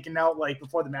got taken out like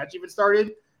before the match even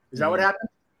started. Is that what happened?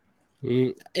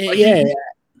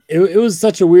 It was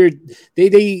such a weird.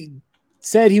 They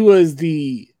said he was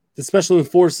the special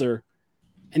enforcer,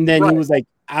 and then he was like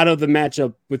out of the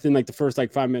matchup within like the first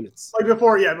like 5 minutes. Like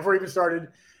before he even started,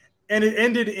 and it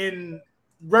ended in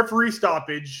referee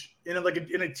stoppage in a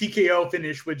TKO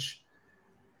finish, which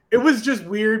it was just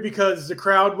weird because the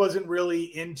crowd wasn't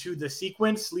really into the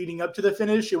sequence leading up to the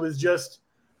finish. It was just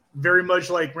very much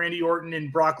like Randy Orton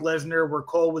and Brock Lesnar, where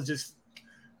Cole was just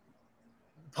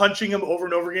punching him over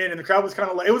and over again, and the crowd was kind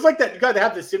of like, it was like that. You got to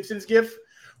have the Simpsons gif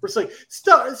where it's like,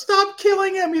 stop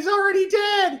killing him, he's already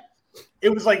dead. It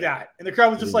was like that, and the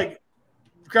crowd was just like,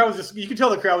 you could tell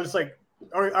the crowd was just like,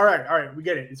 all right, we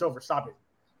get it, it's over, stop it,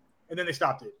 and then they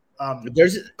stopped it.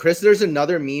 There's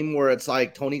another meme where it's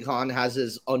like Tony Khan has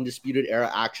his Undisputed Era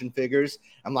action figures.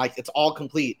 I'm like, it's all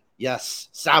complete. Yes,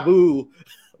 Sabu,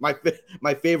 my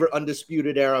favorite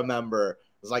Undisputed Era member.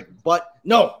 It's like, but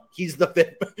no, he's the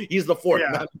fourth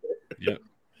member. Yeah.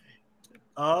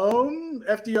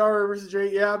 FDR versus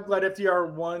Jay. Yeah, I'm glad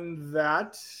FDR won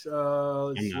that.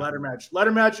 Ladder match.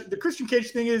 The Christian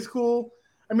Cage thing is cool.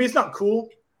 I mean, it's not cool.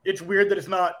 It's weird that it's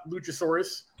not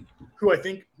Luchasaurus, who I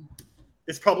think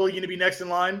is probably going to be next in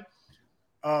line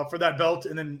for that belt.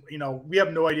 And then, we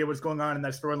have no idea what's going on in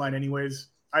that storyline anyways.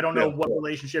 I don't know what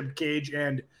relationship Cage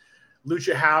and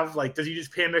Lucha have. Like, does he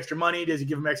just pay him extra money? Does he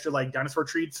give him extra, like, dinosaur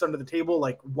treats under the table?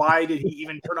 Like, why did he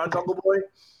even turn on Jungle Boy?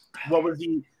 What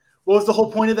was the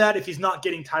whole point of that if he's not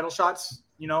getting title shots,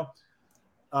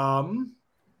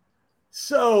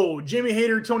 So, Jamie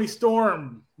Hayter, Toni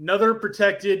Storm, another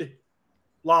protected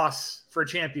loss for a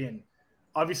champion.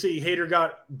 Obviously, Hayter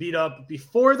got beat up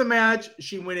before the match.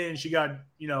 She went in and she got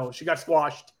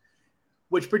squashed,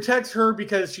 which protects her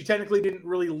because she technically didn't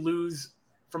really lose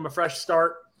from a fresh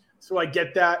start. So I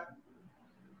get that.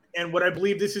 And what I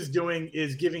believe this is doing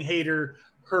is giving Hayter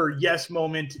her yes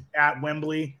moment at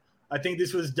Wembley. I think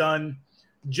this was done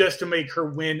just to make her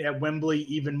win at Wembley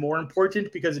even more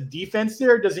important because a defense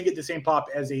there doesn't get the same pop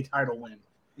as a title win.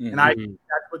 Mm-hmm. And I think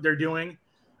that's what they're doing.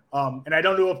 And I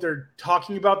don't know if they're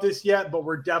talking about this yet, but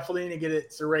we're definitely going to get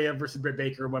it Saraya versus Britt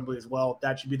Baker at Wembley as well.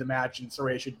 That should be the match, and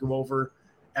Saraya should go over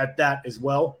at that as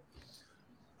well.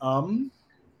 Trios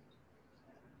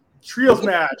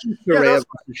match. Saraya versus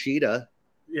Shida.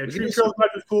 Yeah, Trios match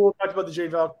was cool. Talked about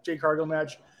the Jade Cargill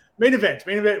match. Main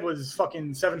event was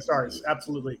fucking 7 stars.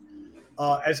 Absolutely.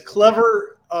 As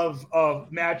clever of a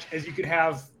match as you could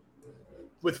have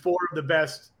with 4 of the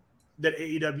best that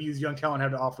AEW's young talent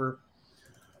had to offer.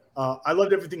 I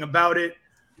loved everything about it.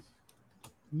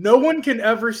 No one can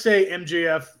ever say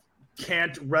MJF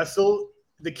can't wrestle.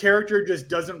 The character just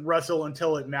doesn't wrestle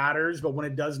until it matters, but when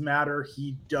it does matter,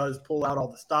 he does pull out all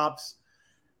the stops.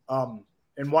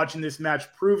 And watching this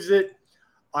match proves it.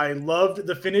 I loved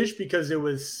the finish because it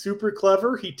was super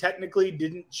clever. He technically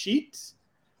didn't cheat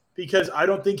because I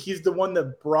don't think he's the one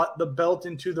that brought the belt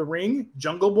into the ring.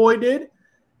 Jungle Boy did.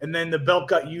 And then the belt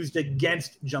got used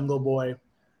against Jungle Boy.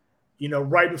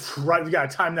 Right, we got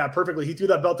to time that perfectly. He threw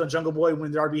that belt on Jungle Boy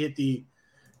when Darby hit the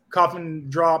coffin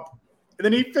drop. And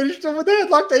then he finished him with the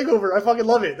headlock takeover. I fucking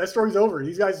love it. That story's over.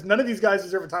 None of these guys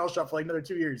deserve a title shot for like another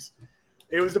 2 years.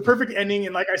 It was the perfect ending.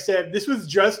 And like I said, this was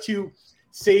just to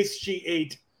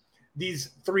satiate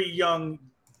these 3 young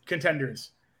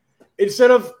contenders.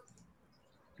 Instead of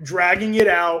dragging it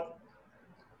out,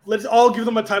 let's all give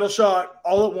them a title shot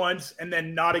all at once and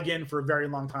then not again for a very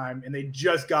long time. And they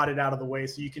just got it out of the way.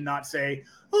 So you cannot say,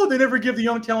 oh, they never give the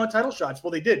young talent title shots.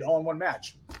 Well, they did all in one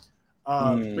match.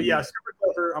 But yeah, super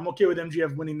clever. I'm okay with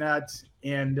MJF winning that.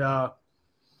 And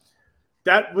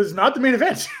that was not the main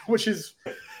event, which is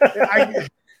I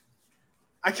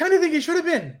kind of think it should have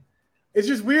been. It's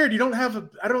just weird.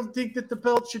 I don't think that the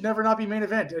belt should never not be main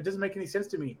event. It doesn't make any sense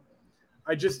to me.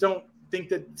 I just don't think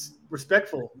that's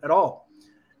respectful at all.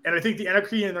 And I think the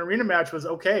Anarchy in the arena match was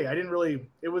okay.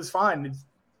 It was fine. It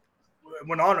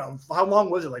went on. How long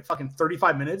was it? Like fucking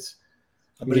 35 minutes?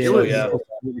 It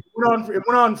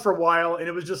went on for a while, and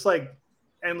it was just like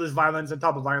endless violence on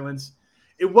top of violence.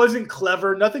 It wasn't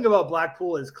clever. Nothing about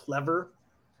Blackpool is clever.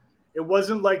 It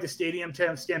wasn't like the Stadium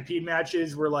Stampede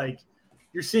matches where like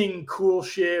you're seeing cool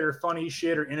shit or funny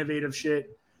shit or innovative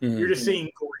shit. Mm-hmm. You're just seeing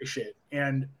gory shit.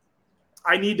 And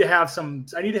I need to have some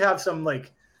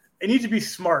like, it needs to be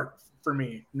smart for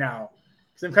me now.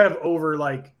 Because I'm kind of over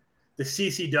like the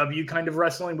CCW kind of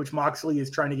wrestling, which Moxley is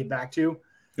trying to get back to.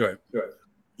 Right.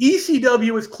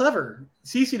 ECW was clever.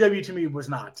 CCW to me was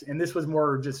not. And this was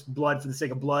more just blood for the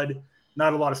sake of blood,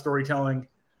 not a lot of storytelling.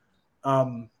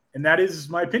 And that is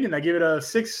my opinion. I give it a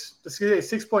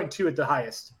 6.2 at the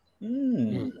highest.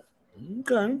 Okay.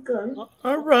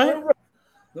 All right.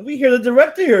 Let me hear the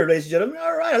director here, ladies and gentlemen.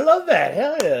 All right, I love that.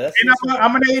 Hell yeah.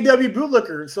 I'm an AEW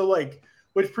bootlicker, so like,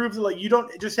 which proves that like you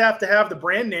don't just have to have the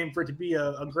brand name for it to be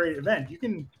a great event. You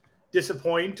can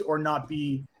disappoint or not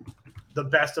be the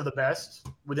best of the best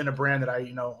within a brand that I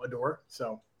adore.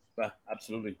 So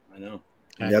absolutely, I know.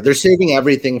 Yeah, they're saving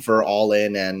everything for All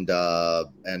In and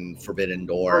Forbidden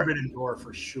Door. Forbidden Door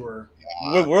for sure.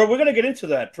 Yeah. We're gonna get into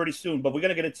that pretty soon, but we're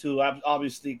gonna get into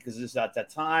obviously because it's at that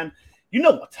time. You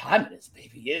know what time it is,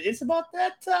 baby. It's about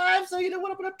that time. So you know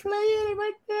what? I'm gonna play it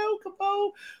right now. Come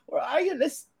on, where are you?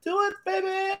 Let's do it,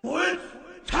 baby.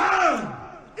 It's time.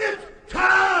 It's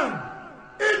time.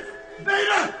 It's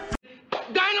Beta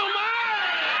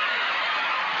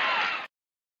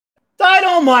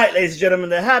Dynamite, ladies and gentlemen,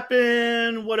 that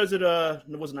happened. What is it? It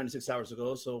wasn't 96 hours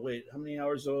ago. So wait, how many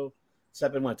hours ago? It's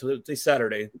happened what? Today's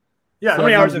Saturday. Yeah, how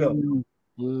many hours ago?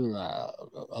 A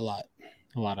lot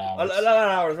of hours. A lot of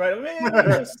hours, right? I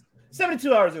mean,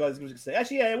 72 hours ago, I was going to say.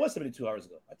 Actually, yeah, it was 72 hours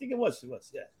ago. I think it was.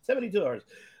 Yeah, 72 hours.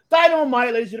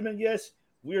 Dynamite, ladies and gentlemen. Yes,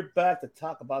 we're back to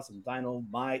talk about some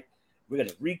Dynamite. We're going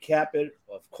to recap it,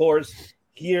 of course,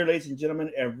 here, ladies and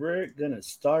gentlemen, and we're going to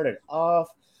start it off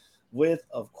with,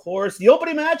 of course, the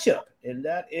opening matchup. And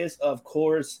that is, of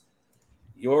course,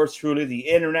 yours truly, the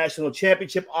International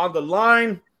Championship on the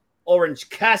line. Orange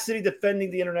Cassidy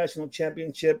defending the International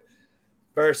Championship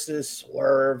versus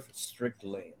Swerve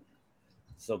Strickland.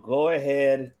 So go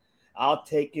ahead. I'll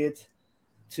take it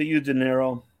to you, De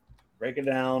Niro. Break it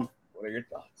down. What are your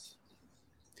thoughts?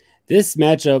 This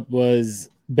matchup was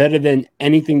better than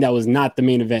anything that was not the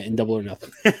main event in Double or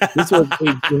Nothing. This was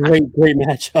a great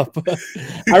matchup.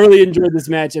 I really enjoyed this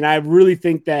match, and I really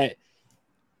think that,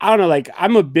 I don't know, like,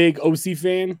 I'm a big OC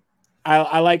fan.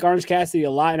 I like Orange Cassidy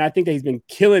a lot, and I think that he's been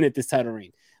killing it this title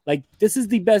reign. Like, this is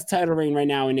the best title reign right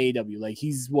now in AEW. Like,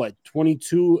 he's,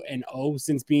 22-0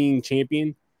 since being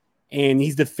champion, and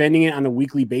he's defending it on a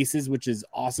weekly basis, which is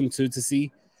awesome to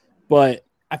see. But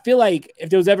I feel like if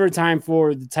there was ever a time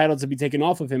for the title to be taken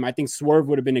off of him, I think Swerve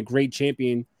would have been a great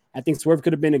champion. I think Swerve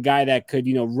could have been a guy that could,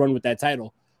 run with that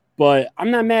title. But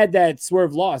I'm not mad that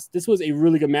Swerve lost. This was a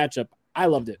really good matchup. I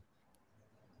loved it.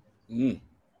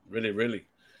 Really, really.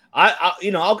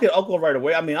 I'll go right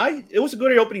away. I mean, it was a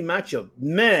good opening matchup.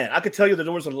 Man, I could tell you that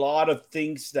there was a lot of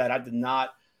things that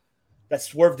that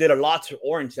Swerve did a lot to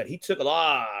Orange, that he took a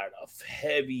lot of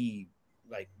heavy,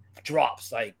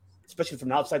 drops, especially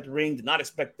from outside the ring. Did not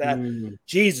expect that.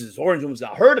 Jesus, Orange was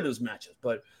not hurt in those matches.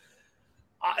 But,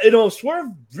 Swerve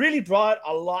really brought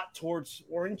a lot towards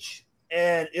Orange.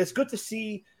 And it's good to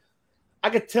see. I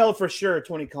could tell for sure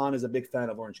Tony Khan is a big fan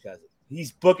of Orange Cassidy.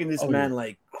 He's booking this man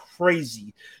like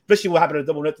crazy, especially what happened to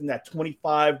Double Nothing, that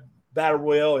 25 Battle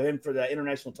Royal, and for that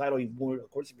international title,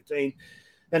 of course, he retained.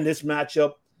 And this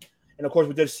matchup. And, of course,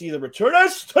 we did see the return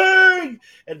of Sting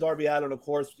and Darby Allin, of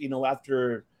course,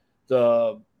 after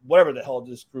the whatever the hell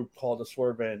this group called, the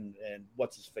Swerve and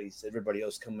what's his face, everybody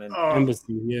else come in.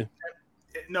 Embassy, yeah.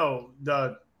 No,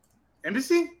 the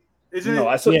Embassy? Isn't no,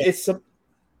 it?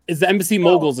 It's the Embassy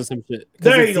Moguls or some shit.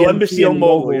 There you go, Embassy on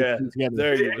Mogul, yeah.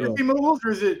 There you go. Embassy Moguls,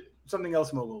 or is it something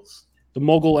else Moguls? The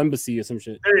Mogul Embassy or some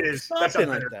shit. There it is. Something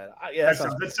like that. Yeah,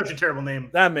 that's such a terrible name.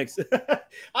 That makes it.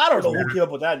 I don't know who came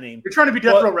up with that name. You're trying to be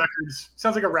Death Row Records.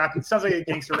 Sounds like a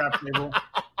gangster rap label.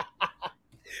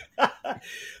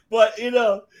 But it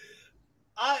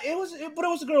was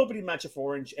a good opening matchup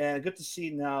for Orange, and good to see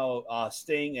now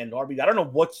Sting and Darby. I don't know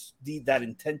what's that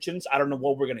intentions. I don't know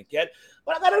what we're gonna get,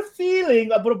 but I got a feeling.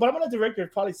 But I'm gonna let the director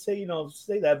probably say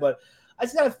that. But I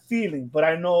just got a feeling. But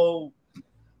I know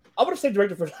I'm gonna say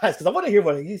director for last because I want to hear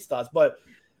what he thoughts. But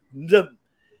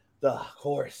of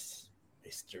course,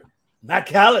 Mr. Matt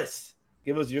Callis,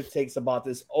 give us your takes about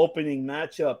this opening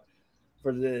matchup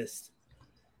for this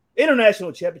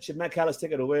International Championship. Matt Callis,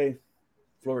 take it away.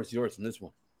 Floor is yours in this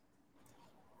one.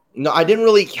 No, I didn't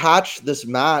really catch this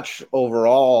match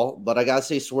overall, but I gotta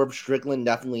say Swerve Strickland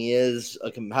definitely is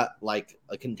a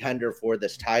contender for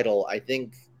this title. I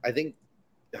think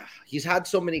he's had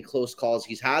so many close calls.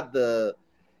 He's had the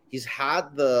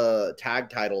tag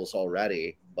titles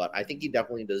already, but I think he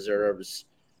definitely deserves,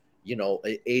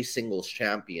 a singles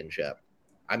championship.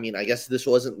 I mean, I guess this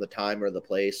wasn't the time or the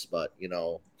place, but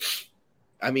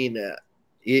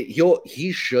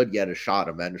he should get a shot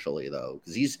eventually, though,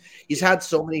 because he's had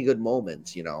so many good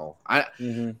moments. I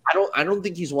don't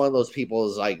think he's one of those people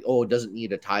who's like, oh, doesn't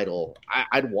need a title.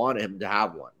 I'd want him to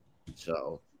have one.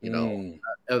 So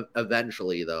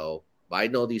eventually, though, but I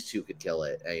know these two could kill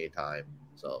it anytime.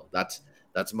 So that's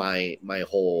my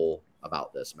whole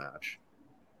about this match.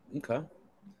 Okay,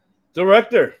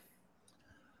 director.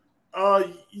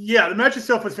 Yeah, the match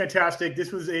itself was fantastic.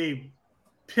 This was a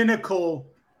pinnacle.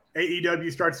 AEW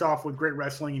starts off with great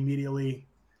wrestling immediately,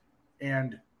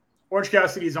 and Orange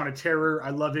Cassidy is on a terror. I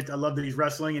love it. I love that he's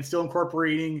wrestling and still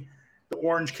incorporating the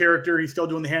Orange character. He's still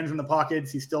doing the hands in the pockets.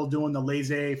 He's still doing the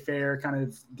laissez-faire kind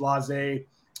of blasé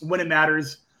when it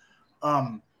matters.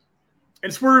 And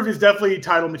Swerve is definitely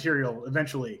title material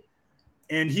eventually,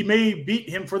 and he may beat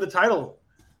him for the title.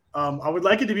 I would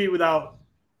like it to be without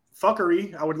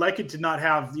fuckery. I would like it to not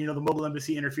have, the Mogul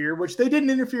Embassy interfere, which they didn't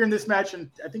interfere in this match, and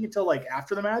I think until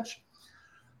after the match.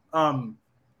 It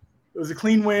was a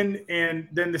clean win, and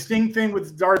then the Sting thing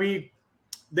with Darby,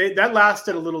 that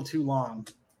lasted a little too long.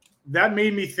 That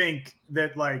made me think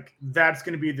that that's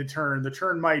going to be the turn. The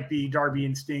turn might be Darby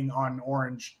and Sting on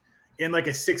Orange in a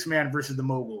 6-man versus the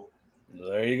Mogul.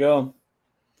 There you go.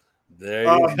 There you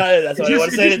go. That's what I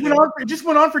want to say. It just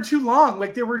went on for too long.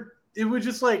 It was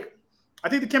just I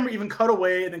think the camera even cut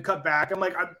away and then cut back. And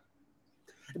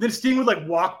then Sting would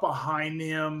walk behind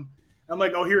him. I'm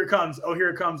like, oh, here it comes. Oh, here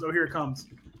it comes. Oh, here it comes.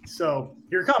 So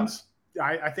here it comes.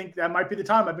 I think that might be the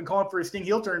time. I've been calling for a Sting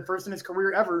heel turn, first in his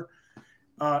career ever.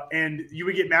 And you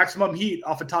would get maximum heat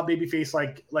off a top babyface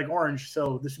like Orange.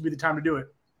 So this would be the time to do it.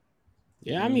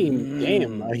 Yeah, I mean,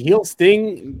 damn, a heel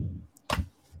Sting.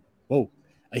 Whoa,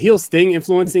 a heel Sting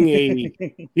influencing a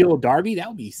heel Darby. That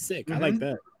would be sick. I like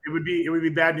that. It would be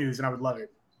bad news, and I would love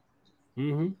it.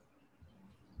 Mm-hmm.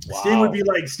 Wow. Sting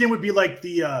would be like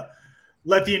the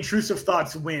let the intrusive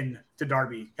thoughts win to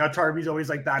Darby. How Darby's always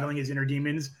like battling his inner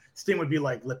demons. Sting would be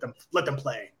like, let them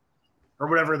play, or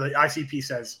whatever the ICP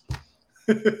says.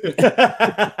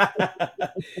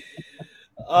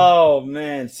 Oh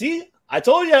man, see, I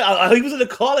told you he was going to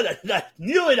call it. I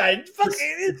knew it.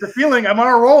 It's the feeling. I'm on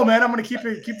a roll, man. I'm going to keep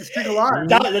the streak alive.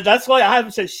 That's why I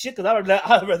haven't said shit, because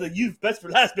I'd rather you best for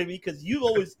last, baby, because you've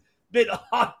always been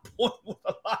on point with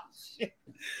a lot of shit.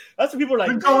 That's what people are like.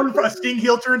 I've been calling for a Sting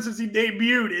heel turn since he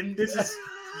debuted, and this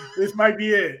might be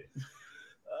it.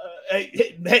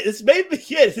 Hey, this may be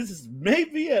it. This is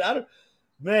maybe it.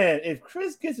 Man, if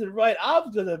Chris gets it right,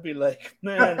 I'm gonna be like,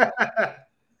 man. I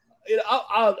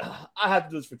have to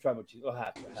do this for Tribal Chief. I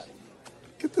have to.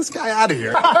 Get this guy out of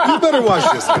here. You better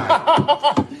watch this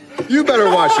guy. You better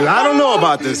watch it. I don't know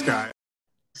about this guy.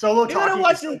 Solo you gotta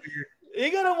watch this. You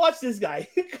gotta watch this guy.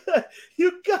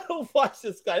 You gotta watch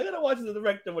this guy. You gotta watch the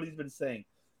director, what he's been saying.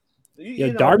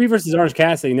 Darby versus Orange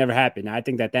Cassidy never happened. I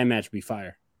think that match would be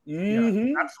fire. Mm-hmm.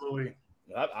 Yeah, absolutely.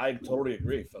 I totally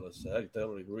agree, fellas. I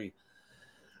totally agree.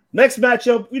 Next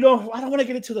matchup, I don't want to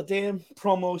get into the damn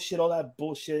promo shit, all that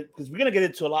bullshit, because we're gonna get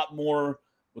into a lot more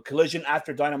with Collision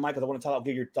after Dynamite. Because I want to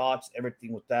get your thoughts,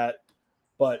 everything with that.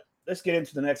 But let's get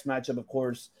into the next matchup, of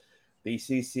course.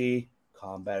 BCC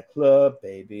Combat Club,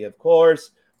 baby, of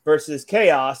course, versus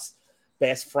Chaos,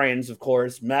 best friends, of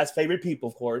course, Matt's favorite people,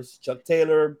 of course, Chuck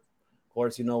Taylor, of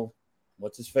course,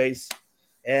 what's his face,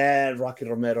 and Rocky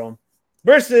Romero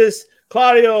versus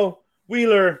Claudio,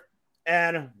 Wheeler,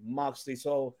 and Moxley.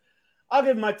 So I'll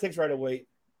give my takes right away.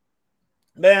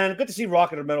 Man, good to see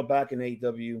Rocky Romero back in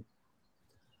AEW.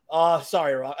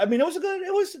 Sorry, Rock. I mean, it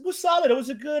was solid. It was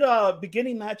a good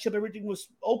beginning matchup. Everything was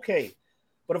okay.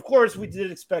 But of course, we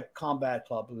did expect Combat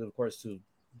Club, of course, to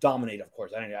dominate. Of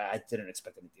course, I didn't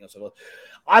expect anything else.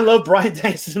 I love Bryan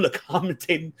Danielson in the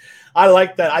commentating. I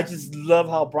like that. I just love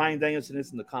how Bryan Danielson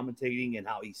is in the commentating and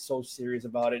how he's so serious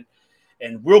about it.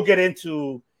 And we'll get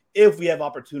into, if we have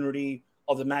opportunity,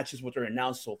 of the matches what are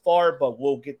announced so far. But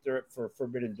we'll get there for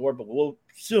Forbidden Door. But we'll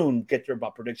soon get there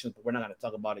about predictions. But we're not going to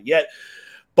talk about it yet.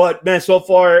 But man, so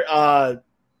far,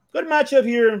 good matchup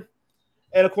here.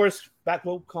 And of course,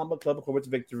 Backwell Combat Club, of course,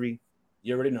 with victory.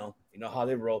 You already know. You know how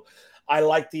they roll. I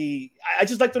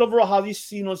just liked it overall, how these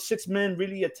 6 men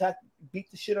really beat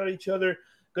the shit out of each other.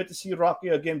 Good to see Rocky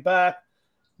again back.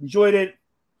 Enjoyed it.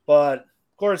 But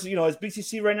of course, it's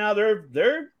BCC right now. They're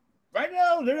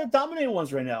the dominant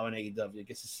ones right now in AEW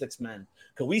against the 6 men.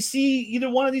 Could we see either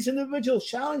one of these individuals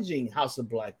challenging House of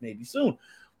Black maybe soon?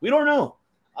 We don't know.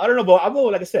 I don't know, but I'm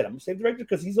like I said, I'm a same director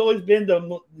because he's always been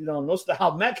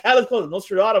how Matt Callis calls it,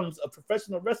 Nostradamus of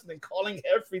professional wrestling, calling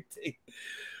everything.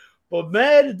 But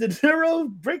man, De Niro,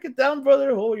 break it down,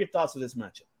 brother. What were your thoughts of this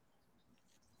matchup?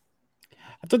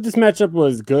 I thought this matchup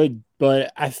was good,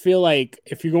 but I feel like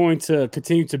if you're going to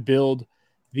continue to build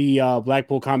the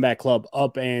Blackpool Combat Club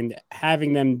up and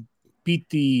having them beat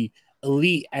the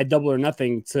Elite at Double or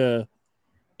Nothing and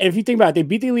if you think about it, they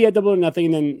beat the Elite at Double or Nothing,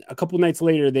 and then a couple nights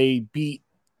later they beat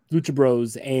Lucha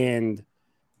Bros and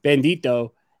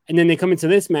Bandito, and then they come into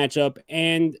this matchup,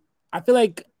 and I feel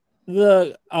like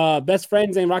the best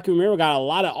friends and Rocky Romero got a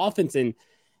lot of offense in,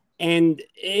 and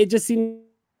it just seemed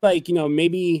like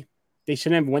maybe they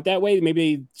shouldn't have went that way.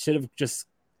 Maybe they should have just,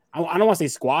 I don't want to say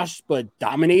squashed, but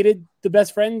dominated the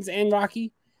best friends and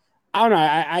Rocky. I don't know.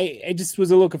 I just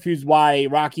was a little confused why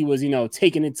Rocky was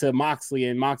taking it to Moxley,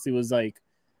 and Moxley was like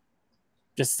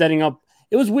just setting up.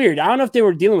 It was weird. I don't know if they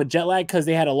were dealing with jet lag because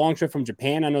they had a long trip from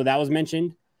Japan. I know that was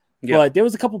mentioned. Yeah. But there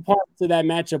was a couple parts of that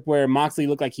matchup where Moxley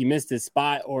looked like he missed his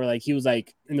spot or like he was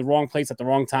like in the wrong place at the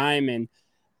wrong time. And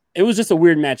it was just a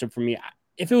weird matchup for me.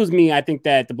 If it was me, I think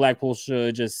that the Blackpool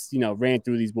should just, ran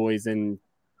through these boys and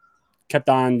kept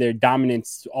on their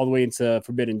dominance all the way into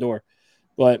Forbidden Door.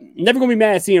 But never going to be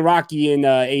mad at seeing Rocky in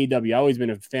AEW. I've always been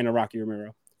a fan of Rocky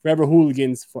Romero. Forever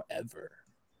hooligans, forever.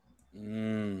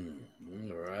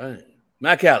 All right.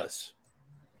 Matt Callis.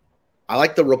 I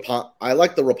like the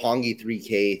Roppongi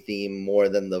 3K theme more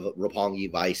than the Roppongi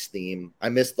Vice theme. I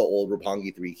miss the old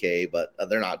Roppongi 3K, but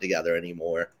they're not together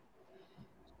anymore.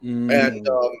 And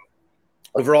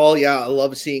overall, yeah, I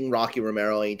love seeing Rocky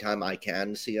Romero anytime I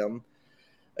can see him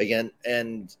again.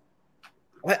 And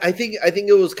I think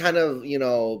it was kind of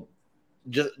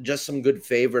just some good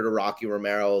favor to Rocky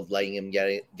Romero, letting him get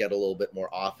a little bit more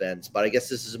offense. But I guess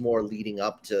this is more leading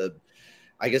up to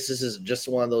I guess this is just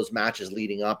one of those matches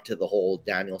leading up to the whole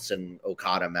Danielson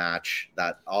Okada match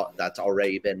that's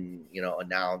already been,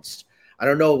 announced. I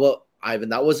don't know, well, Ivan,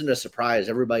 that wasn't a surprise.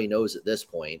 Everybody knows at this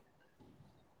point.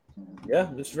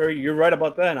 Yeah, you're right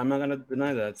about that. I'm not going to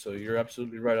deny that. So you're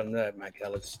absolutely right on that, Matt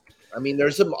Callis. I mean,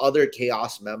 there's some other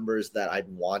Chaos members that I'd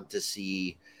want to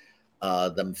see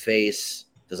them face.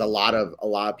 There's a lot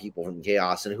of people from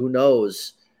Chaos, and who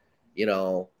knows,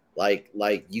 like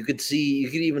you could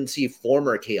even see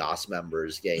former Chaos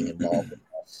members getting involved in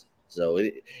this. So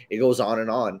it goes on and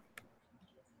on.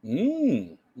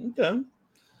 Okay.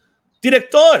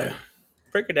 Director,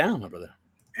 break it down, my brother.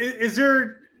 Is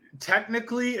there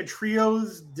technically a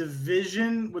trios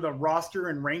division with a roster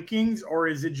and rankings, or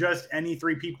is it just any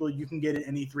three people you can get at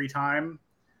any three time?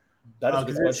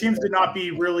 Because there seems to not be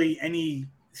really any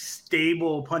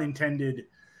stable, pun intended,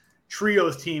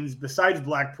 trios teams besides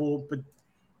Blackpool,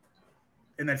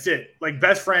 and that's it. Like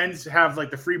Best Friends have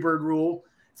like the Freebird rule.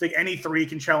 It's like any three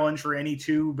can challenge for any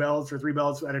 2 belts or 3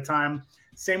 belts at a time.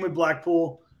 Same with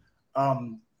Blackpool.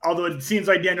 Although it seems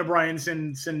like Daniel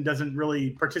Bryanson doesn't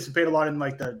really participate a lot in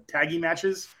like the taggy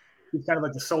matches. He's kind of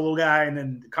like the solo guy, and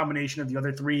then the combination of the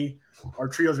other 3 are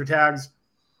trios or tags.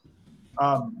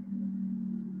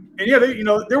 And yeah,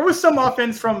 there was some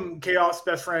offense from Chaos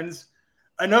Best Friends,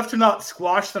 enough to not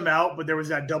squash them out, but there was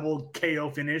that double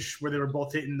KO finish where they were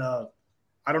both hitting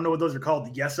I don't know what those are called,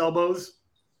 the yes elbows.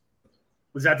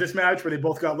 Was that this match where they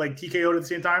both got like TKO'd at the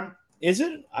same time? Is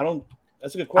it?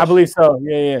 That's a good question. I believe so.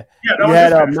 Yeah. You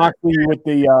had Moxley with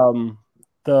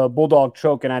the Bulldog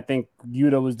choke, and I think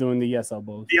Yuta was doing the yes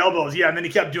elbows. The elbows, yeah, and then he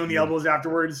kept doing the elbows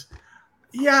afterwards.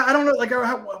 Yeah, I don't know. Like,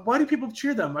 why do people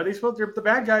cheer them? Are they supposed to? They're the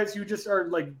bad guys who just are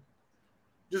like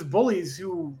just bullies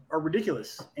who are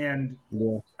ridiculous. And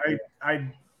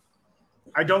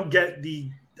I don't get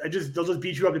they'll just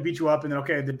beat you up to beat you up, and then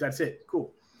okay, that's it.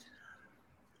 Cool.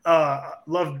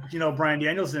 Love Bryan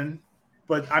Danielson,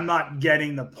 but I'm not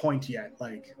getting the point yet.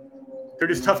 Like, they're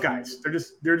just tough guys.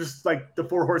 They're just like the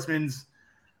 4 Horsemen's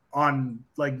on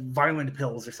like violent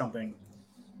pills or something.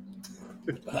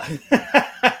 I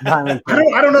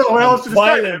don't know what else to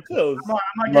describe. I'm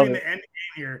not getting the end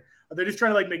game here. They're just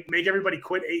trying to like make everybody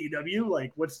quit AEW.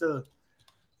 Like,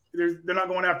 they're not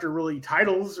going after really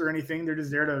titles or anything. They're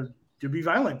just there to be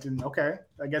violent. And okay,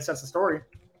 I guess that's the story.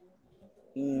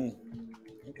 I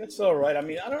guess so, right? I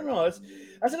mean, I don't know.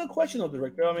 That's a good question, though,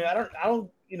 Director. I mean, I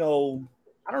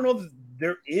don't know if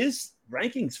there is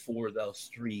rankings for those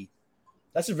 3.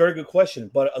 That's a very good question.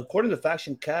 But according to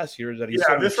Faction Cast here,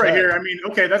 this right here. I mean,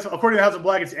 okay, that's according to House of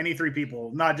Black. It's any 3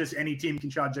 people, not just any team can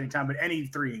challenge anytime, but any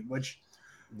 3. Which,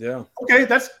 okay,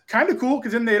 that's kind of cool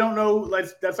because then they don't know. Like,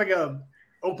 that's like a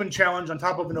open challenge on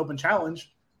top of an open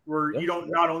challenge where you don't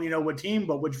not only know what team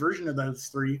but which version of those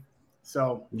 3.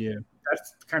 So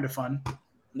that's kind of fun.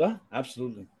 Yeah,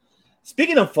 absolutely.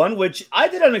 Speaking of fun, which I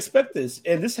didn't expect this,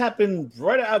 and this happened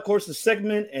right out, of course, the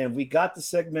segment, and we got the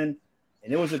segment,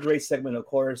 and it was a great segment, of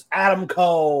course. Adam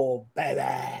Cole, baby,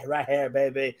 right here,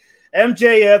 baby.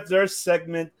 MJF, their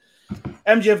segment.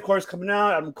 MJF, of course, coming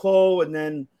out, Adam Cole, and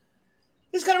then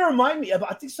this kind of remind me of,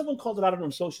 I think someone called it out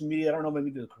on social media. I don't know,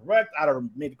 maybe they're correct. I don't know,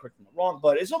 maybe correct me wrong,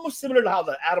 but it's almost similar to how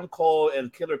the Adam Cole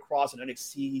and Killer Cross and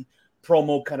NXT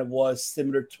promo kind of was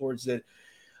similar towards it.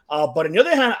 But on the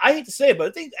other hand, I hate to say it, but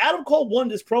I think Adam Cole won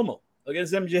this promo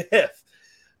against MJF.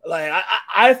 Like,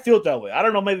 I feel that way. I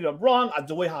don't know, maybe I'm wrong.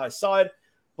 The way how I saw it,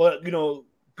 but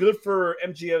good for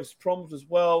MJF's promos as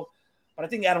well. But I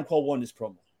think Adam Cole won this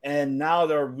promo, and now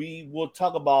we will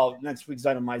talk about next week's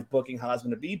Dynamite booking, how that's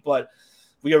going to be. But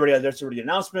there's already an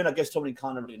announcement. I guess Tony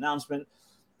Khan already announcement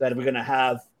that we're going to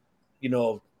have,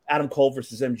 Adam Cole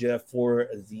versus MJF for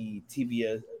the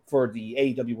TBS. For the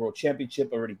AEW World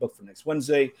Championship, already booked for next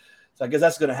Wednesday. So I guess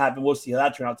that's going to happen. We'll see how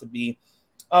that turns out to be.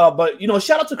 But,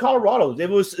 shout out to Colorado. It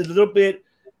was a little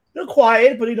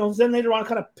quiet, but, then later on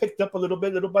kind of picked up a little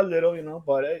bit, little by little,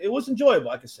 but it was enjoyable,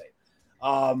 I could say.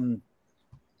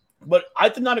 But I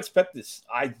did not expect this.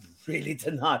 I really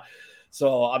did not.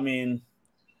 So, I mean,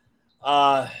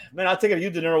 I'll take it to you,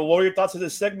 De Niro. What are your thoughts of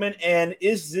this segment? And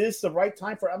is this the right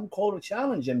time for Adam Cole to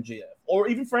challenge MJF? Or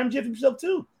even for MJF himself,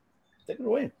 too? Take it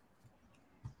away.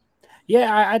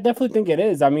 Yeah, I definitely think it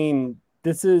is. I mean,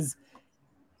 this is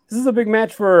a big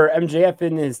match for MJF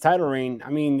in his title reign. I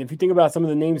mean, if you think about some of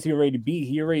the names he already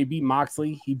beat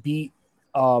Moxley. He beat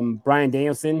Bryan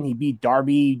Danielson. He beat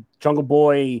Darby, Jungle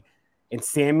Boy, and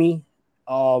Sammy.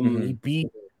 He beat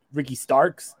Ricky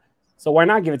Starks. So why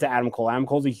not give it to Adam Cole? Adam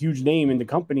Cole's a huge name in the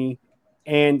company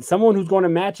and someone who's going to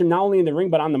match him not only in the ring,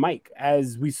 but on the mic,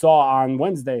 as we saw on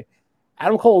Wednesday.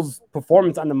 Adam Cole's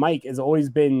performance on the mic has always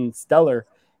been stellar.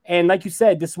 And like you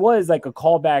said, this was like a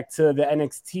callback to the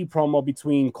NXT promo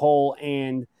between Cole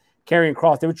and Karrion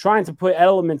Kross. They were trying to put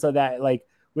elements of that, like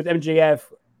with MJF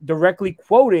directly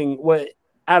quoting what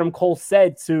Adam Cole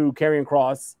said to Karrion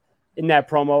Kross in that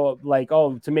promo, like,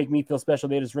 oh, to make me feel special,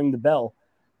 they just ring the bell,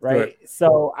 right?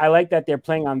 So I like that they're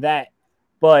playing on that.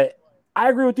 But I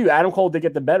agree with you. Adam Cole did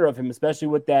get the better of him, especially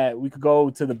with that. We could go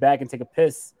to the back and take a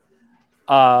piss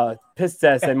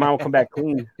test and mine will come back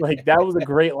clean. Like, that was a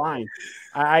great line.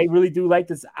 I really do like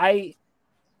this. I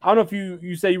don't know if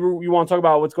you say you want to talk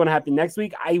about what's going to happen next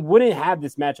week. I wouldn't have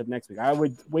this matchup next week. I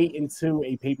would wait until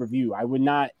a pay-per-view. I would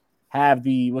not have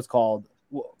the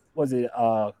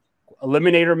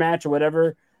eliminator match or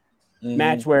whatever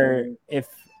match where if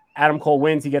Adam Cole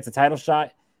wins, he gets a title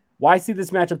shot. Why see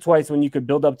this matchup twice when you could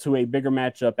build up to a bigger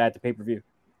matchup at the pay-per-view?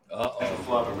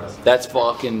 That's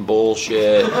fucking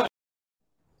bullshit.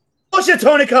 Bullshit,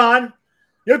 Tony Khan.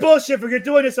 You're bullshit for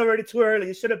doing this already too early.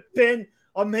 It should have been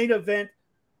a main event,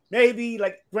 maybe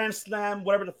like Grand Slam,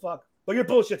 whatever the fuck. But you're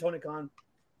bullshit, Tony Khan.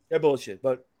 You're bullshit.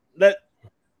 But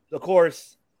of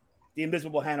course, the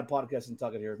Invisible Hand of Podcasting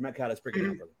talking here. Matt Callis breaking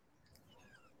down, brother.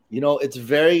 You know, it's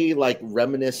very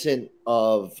reminiscent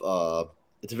of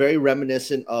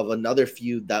another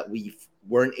feud that we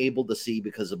weren't able to see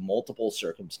because of multiple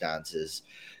circumstances.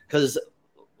 Because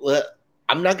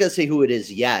I'm not gonna say who it is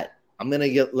yet. I'm gonna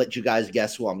let you guys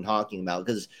guess who I'm talking about,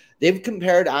 because they've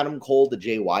compared Adam Cole to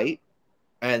Jay White,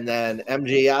 and then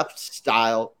MJF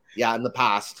style. Yeah, in the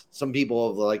past, some people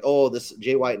have like, oh, this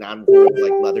Jay White and Adam Cole,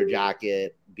 like leather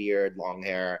jacket, beard, long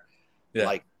hair,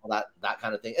 like that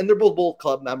kind of thing. And they're both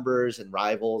club members and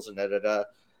rivals and da.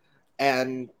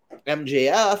 And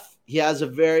MJF, he has a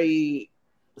very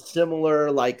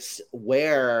similar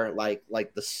wear, like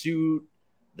the suit,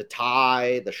 the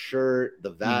tie, the shirt,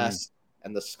 the vest,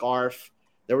 and the scarf.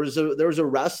 There was a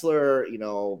wrestler, you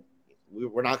know,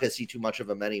 we're not going to see too much of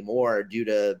him anymore due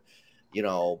to, you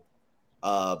know,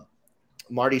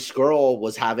 Marty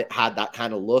Scurll had that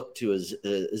kind of look to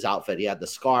his outfit. He had the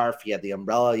scarf, he had the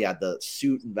umbrella, he had the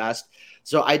suit and vest.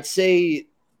 So I'd say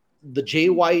the Jay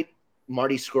White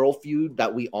Marty Scurll feud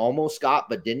that we almost got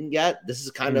but didn't get, this is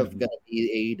kind of going to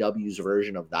be AEW's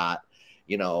version of that.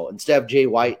 You know, instead of Jay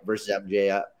White versus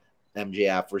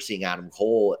MJF, we're seeing Adam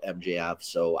Cole MJF.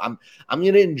 So I'm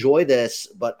going to enjoy this,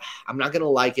 but I'm not going to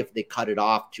like if they cut it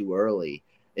off too early.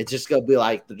 It's just going to be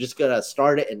like, they're just going to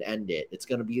start it and end it. This is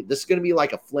going to be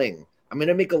like a fling. I'm going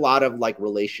to make a lot of like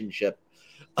relationship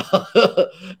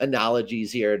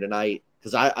analogies here tonight,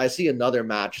 because I see another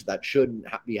match that shouldn't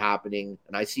be happening,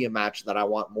 and I see a match that I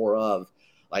want more of.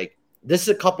 Like, this is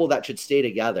a couple that should stay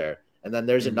together, and then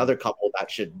there's another couple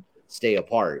that should stay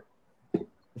apart.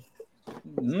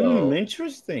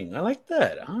 Interesting. I like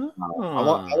that. I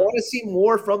want to see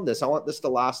more from this. I want this to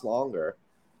last longer.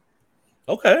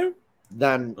 Okay.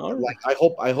 Then, like,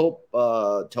 I hope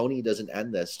Tony doesn't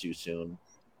end this too soon.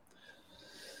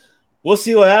 We'll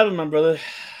see what happens, my brother.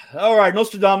 All right,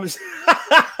 Nostradamus.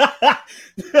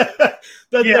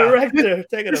 the director.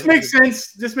 This makes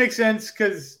sense. This makes sense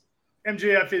because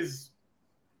MJF is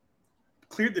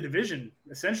cleared the division.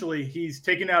 Essentially, he's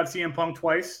taken out CM Punk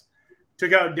twice,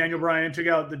 took out Daniel Bryan, took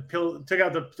out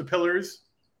the Pillars,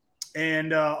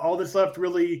 and all that's left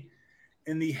really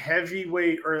in the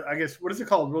heavyweight, or I guess what is it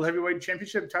called, World Heavyweight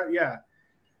Championship?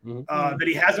 That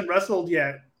he hasn't wrestled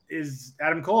yet is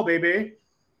Adam Cole, baby.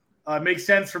 Makes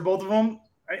sense for both of them.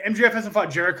 MJF hasn't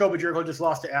fought Jericho, but Jericho just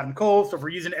lost to Adam Cole. So if we're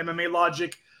using MMA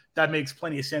logic, that makes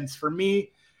plenty of sense for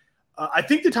me. I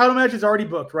think the title match is already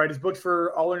booked, right? It's booked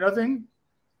for All or Nothing.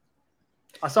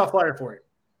 I saw a flyer for it.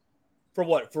 For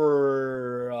what?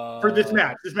 For this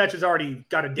match. This match has already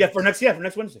got a date. Yeah, for next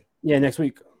Wednesday. Yeah, next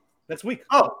week. Next week.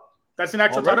 Oh, that's an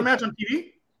actual title match on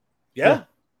TV? Yeah.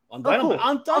 On Dynamite. Cool.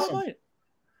 On Dynamite. Awesome.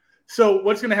 So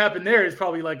what's going to happen there is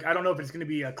probably like, I don't know if it's going to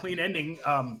be a clean ending.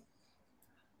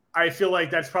 I feel like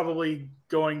that's probably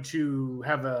going to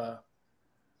have an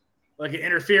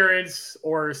interference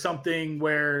or something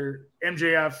where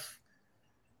MJF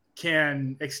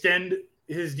can extend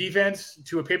his defense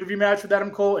to a pay-per-view match with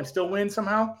Adam Cole and still win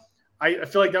somehow. I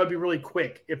feel like that would be really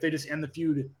quick if they just end the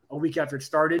feud a week after it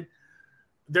started.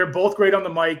 They're both great on the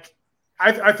mic.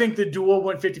 I think the duel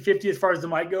went 50-50 as far as the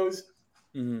mic goes,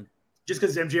 just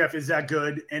because MJF is that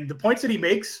good. And the points that he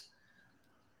makes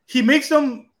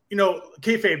them, you know,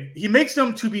 kayfabe, he makes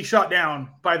them to be shot down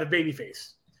by the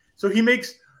babyface. So he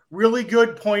makes really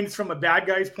good points from a bad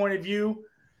guy's point of view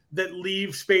that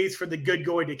leave space for the good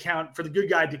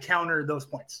guy to counter those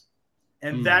points.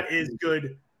 And that is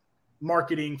good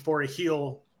marketing for a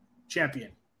heel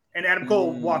champion. And Adam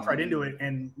Cole walked right into it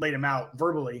and laid him out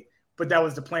verbally, but that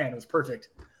was the plan. It was perfect.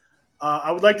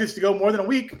 I would like this to go more than a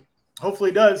week.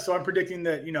 Hopefully it does. So I'm predicting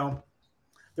that,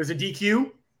 there's a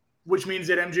DQ, which means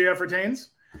that MJF retains.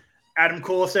 Adam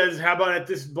Cole says, how about at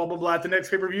this blah, blah, blah, at the next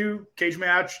pay-per-view, cage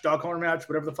match, dog collar match,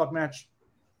 whatever the fuck match.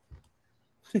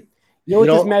 This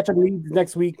matchup needs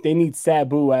next week? They need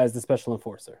Sabu as the special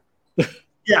enforcer.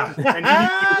 Yeah,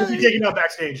 and he'll be taken out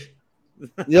backstage.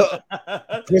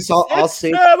 Chris, I'll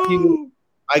say to you,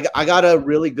 I got a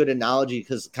really good analogy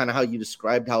because kind of how you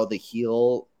described how the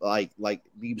heel like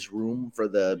leaves room for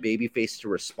the babyface to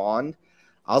respond.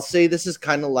 I'll say this is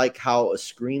kind of like how a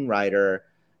screenwriter,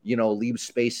 leaves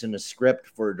space in a script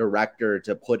for a director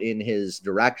to put in his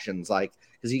directions. Like,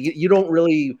 because you don't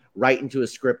really write into a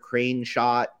script crane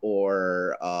shot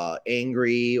or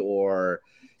angry or,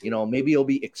 maybe it'll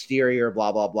be exterior,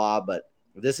 blah, blah, blah. But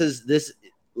this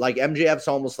like MJF's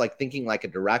almost like thinking like a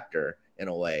director in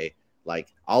a way.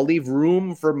 Like, I'll leave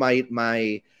room for or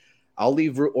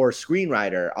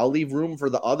screenwriter. I'll leave room for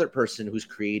the other person who's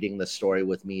creating the story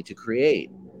with me to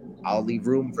create. I'll leave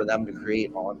room for them to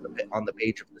create on the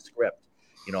page of the script.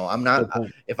 I'm not,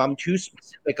 if I'm too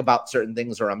specific about certain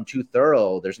things or I'm too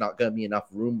thorough, there's not going to be enough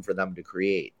room for them to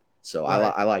create. So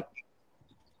right. I like.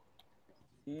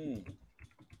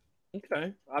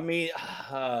 Okay. I mean,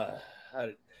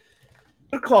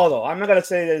 good call, though. I'm not going to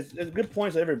say there's good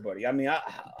points to everybody. I mean, I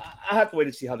have to wait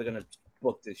to see how they're going to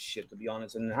book this shit, to be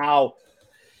honest, and how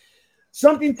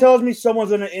something tells me someone's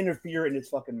going to interfere in this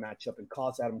fucking matchup and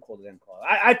cause Adam Cole to end call.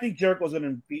 I think Jericho's going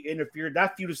to be interfered.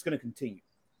 That feud is going to continue.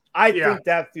 I think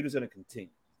that feud is going to continue.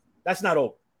 That's not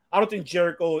over. I don't think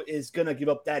Jericho is going to give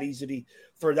up that easily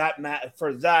for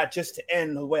that just to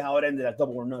end the way how it ended at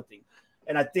Double or Nothing.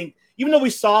 And I think even though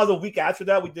we saw the week after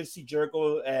that, we did see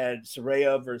Jericho and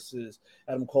Saraya versus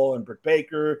Adam Cole and Britt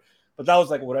Baker, but that was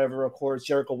like whatever. Of course,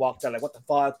 Jericho walked out like, what the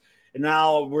fuck? And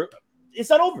now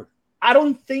it's not over. I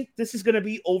don't think this is going to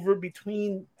be over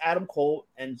between Adam Cole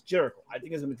and Jericho. I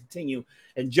think it's going to continue,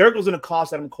 and Jericho's going to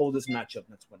cost Adam Cole this matchup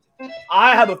next Wednesday.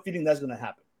 I have a feeling that's going to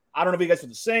happen. I don't know if you guys feel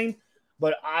the same,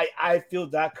 but I feel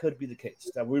that could be the case,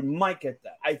 that we might get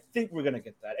that. I think we're going to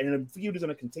get that, and the feud is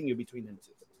going to continue between them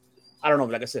two. I don't know,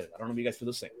 like I said, I don't know if you guys feel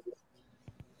the same.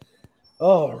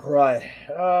 All right.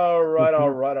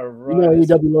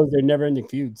 AEW loves their never-ending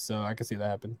feuds, so I can see that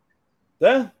happen.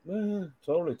 Yeah,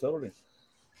 totally.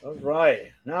 All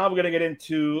right. Now we're going to get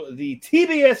into the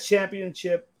TBS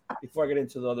Championship before I get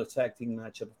into the other tag team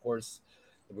matchup, of course.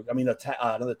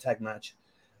 Another tag match.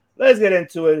 Let's get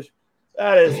into it.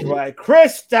 That is right.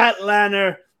 Chris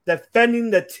Statlander defending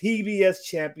the TBS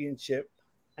Championship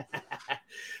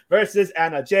versus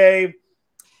Anna Jay.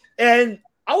 And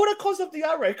I want to call something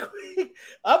out right quick.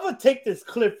 I'm going to take this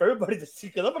clip for everybody to see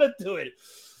because I'm going to do it.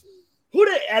 Who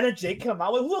did Anna Jay come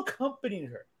out with? Who accompanied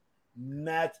her?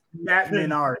 Matt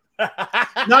Menard.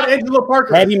 Not Angela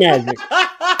Parker. Maddie Magic.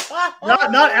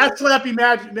 not ass slappy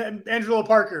Angela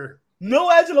Parker.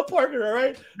 No Angela Parker, all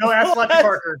right? No ass slappy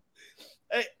Parker.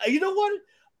 Hey, you know what?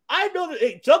 I know that.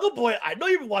 Hey, Jungle Boy, I know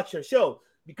you've watched your show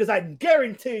because I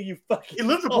guarantee you fucking. He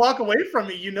lives a block away from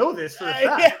me. You know this for a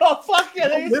fact. Yeah, fuck yeah.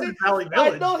 Live in Valley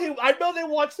Village. I know they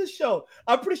watched the show.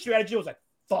 I'm pretty sure Angela was like,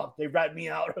 fuck, they rat me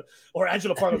out. Or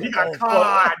Angela Parker was he got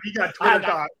caught. He got Twitter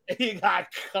caught. He got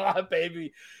caught,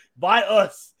 baby. By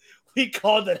us. We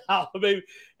called it out, baby.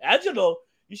 Angela,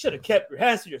 you should have kept your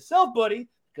hands to yourself, buddy,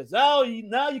 because now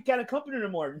you can't accompany her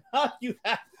anymore. Now you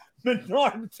have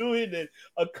Menard doing it,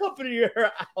 accompany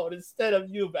her out instead of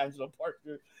you, Angela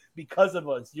Parker, because of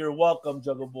us. You're welcome,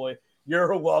 Jungle Boy.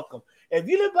 You're welcome. If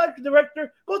you look like the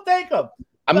director, go thank him.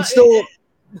 I'm still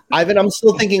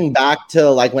thinking back to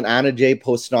like when Anna Jay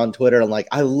posted on Twitter and like,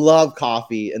 I love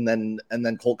coffee, and then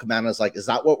Colt Cabana's like, is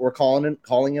that what we're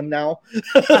calling him now?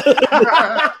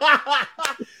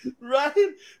 Right?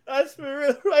 That's for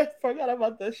real. Right? Forgot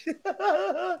about that shit.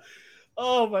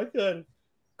 Oh my god.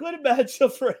 Good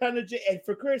matchup for Anna Jay and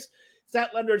for Chris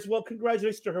Statlander as well.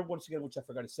 Congratulations to her once again, which I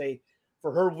forgot to say,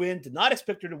 for her win. Did not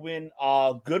expect her to win.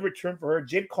 Good return for her.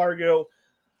 Jade Cargill.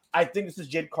 I think this is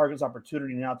Jade Cargill's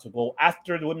opportunity now to go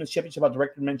after the Women's Championship. Our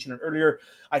director mentioned it earlier.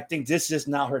 I think this is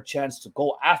now her chance to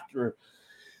go after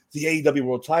the AEW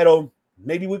World Title.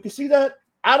 Maybe we could see that.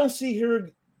 I don't see her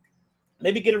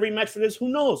maybe get a rematch for this. Who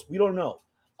knows? We don't know.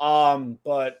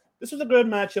 But this was a good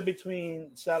matchup between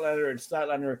Statlander and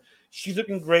Statlander. She's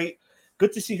looking great.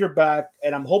 Good to see her back,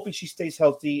 and I'm hoping she stays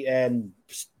healthy and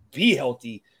be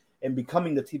healthy and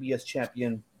becoming the TBS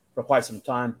champion for quite some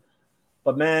time.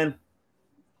 But man,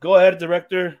 go ahead,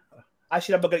 director. I'm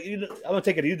gonna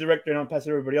take it to you, director, and I'll pass it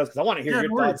to everybody else because I want to hear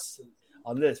your thoughts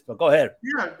on this. But go ahead.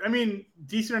 Yeah, I mean,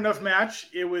 decent enough match.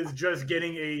 It was just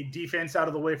getting a defense out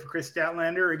of the way for Chris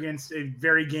Statlander against a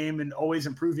very game and always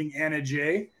improving Anna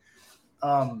Jay.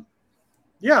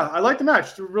 Yeah, I like the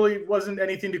match. There really wasn't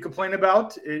anything to complain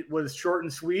about. It was short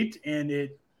and sweet, and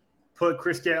it put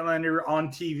Chris Statlander on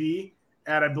TV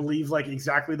at, I believe, like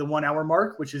exactly the 1 hour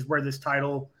mark, which is where this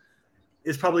title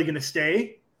is probably going to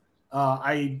stay.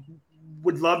 I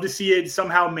would love to see it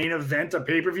somehow main event a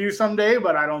pay-per-view someday,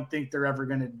 but I don't think they're ever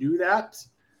going to do that.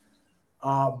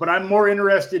 But I'm more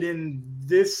interested in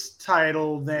this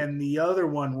title than the other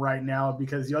one right now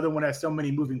because the other one has so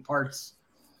many moving parts.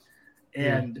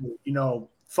 And, you know,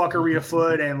 fuckery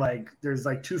afoot, and like there's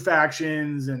like two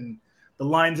factions and the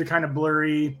lines are kind of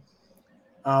blurry.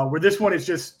 Where this one is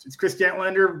it's Chris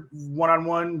Statlander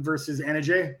 1-on-1 versus Anna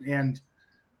Jay, and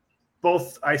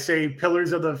both, I say,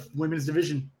 pillars of the women's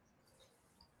division.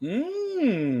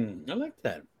 I like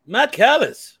that. Matt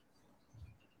Callis.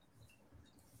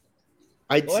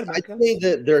 I'd say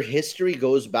that their history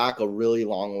goes back a really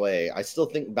long way. I still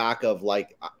think back of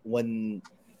like when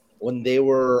they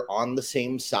were on the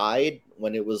same side,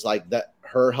 when it was like that,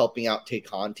 her helping out Tay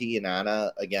Conti and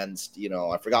Anna against, you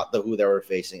know, I forgot who they were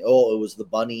facing. Oh, it was the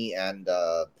Bunny and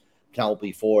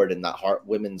Penelope Ford in that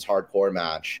women's hardcore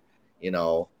match, you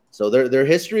know. So their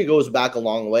history goes back a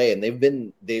long way, and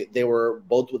they were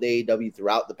both with AEW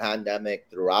throughout the pandemic,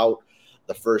 throughout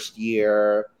the first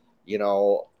year, you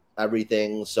know,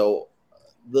 everything. So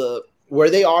where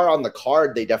they are on the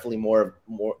card, they definitely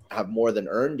have more than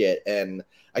earned it. And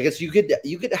I guess you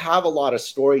could have a lot of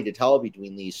story to tell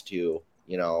between these two,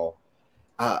 you know.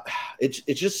 It's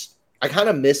just, I kind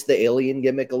of miss the alien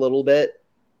gimmick a little bit,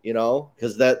 you know,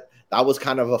 because that was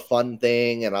kind of a fun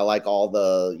thing, and I like all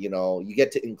the, you know, you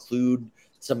get to include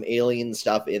some alien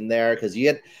stuff in there because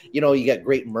you get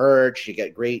great merch, you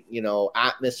get great, you know,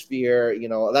 atmosphere, you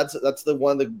know. That's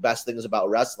one of the best things about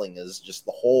wrestling is just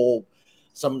the whole.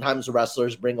 Sometimes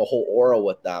wrestlers bring a whole aura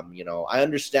with them, you know. I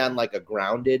understand like a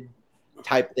grounded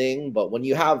type thing, but when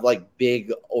you have like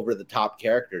big over the top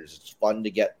characters, it's fun to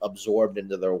get absorbed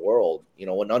into their world. You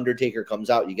know, when Undertaker comes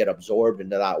out, you get absorbed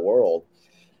into that world,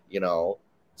 you know.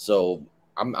 So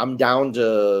I'm down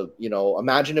to, you know,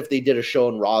 imagine if they did a show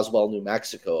in Roswell, New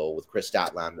Mexico with Chris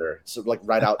Statlander, so like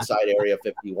right outside Area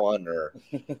 51, or,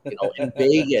 you know, in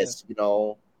Vegas, you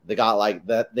know, they got like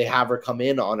that, they have her come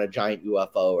in on a giant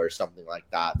UFO or something like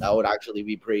that. That would actually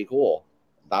be pretty cool.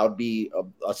 That would be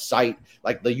a sight,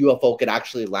 like the UFO could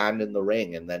actually land in the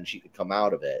ring and then she could come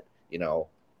out of it, you know.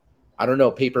 I don't know,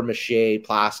 paper mache,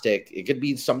 plastic, it could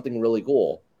be something really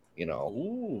cool. You know,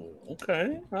 ooh,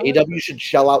 okay. AW should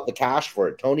shell out the cash for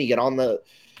it. Tony, get on that.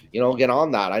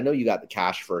 I know you got the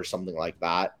cash for something like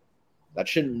that. That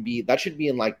should be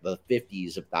in like the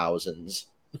 50s of thousands.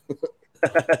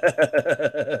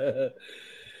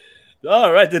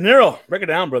 All right, De Niro, break it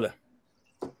down, brother.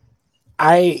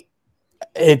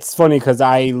 It's funny because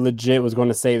I legit was going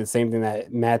to say the same thing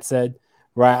that Matt said.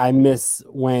 Right, I miss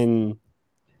when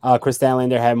Chris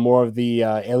Statlander had more of the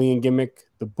alien gimmick,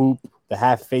 the boop. The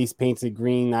half face painted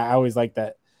green. I always like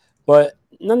that. But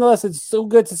nonetheless, it's so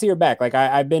good to see her back. Like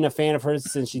I've been a fan of hers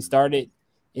since she started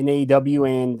in AEW,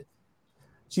 and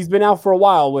she's been out for a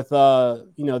while with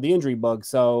you know, the injury bug.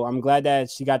 So I'm glad that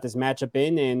she got this matchup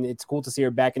in, and it's cool to see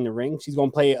her back in the ring. She's gonna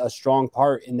play a strong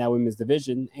part in that women's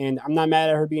division, and I'm not mad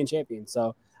at her being champion.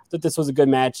 So I thought this was a good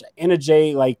match. Anna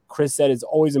Jay, like Chris said, is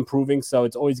always improving, so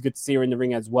it's always good to see her in the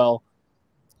ring as well.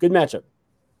 Good matchup.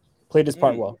 Played this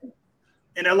part well.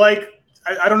 And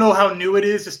I don't know how new it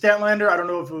is to Statlander. I don't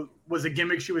know if it was a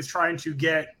gimmick she was trying to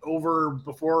get over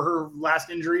before her last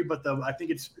injury, but I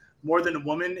think it's more than a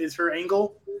woman is her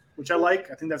angle, which I like.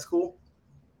 I think that's cool.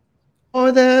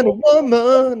 More than a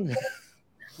woman.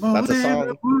 That's a song.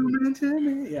 A woman to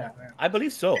me. Yeah, man. I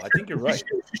believe so. I think you're right.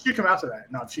 She should come out to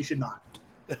that. No, she should not.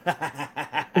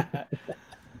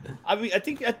 I mean, I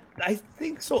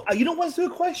think so. You know what's a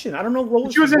good question? I don't know.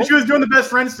 She was doing the best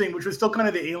friends thing, which was still kind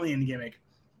of the alien gimmick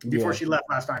before she left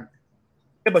last time.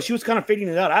 Yeah, but she was kind of fading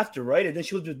it out after, right? And then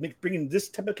she was just bringing this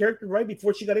type of character right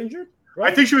before she got injured.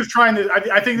 Right? I think she was trying to.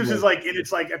 I think this is like, and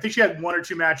it's like I think she had 1 or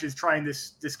 2 matches trying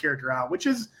this character out, which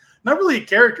is not really a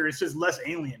character. It's just less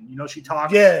alien. You know, she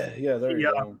talks. Yeah. There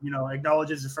you go. You know,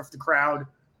 acknowledges the crowd.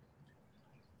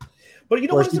 But you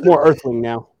know what? She's more Earthling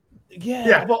now.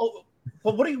 Yeah.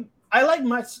 But what do you? I like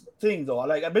my thing though.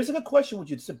 But it's a good question. What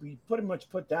you pretty much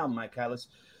put down, Mike Callis.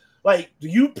 Like, do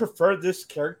you prefer this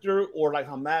character, or like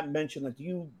how Matt mentioned, like, do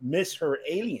you miss her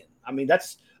alien? I mean,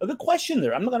 that's a good question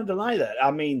there. I'm not going to deny that.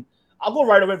 I mean, I'll go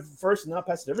right over first and I'll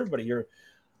pass it to everybody here.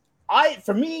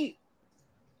 For me,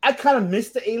 I kind of miss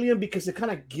the alien because it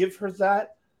kind of gives her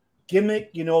that gimmick,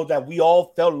 you know, that we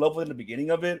all fell in love with in the beginning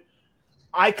of it.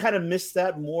 I kind of miss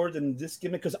that more than this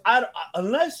gimmick because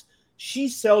unless she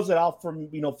sells it out for,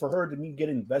 you know, for her to me get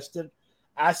invested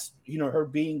as her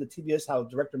being the TBS, how the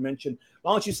director mentioned, as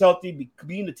long as she's healthy,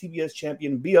 being the TBS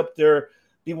champion, be up there,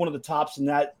 be one of the tops in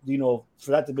that,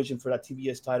 for that division, for that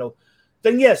TBS title,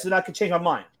 then yes, then I could change my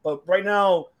mind. But right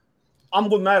now, I'm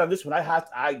going mad on this one.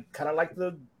 I kind of like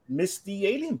the Misty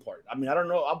Alien part. I mean, I don't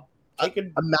know.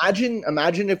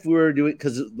 Imagine if we were doing,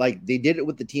 because like they did it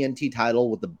with the TNT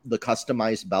title with the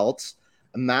customized belts.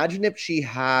 Imagine if she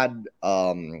had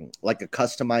like a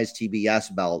customized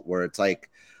TBS belt where it's like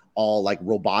all like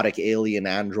robotic alien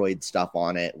android stuff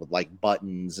on it with like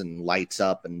buttons and lights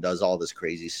up and does all this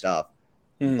crazy stuff,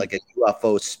 like a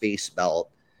UFO space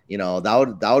belt.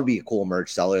 That would be a cool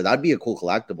merch seller. That'd be a cool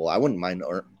collectible. I wouldn't mind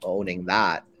owning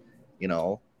that.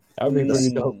 That would be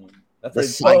pretty dope.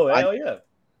 That's hell yeah.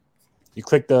 You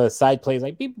click the side plays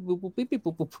like beep boop boop beep beep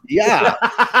boop boop. Yeah.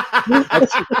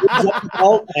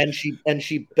 and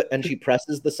she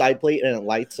presses the side plate and it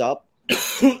lights up.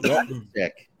 That'd be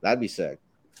sick. That'd be sick.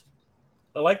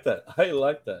 I like that. I don't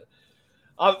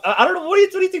know. What do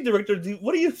you think, director?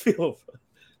 What do you feel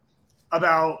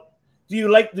about? Do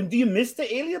you miss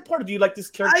the alien part, or do you like this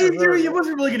character? It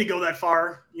wasn't really going to go that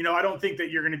far. I don't think that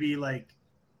you're going to be like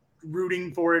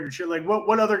rooting for it or shit. Like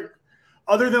what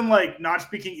other than like not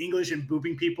speaking English and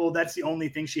booping people, that's the only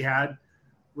thing she had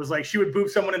was like she would boop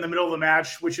someone in the middle of the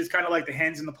match, which is kind of like the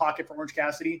hands in the pocket for Orange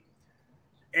Cassidy.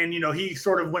 And he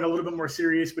sort of went a little bit more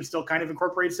serious, but still kind of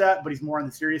incorporates that, but he's more on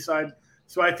the serious side.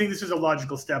 So I think this is a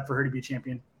logical step for her to be a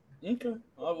champion. Okay.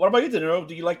 What about you, De Niro?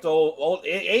 Do you like the old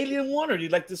alien one, or do you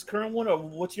like this current one, or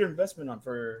what's your investment on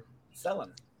for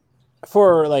selling?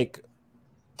 For like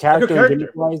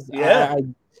character wise, yeah.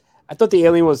 I thought the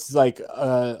alien was like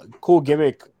a cool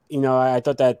gimmick. I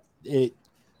thought that it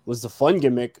was a fun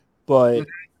gimmick, but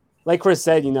like Chris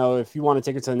said, if you want to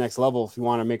take her to the next level, if you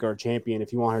want to make her a champion,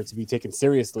 if you want her to be taken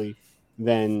seriously,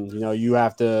 then you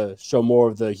have to show more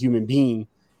of the human being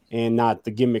and not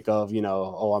the gimmick of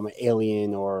I'm an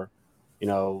alien, or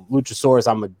Luchasaurus,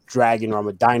 I'm a dragon, or I'm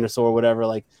a dinosaur, or whatever.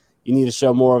 Like, you need to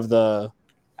show more of the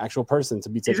actual person to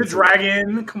be taken. He's a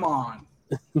dragon. Come on.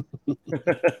 No,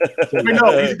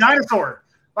 he's a dinosaur.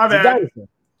 My bad.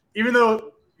 Even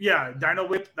though, Dino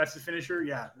Whip, that's the finisher.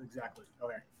 Yeah, exactly.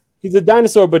 Okay. He's a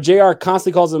dinosaur, but JR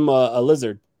constantly calls him a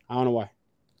lizard. I don't know why.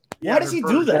 Why does he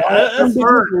do that?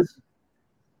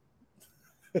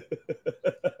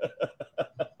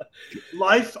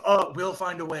 Life will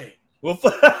find a way. This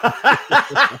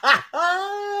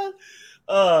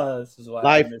is why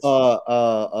life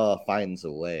finds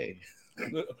a way.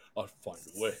 I'll find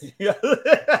a way.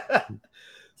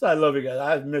 So I love you guys.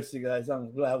 I miss you guys.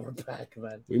 I'm glad we're back,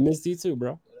 man. We missed you too,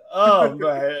 bro. Oh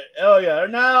man. Oh yeah.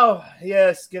 Now,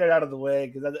 yes, get it out of the way,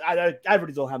 because I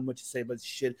really don't have much to say about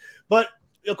shit. But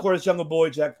of course, Jungle Boy,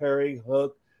 Jack Perry,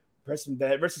 Hook, Preston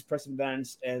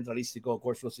Vance, and Dralistico, of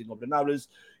course, Rosy Nobles.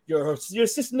 Your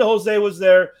assistant Jose was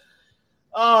there.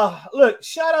 Look,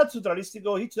 shout out to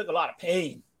Dralistico. He took a lot of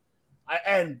pain.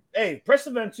 And hey,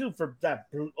 Preston Vance too, for that.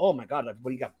 Oh my God,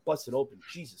 when he got busted open,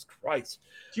 Jesus Christ.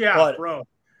 Yeah, bro.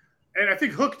 And I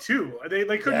think Hook too. They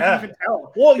couldn't even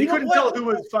tell. Well, they couldn't tell who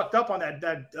was fucked up on that.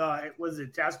 Was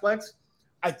it Tazplex?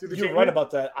 You're right about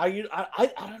that. I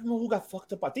don't know who got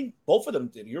fucked up. I think both of them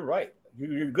did. You're right.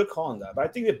 You're good calling that, but I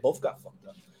think they both got fucked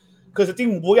up, because I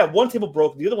think one table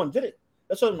broke, the other one didn't.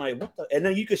 That's what I'm like. What the? And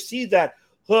then you could see that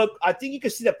Hook. I think you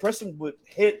could see that Preston would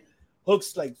hit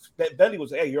Hook's like belly,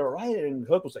 was like, "Hey, you're all right," and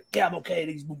Hook was like, "Yeah, I'm okay."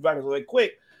 And he's moved back away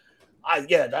quick.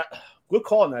 That good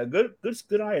call on that. Good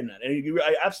eye on that. And you're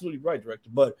absolutely right, director.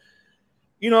 But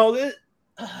can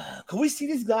we see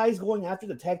these guys going after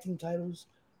the tag team titles?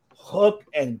 Hook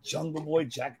and Jungle Boy,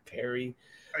 Jack Perry,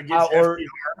 that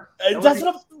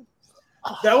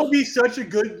would be such a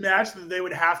good match that they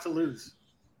would have to lose.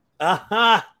 All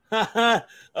right.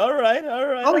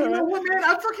 Oh, you know what, man?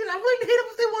 I wouldn't hate them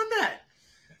if they won that.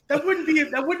 That wouldn't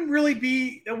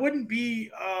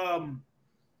be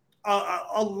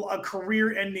a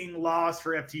career-ending loss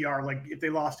for FTR. Like if they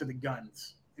lost to the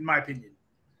Guns, in my opinion,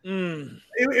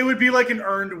 it would be like an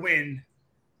earned win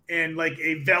and like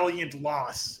a valiant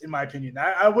loss, in my opinion.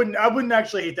 I wouldn't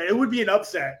actually hate that. It would be an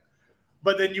upset,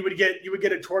 but then you would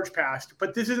get a torch passed.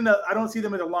 But this isn't I don't see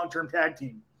them as a long-term tag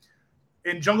team.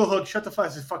 And Jungle Hook, shut the fuck.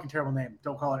 That's a fucking terrible name.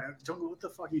 Don't call it Jungle. What the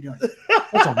fuck are you doing?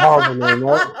 That's a horrible name,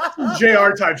 right?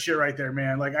 JR type shit right there,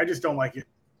 man. Like I just don't like it.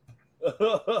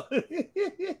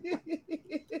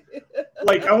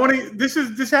 Like I want to. This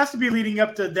has to be leading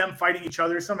up to them fighting each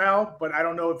other somehow. But I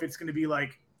don't know if it's going to be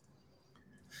like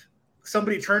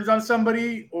somebody turns on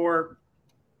somebody or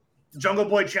Jungle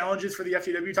Boy challenges for the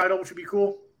FTW title, which would be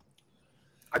cool.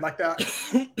 I'd like that.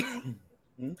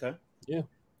 Okay. Yeah.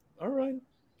 All right.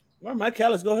 Mike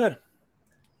Callis, go ahead.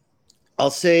 I'll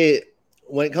say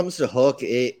when it comes to Hook,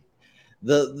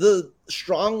 the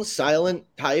strong silent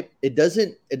type, it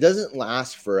doesn't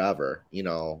last forever, you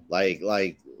know, like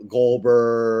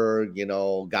Goldberg, you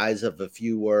know, guys of a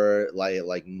few word,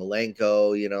 like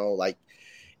Malenko, you know, like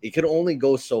it can only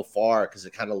go so far because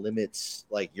it kind of limits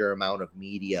like your amount of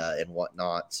media and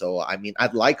whatnot. So I mean,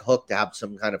 I'd like Hook to have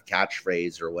some kind of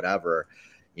catchphrase or whatever,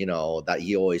 you know, that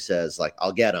he always says, like,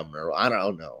 I'll get him, or I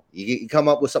don't know. You come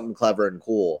up with something clever and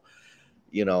cool,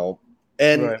 you know.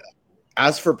 And Right.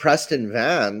 as for Preston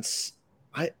Vance,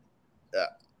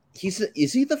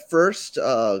 is he the first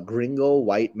gringo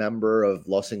white member of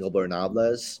Los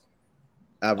Ingobernables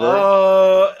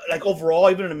ever? Like overall,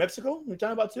 even in Mexico, you're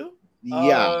talking about too?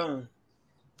 Yeah.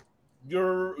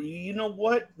 You know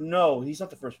what? No, he's not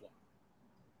the first one.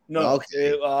 No.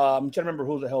 Okay. I'm trying to remember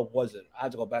who the hell was it. I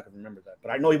have to go back and remember that.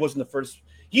 But I know he wasn't the first.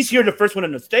 He's here the first one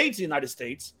in the United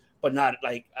States, but not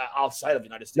like outside of the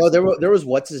United States. No, there was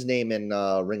what's his name in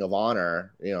Ring of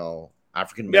Honor, you know,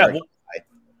 African American.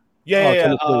 Yeah. There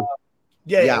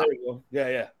Yeah. you go.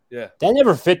 Yeah. That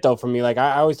never fit though for me. Like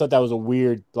I always thought that was a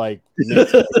weird like.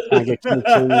 mix, like, kinda get cute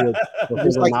with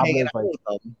He's like Ingobernables, hanging out like- with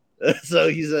them. So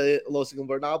he's a Los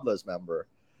Ingobernables member,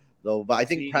 though. But I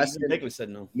think Preston. Nicholas said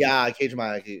no. Yeah, Cage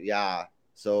Mike. Yeah.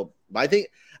 So, but I think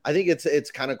it's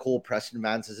kind of cool. Preston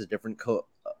Vance has a different coat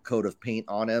of paint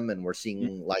on him, and we're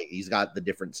seeing like he's got the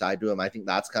different side to him. I think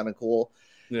that's kind of cool.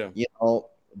 Yeah. You know,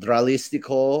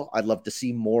 Dralistico, I'd love to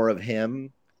see more of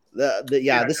him. The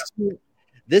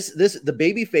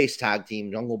babyface tag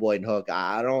team, Jungle Boy and Hook.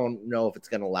 I don't know if it's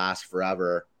gonna last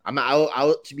forever.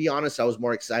 To be honest, I was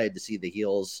more excited to see the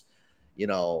heels, you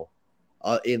know,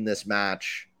 in this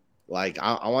match. Like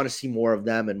I want to see more of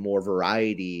them and more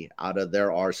variety out of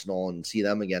their arsenal and see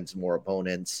them against more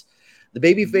opponents. The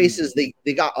baby faces, they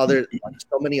got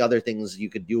so many other things you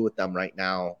could do with them right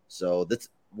now. So that's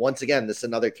once again, this is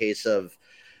another case of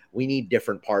we need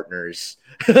different partners.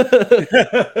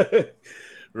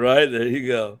 Right, there you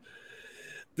go.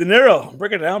 De Niro,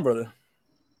 break it down, brother.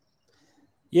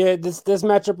 Yeah, this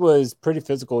matchup was pretty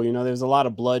physical. You know, there was a lot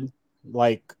of blood.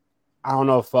 Like, I don't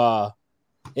know if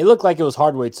it looked like it was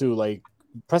hardware too. Like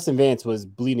Preston Vance was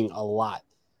bleeding a lot.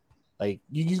 Like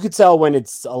you could tell when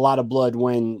it's a lot of blood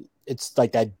when it's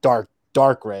like that dark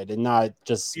red and not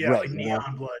just red. Like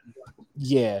neon blood.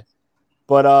 Yeah.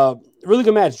 But really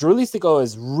good match. Drew Listico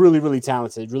is really, really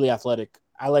talented, really athletic.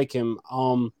 I like him.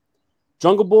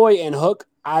 Jungle Boy and Hook,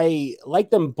 I like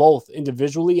them both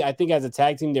individually. I think as a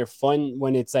tag team, they're fun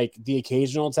when it's like the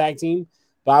occasional tag team,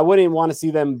 but I wouldn't want to see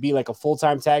them be like a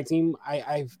full-time tag team.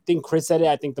 I think Chris said it.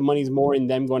 I think the money's more in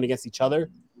them going against each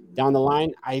other down the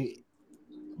line.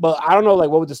 But I don't know, like,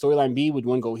 what would the storyline be? Would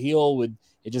one go heel? Would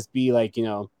it just be like, you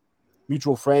know,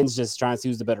 mutual friends just trying to see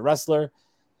who's the better wrestler?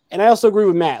 And I also agree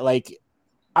with Matt. Like,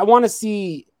 I want to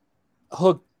see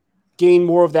Hook gain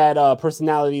more of that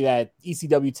personality that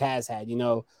ECW Taz had, you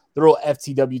know, the real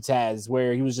FTW Taz,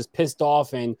 where he was just pissed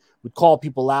off and would call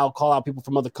people out, call out people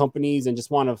from other companies and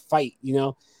just want to fight, you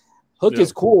know. Hook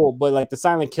is cool, but like the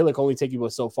silent killer can only take you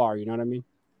so far, you know what I mean?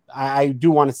 I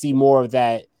do want to see more of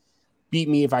that beat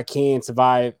me if I can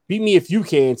survive, beat me if you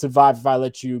can survive if I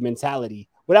let you mentality.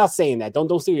 Without saying that,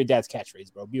 don't steal your dad's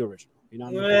catchphrase, bro. Be original. You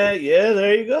know what I mean? Yeah,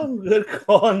 there you go. Good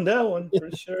call on that one for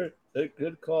sure.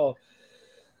 Good call.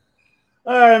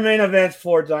 All right, main event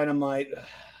for Dynamite.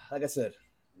 Like I said,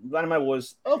 Dynamite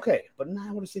was okay, but now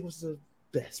I want to see what's the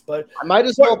best. But I might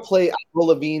as well play Avril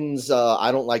Lavigne's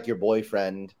 "I Don't Like Your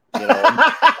Boyfriend." You know,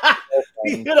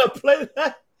 you gonna play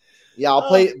that? Yeah, I'll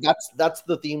play. That's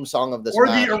the theme song of this. Or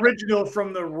match. the original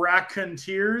from the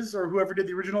Raconteurs, or whoever did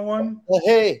the original one. Well,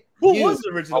 hey, who was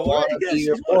the original I want to be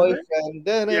your boyfriend.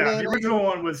 Yeah, the original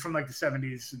one was from like the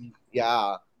 70s. And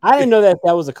yeah, I didn't know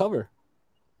that was a cover.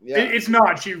 Yeah, it's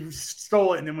not. She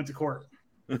stole it and then went to court.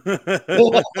 It's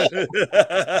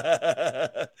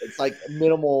like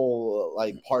minimal,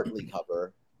 like partly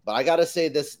cover. But I gotta say,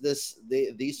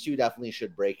 these two definitely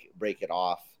should break it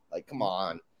off. Like, come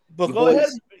on. But You go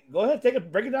boys-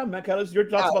 ahead, break it down, Matt Callis. Your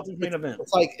thoughts about this main event?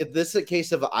 It's like if this is a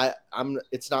case of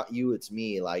it's not you, it's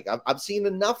me. Like I've seen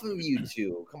enough of you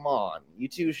two. Come on, you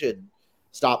two should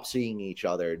stop seeing each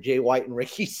other. Jay White and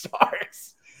Ricky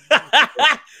Starks.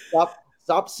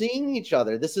 Stop seeing each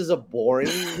other. This is a boring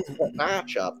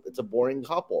matchup. It's a boring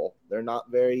couple. They're not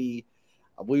very.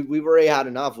 We've already had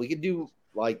enough. We could do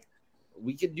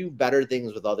better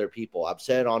things with other people. I've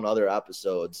said on other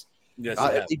episodes. Yes,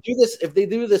 if they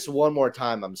do this one more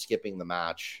time, I'm skipping the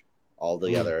match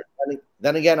altogether.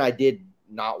 Then again, I did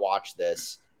not watch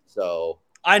this, so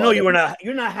I know you're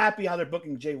not happy how they're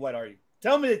booking Jay White, are you?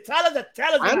 Tell us.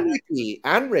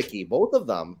 And Ricky, both of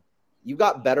them. You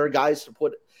got better guys to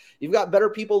put. You've got better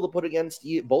people to put against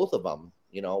both of them.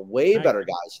 You know, way better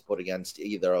guys to put against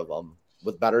either of them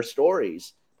with better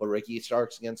stories. Put Ricky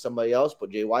Starks against somebody else. Put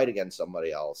Jay White against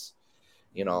somebody else.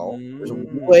 You know, there's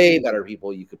way better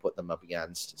people you could put them up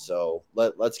against. So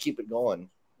let's keep it going.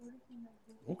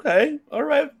 Okay. All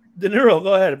right. De Niro,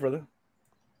 go ahead, brother.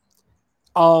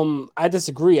 I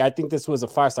disagree. I think this was a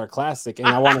 5-star classic, and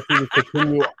I want to see it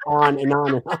continue on and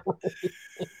on and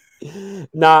on.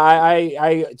 Nah,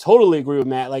 I totally agree with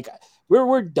Matt. Like,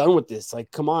 we're done with this. Like,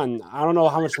 come on. I don't know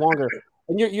how much longer.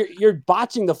 And you're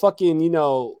botching the fucking, you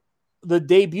know, the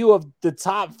debut of the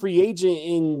top free agent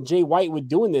in Jay White with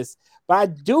doing this. But I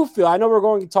do feel, I know we're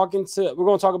going to talk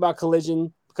about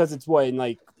Collision because it's what, in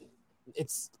like,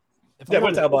 it's. Yeah,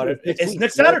 we'll talk about it. It's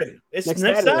next Saturday. It's next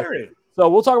Saturday. So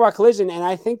we'll talk about Collision, and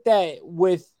I think that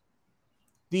with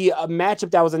the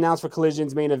matchup that was announced for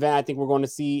Collision's main event, I think we're going to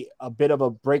see a bit of a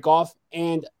break off.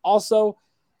 And also,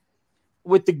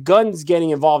 with the Guns getting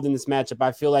involved in this matchup,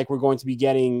 I feel like we're going to be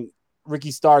getting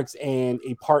Ricky Starks and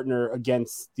a partner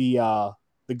against the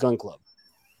Gun Club.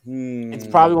 It's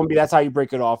probably going to be that's how you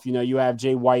break it off. You know, you have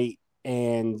Jay White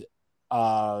and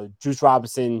Juice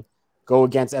Robinson go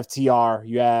against FTR.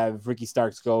 You have Ricky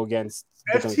Starks go against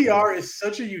FTR is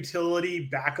such a utility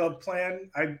backup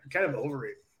plan. I'm kind of over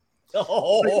it.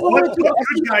 What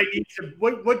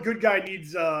good guy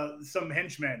needs some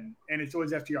henchmen, and it's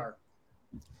always FTR.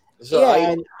 So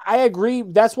and I agree.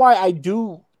 That's why I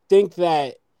do think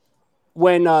that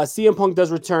when CM Punk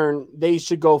does return, they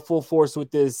should go full force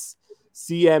with this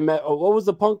what was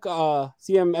the Punk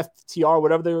CMFTR,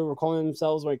 whatever they were calling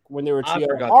themselves, like when they were trio.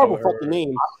 Horrible fucking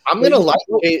name. I'm gonna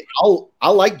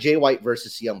I'll like Jay White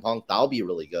versus CM Punk. That'll be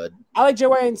really good. I like Jay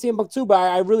White and CM Punk too, but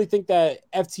I really think that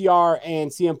FTR and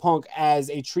CM Punk as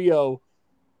a trio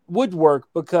would work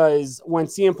because when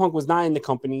CM Punk was not in the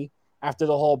company after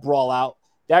the whole brawl out,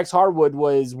 Dax Harwood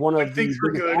was one of the biggest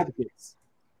advocates.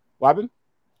 What happened?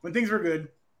 When things were good.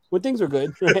 When things were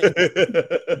good, right?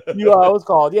 What's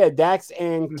called? Yeah, Dax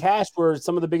and Cash were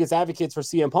some of the biggest advocates for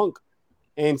CM Punk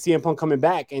and CM Punk coming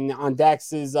back. And on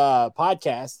Dax's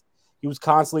podcast, he was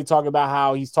constantly talking about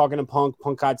how he's talking to Punk.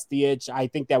 Punk got the itch. I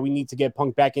think that we need to get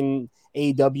Punk back in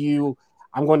AEW.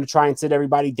 I'm going to try and sit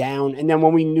everybody down. And then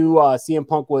when we knew CM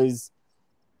Punk was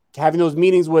having those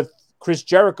meetings with Chris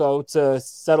Jericho to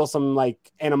settle some like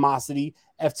animosity,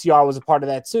 FTR was a part of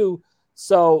that too.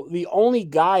 So the only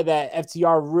guy that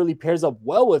FTR really pairs up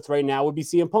well with right now would be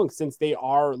CM Punk since they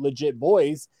are legit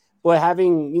boys. But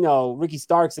having, you know, Ricky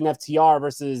Starks and FTR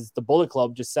versus the Bullet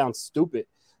Club just sounds stupid.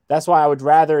 That's why I would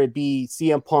rather it be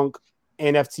CM Punk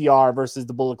and FTR versus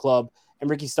the Bullet Club. And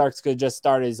Ricky Starks could just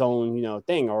start his own, you know,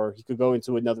 thing, or he could go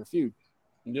into another feud.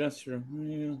 Yeah, that's true.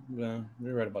 Yeah,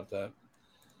 you're right about that.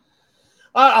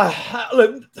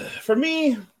 Look, for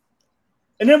me,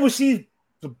 and then we see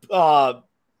the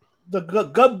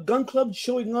Gun Club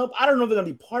showing up. I don't know if they're going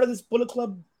to be part of this Bullet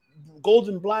Club Gold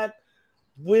and Black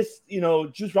with, you know,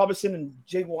 Juice Robinson and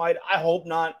Jay White. I hope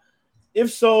not.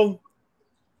 If so,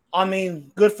 I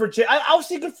mean, good for Jay. I'll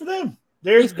say good for them.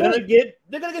 They're gonna get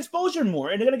exposure more,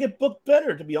 and they're gonna get booked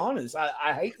better. To be honest,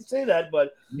 I hate to say that,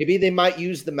 but maybe they might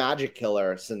use the Magic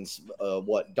Killer since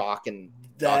Doc and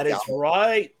that is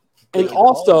right. And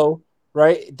also,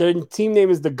 right, their team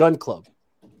name is the Gun Club.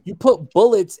 You put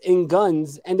bullets in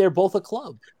guns, and they're both a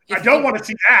club. I don't want to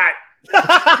see that.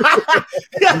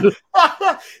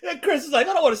 Yeah, Chris is like,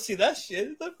 I don't want to see that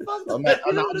shit.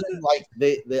 Imagine, like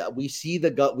we see the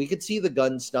gun. We could see the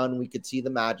gun stun. We could see the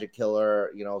Magic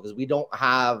Killer. You know, because we don't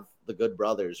have the Good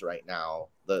Brothers right now.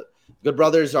 The Good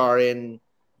Brothers are in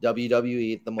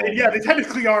WWE at the moment. And yeah, they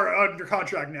technically are under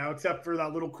contract now, except for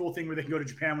that little cool thing where they can go to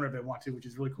Japan whenever they want to, which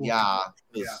is really cool. Yeah,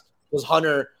 because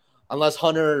Hunter, unless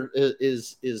Hunter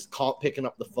is picking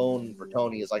up the phone for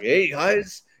Tony, is like, hey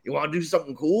guys, you want to do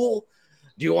something cool?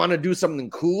 Do you want to do something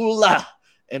cool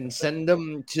and send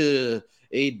them to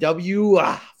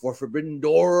AEW for Forbidden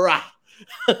Door?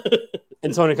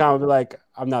 And Tony Khan would be like,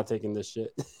 I'm not taking this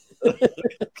shit.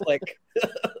 Click.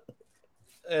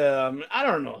 I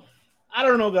don't know. I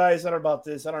don't know, guys. I don't know about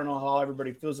this. I don't know how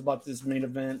everybody feels about this main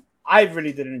event. I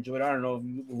really didn't enjoy it. I don't know if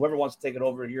whoever wants to take it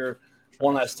over here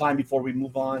one last time before we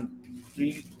move on.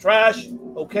 Trash,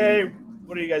 okay.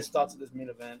 What are you guys' thoughts of this main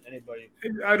event? Anybody?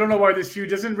 I don't know why this feud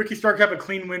doesn't Ricky Stark have a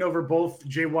clean win over both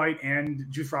Jay White and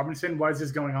Juice Robinson. Why is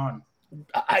this going on?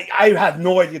 I have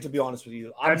no idea, to be honest with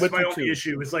you. That's my only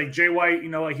issue. It's like Jay White, you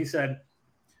know, like he said,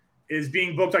 is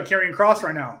being booked on Karrion Kross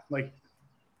right now. Like,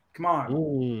 come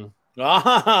on.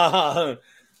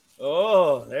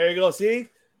 Oh, there you go. See?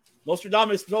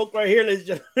 Nostradamus smoke right here, ladies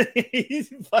and gentlemen.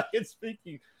 He's fucking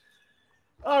speaking.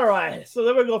 All right, so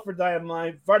there we go for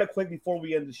Dynamite. Very quick before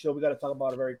we end the show, we got to talk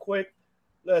about it very quick.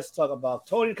 Let's talk about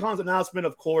Tony Khan's announcement,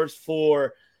 of course,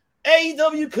 for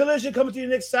AEW Collision coming to you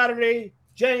next Saturday,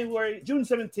 June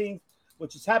 17th,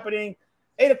 which is happening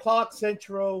 8 o'clock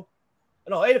Central.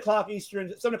 No, 8 o'clock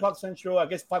Eastern, 7 o'clock Central, I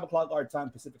guess 5 o'clock our time,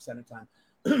 Pacific Standard Time,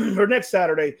 for next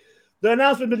Saturday. The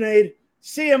announcement been made,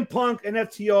 CM Punk and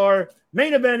FTR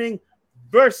main eventing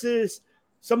versus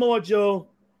Samoa Joe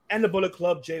and the Bullet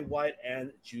Club, Jay White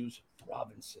and Juice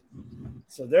Robinson.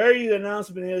 So there the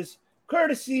announcement is,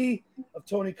 courtesy of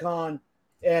Tony Khan.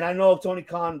 And I know Tony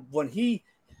Khan,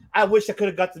 I wish I could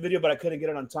have got the video, but I couldn't get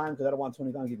it on time because I don't want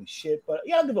Tony Khan to give me shit. But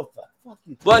yeah, I don't give a fuck. Fuck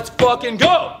you. Let's fucking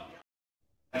go.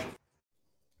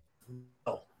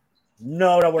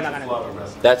 No, we're not gonna.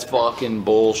 That's fucking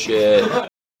bullshit.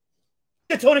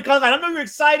 Tony Khan, I know you're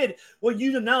excited when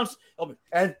you announced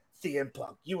and CM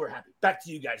Punk. You were happy. Back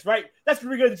to you guys, right? That's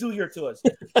what we're gonna do here to us.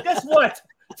 Guess what,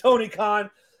 Tony Khan?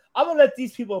 I'm gonna let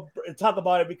these people talk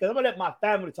about it because I'm gonna let my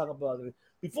family talk about it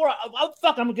before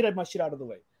I'm gonna get my shit out of the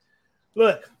way.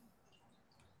 Look,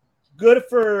 good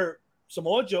for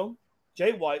Samoa Joe,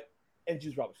 Jay White, and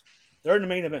Juice Robinson. They're in the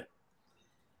main event.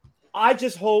 I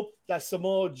just hope that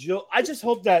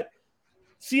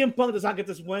CM Punk does not get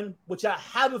this win, which I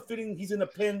have a feeling he's in the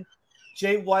pin,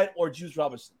 Jay White or Juice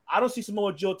Robinson. I don't see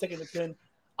Samoa Joe taking the pin.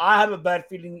 I have a bad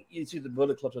feeling it's either the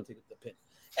Bullet Club's going to take the pin.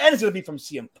 And it's going to be from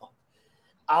CM Punk.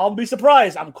 I'll be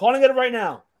surprised. I'm calling it right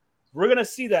now. We're going to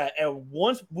see that. And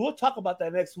once we'll talk about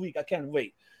that next week. I can't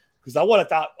wait because I want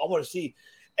to see.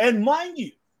 And mind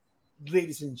you,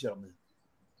 ladies and gentlemen,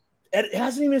 it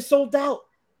hasn't even sold out.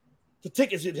 The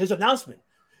tickets, his announcement.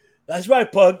 That's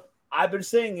right, Pug. I've been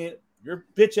saying it. Your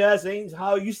bitch ass ain't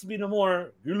how it used to be no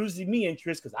more. You're losing me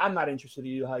interest because I'm not interested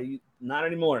in you. Not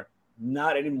anymore.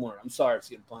 Not anymore. I'm sorry,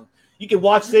 CM Punk. You can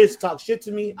watch this, talk shit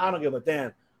to me. I don't give a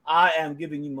damn. I am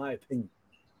giving you my opinion.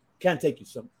 Can't take you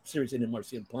so serious anymore,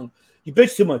 CM Punk. You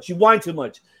bitch too much. You whine too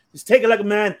much. Just take it like a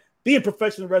man. Be a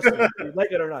professional wrestler, you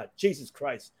like it or not. Jesus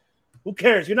Christ. Who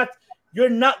cares? You're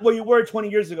not where you were 20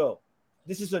 years ago.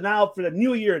 This is now for the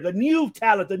new year, the new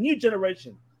talent, the new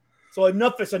generation. So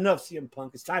enough is enough, CM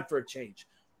Punk. It's time for a change.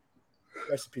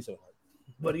 Rest in peace, of heart.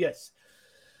 But yes.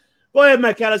 Go ahead,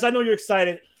 Matt Callis. I know you're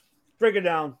excited. Break it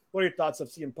down. What are your thoughts of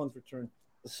CM Punk's return?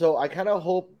 So I kind of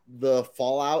hope the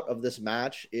fallout of this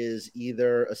match is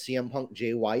either a CM Punk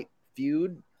Jay White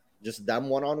feud, just them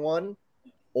one-on-one,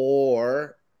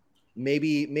 or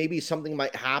maybe something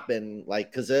might happen,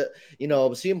 like because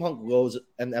CM Punk goes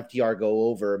and FTR go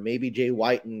over. Maybe Jay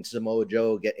White and Samoa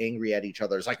Joe get angry at each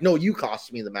other. It's like, no, you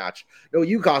cost me the match. No,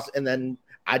 you cost, and then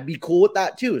I'd be cool with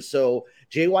that too. So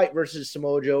Jay White versus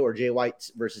Samoa Joe or Jay White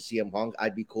versus CM Punk,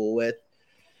 I'd be cool with.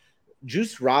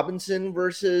 Juice Robinson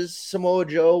versus Samoa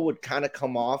Joe would kind of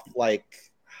come off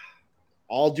like,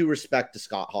 all due respect to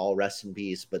Scott Hall, rest in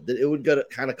peace, but it would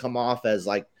kind of come off as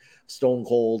like Stone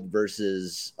Cold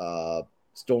versus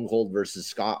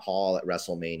Scott Hall at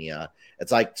WrestleMania.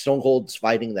 It's like Stone Cold's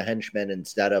fighting the henchman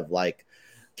instead of like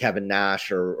Kevin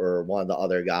Nash or one of the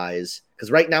other guys. Because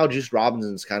right now, Juice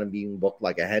Robinson's kind of being booked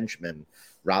like a henchman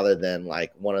rather than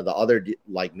like one of the other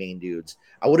like main dudes.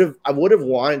 I would have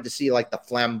wanted to see like the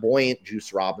flamboyant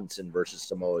Juice Robinson versus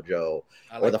Samoa Joe,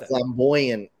 or the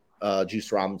flamboyant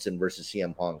Juice Robinson versus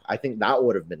CM Punk. I think that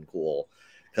would have been cool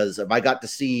because if I got to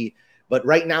see. But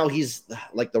right now he's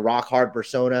like the rock hard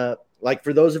persona. Like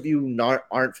for those of you who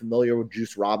aren't familiar with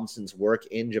Juice Robinson's work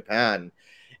in Japan,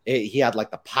 he had like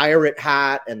the pirate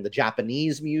hat and the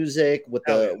Japanese music with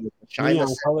the China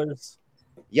colors.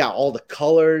 Yeah, all the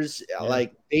colors. Yeah.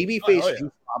 Like babyface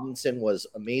Juice Robinson was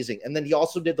amazing. And then he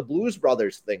also did the Blues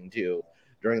Brothers thing too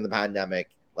during the pandemic.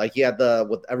 Like he had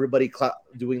with everybody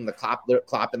doing the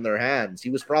clap in their hands. He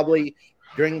was probably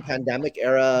during the pandemic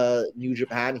era New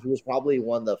Japan. He was probably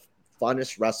one of the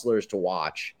funnest wrestlers to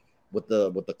watch with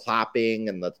the clapping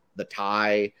and the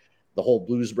tie, the whole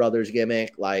Blues Brothers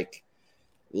gimmick. Like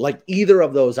either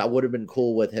of those, I would have been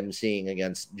cool with him seeing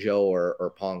against Joe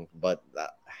or Punk. But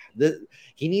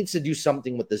he needs to do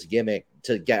something with this gimmick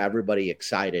to get everybody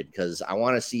excited because I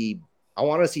want to see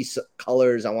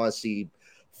colors. I want to see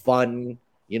fun.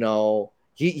 He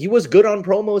was good on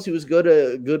promos. He was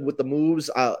good with the moves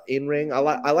in ring. I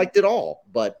liked it all,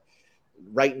 but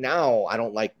right now I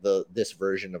don't like this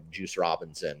version of Juice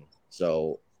Robinson.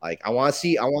 So like I want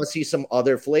to see some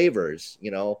other flavors.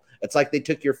 It's like they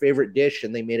took your favorite dish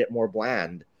and they made it more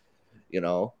bland.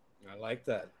 I like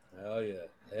that. Hell yeah.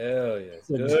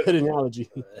 Good analogy.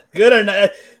 Good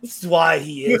analogy. This is why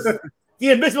he is the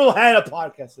Invisible Hand of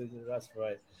podcast. That's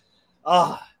right.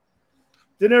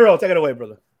 De Niro, take it away,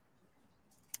 brother.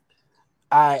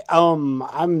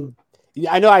 I'm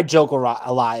I know I joke a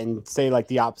lot and say like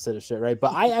the opposite of shit, right?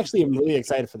 But I actually am really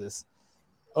excited for this.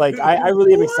 Like, I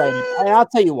really am excited. And I'll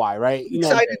tell you why, right?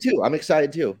 I'm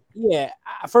excited too. Yeah.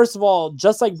 First of all,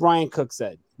 just like Brian Cook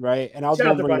said, right? And I was Shout going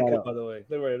out to to bring Brian that Cook,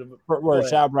 by the way.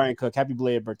 Shout out Brian Cook. Happy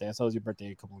belated birthday. I saw it was your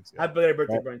birthday a couple weeks ago. Happy belated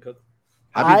birthday, Right. Brian Cook.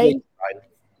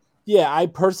 I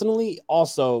personally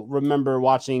also remember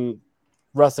watching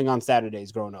wrestling on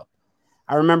Saturdays growing up.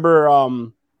 I remember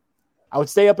I would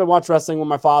stay up and watch wrestling with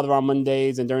my father on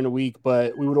Mondays and during the week,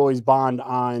 but we would always bond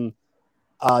on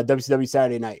WCW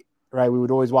Saturday night, right? We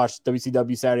would always watch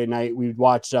WCW Saturday night. We would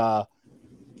watch what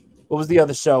was the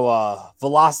other show?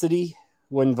 Velocity,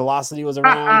 when Velocity was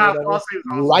around.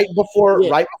 Right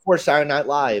before Saturday Night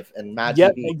Live and Mad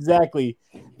Yep, TV. exactly.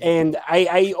 And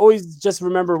I always just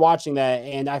remember watching that,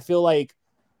 and I feel like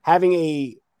having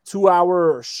a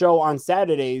 2-hour show on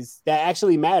Saturdays that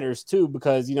actually matters too,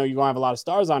 because you're gonna have a lot of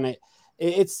stars on it.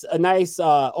 It's a nice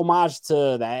homage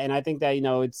to that, and I think that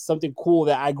it's something cool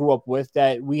that I grew up with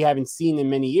that we haven't seen in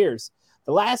many years.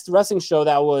 The last wrestling show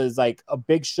that was like a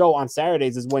big show on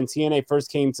Saturdays is when TNA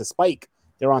first came to Spike.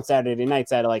 They were on Saturday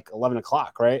nights at like 11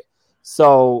 o'clock, right?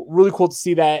 So really cool to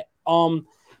see that.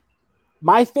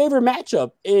 My favorite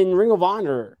matchup in Ring of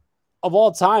Honor of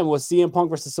all time was CM Punk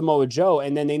versus Samoa Joe,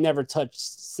 and then they never touched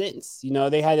since.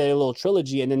 They had a little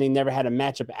trilogy, and then they never had a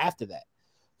matchup after that.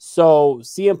 So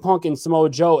CM Punk and Samoa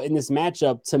Joe in this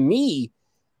matchup, to me,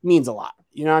 means a lot.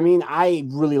 You know what I mean? I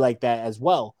really like that as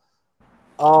well.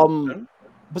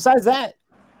 Besides that,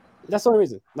 that's the only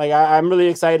reason. Like, I'm really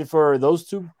excited for those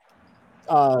two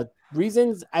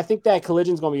reasons. I think that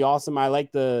Collision's going to be awesome. I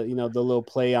like the little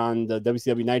play on the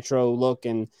WCW Nitro look,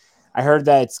 and I heard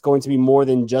that it's going to be more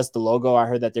than just the logo. I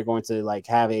heard that they're going to like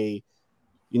have a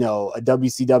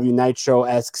WCW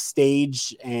Nitro-esque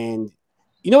stage, and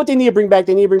what they need to bring back?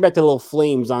 They need to bring back the little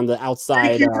flames on the outside.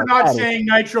 Thank you for not saying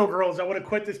Nitro Girls. I would have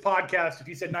quit this podcast if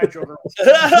you said Nitro Girls.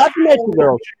 Not the Nitro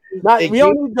Girls. We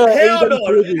don't need the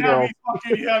AEW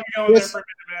Girls.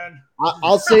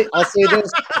 I'll say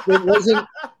this: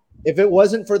 if it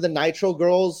wasn't for the Nitro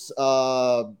Girls,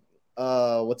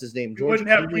 what's his name? You wouldn't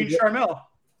have Queen Charmel.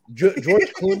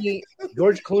 George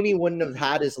Clooney wouldn't have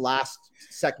had his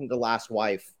second to last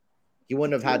wife. He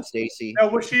wouldn't have had Stacy.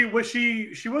 No, she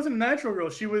wasn't a Natural Girl.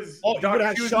 She was. Oh, you would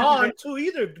have Sean too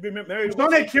either. Married.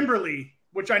 Sean had Kimberly,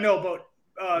 which I know, but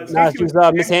no, she was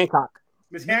Miss Hancock.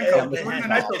 Miss Hancock.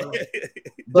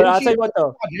 But I'll tell you what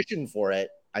though. Auditioned for it.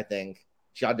 I think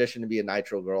she auditioned to be a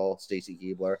Nitro Girl, Stacy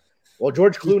Keibler. Well,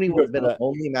 George Clooney would have been a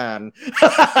lonely man.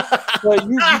 But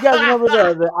you guys remember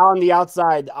the on the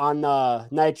outside on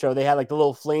Nitro? They had like the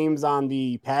little flames on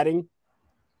the padding.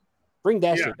 Bring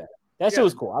that shit back. That shit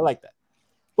was cool. I like that.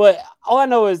 But all I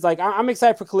know is like I'm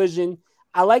excited for Collision.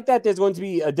 I like that there's going to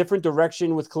be a different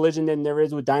direction with Collision than there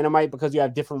is with Dynamite because you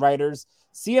have different writers.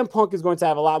 CM Punk is going to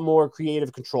have a lot more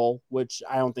creative control, which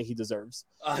I don't think he deserves.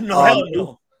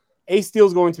 No. Ace Steel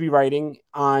is going to be writing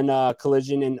on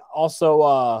Collision, and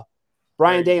also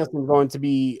Bryan Danielson is going to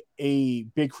be a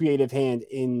big creative hand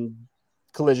in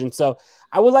Collision. So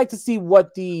I would like to see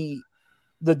what the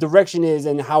direction is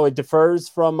and how it differs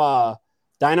from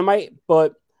Dynamite,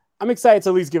 but I'm excited to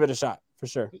at least give it a shot for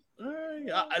sure.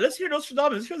 Let's hear those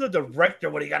phenomenal. Let's hear the director.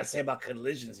 What do you got to say about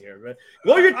Collisions here, right?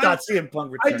 What are your thoughts, CM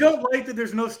Punk? I don't like that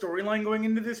there's no storyline going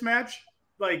into this match.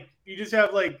 Like, you just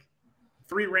have like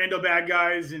 3 rando bad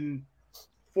guys and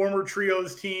former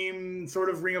trios team, sort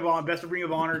of Ring of Honor, best of Ring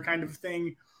of Honor kind of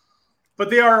thing.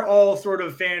 But they are all sort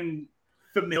of fan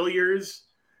familiars,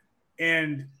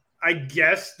 and I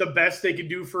guess the best they could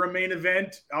do for a main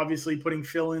event, obviously putting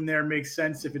Phil in there makes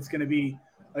sense if it's going to be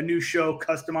a new show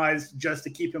customized just to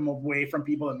keep him away from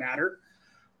people that matter.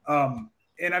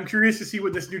 And I'm curious to see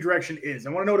what this new direction is. I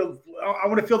want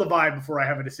to feel the vibe before I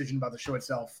have a decision about the show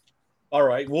itself. All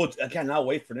right. Well, I cannot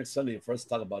wait for next Sunday for us to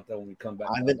talk about that when we come back.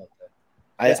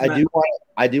 I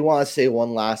do want to say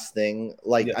one last thing.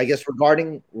 Like, I guess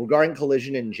regarding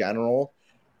Collision in general,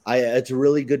 it's a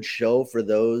really good show for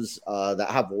those that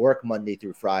have work Monday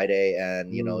through Friday,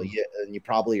 and you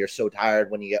probably are so tired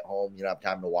when you get home you don't have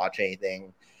time to watch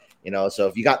anything. So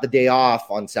if you got the day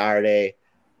off on Saturday,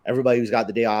 everybody who's got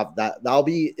the day off,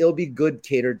 it'll be good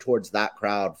catered towards that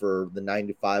crowd for the 9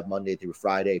 to 5 Monday through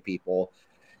Friday people.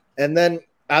 And then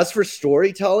as for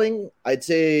storytelling, I'd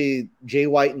say Jay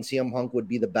White and CM Punk would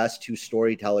be the best 2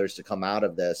 storytellers to come out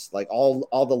of this. Like all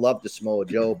the love to Samoa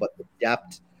Joe, but the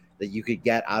depth that you could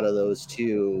get out of those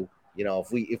two,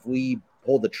 if we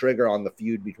pull the trigger on the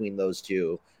feud between those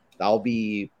two, this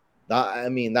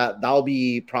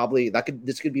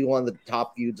could be one of the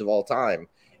top feuds of all time.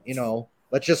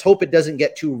 Let's just hope it doesn't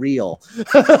get too real.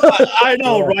 I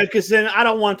know, right? Because then I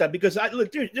don't want that. Because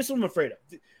look, dude, this is what I'm afraid of.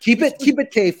 Keep it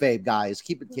kayfabe, guys.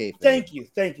 Keep it kayfabe.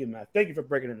 Thank you, Matt. Thank you for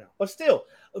breaking it down. But still,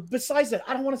 besides that,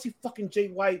 I don't want to see fucking Jay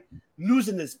White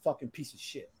losing this fucking piece of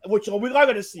shit. Which we are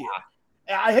going to see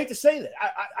it. I hate to say that.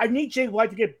 I need Jay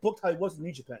White to get booked how he was in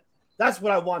New Japan. That's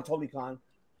what I want, Tony Khan.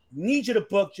 Need you to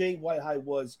book Jay White how he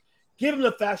was. Give him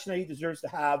the fashion that he deserves to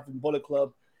have in Bullet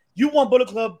Club. You want Bullet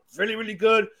Club really, really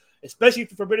good, especially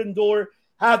for Forbidden Door.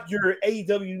 Have your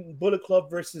AEW Bullet Club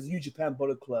versus New Japan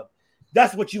Bullet Club.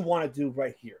 That's what you want to do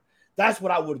right here. That's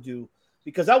what I would do,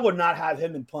 because I would not have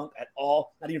him in Punk at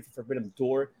all, not even for Forbidden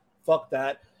Door. Fuck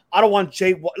that. I don't want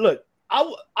Jay White. Look,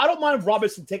 I don't mind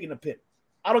Robinson taking a pin.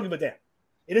 I don't give a damn.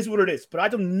 It is what it is. But I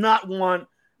do not want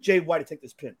Jay White to take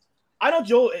this pin. I know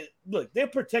Joe. Look, they're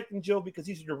protecting Joe because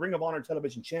he's your Ring of Honor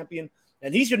television champion,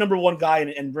 and he's your number one guy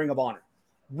in Ring of Honor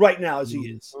right now, as he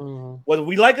is. Whether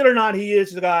we like it or not, he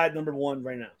is the guy number one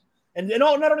right now. And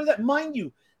not only that, mind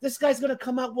you, this guy's gonna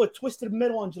come out with Twisted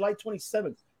Metal on July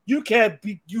 27th. You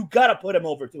gotta put him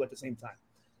over too at the same time.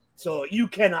 So you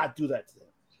cannot do that to him.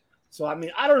 So I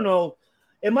mean, I don't know.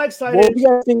 Am I excited? What do you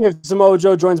guys think if Samoa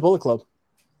Joe joins Bullet Club?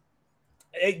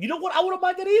 Hey, you know what? I wouldn't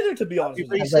mind that either, to be honest.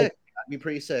 That'd be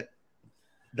pretty sick.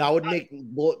 That would make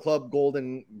Bullet Club gold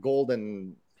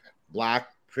and black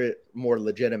more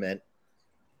legitimate.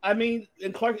 I mean,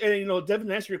 and Clark, and Devin,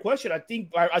 to answer your question, I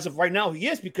think as of right now he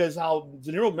is, because how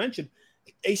De Niro mentioned,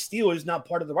 Ace Steel is not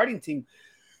part of the writing team.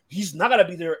 He's not gonna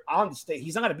be there on the stage.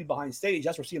 He's not gonna be behind stage.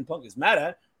 That's where CM Punk is mad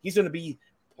at. He's gonna be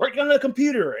working on the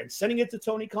computer and sending it to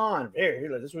Tony Khan. Here,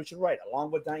 this is what you write,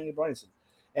 along with Daniel Bryanson.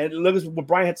 And look at what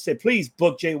Brian had to say. Please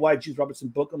book Jay White, Juice Robinson,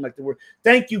 book him like they were.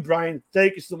 Thank you, Brian.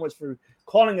 Thank you so much for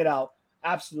calling it out.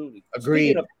 Absolutely.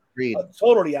 Agreed.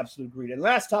 Totally, absolutely agreed. And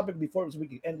last topic before we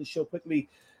can end the show quickly.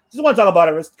 Just want to talk about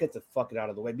it. Let's get the fuck out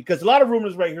of the way, because a lot of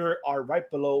rumors right here are right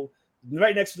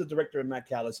next to the director and Matt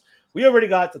Callis. We already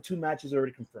got the two matches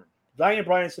already confirmed. Daniel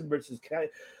Bryanson versus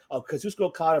Kazuchika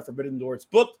Okada, Forbidden Door. It's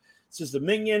booked. This is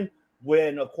Dominion,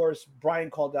 when, of course, Brian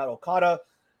called out Okada.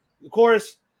 Of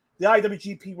course, the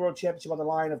IWGP World Championship on the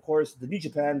line. Of course, the New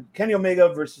Japan, Kenny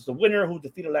Omega versus the winner who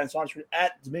defeated Lance Armstrong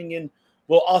at Dominion.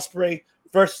 Will Ospreay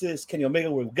versus Kenny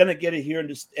Omega. We're going to get it here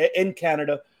in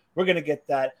Canada. We're going to get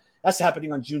that. That's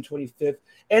happening on June 25th.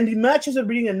 And the matches are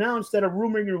being announced that are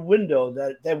rumoring your window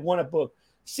that they want to book.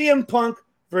 CM Punk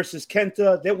versus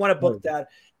Kenta. They want to book that.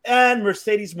 And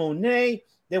Mercedes Moné.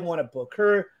 They want to book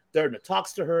her. They're in the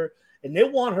talks to her. And they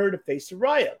want her to face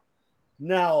Saraya.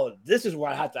 Now, this is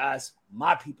where I have to ask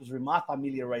my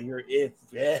familia right here,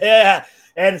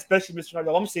 and especially Mr. Nardo.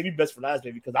 I'm going to save you best for last,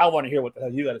 baby, because I want to hear what the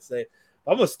hell you got to say.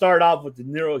 I'm going to start off with De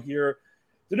Niro here.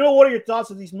 De Niro, what are your thoughts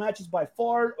on these matches by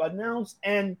far announced?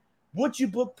 And would you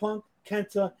book Punk,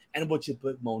 Kenta, and would you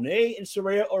book Moné and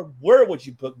Saraya, or where would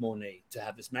you book Moné to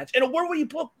have this match? And where would you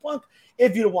book Punk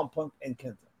if you don't want Punk and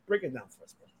Kenta? Break it down for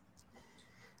us,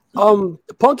 bro.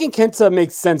 Punk and Kenta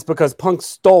makes sense because Punk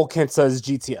stole Kenta's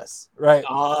GTS, right?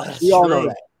 We all know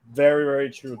that. Very, very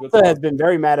true. Kenta has been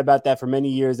very mad about that for many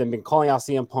years and been calling out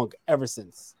CM Punk ever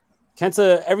since.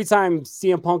 Kenta, every time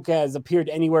CM Punk has appeared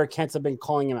anywhere, Kenta been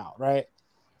calling him out, right?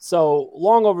 So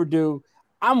long overdue.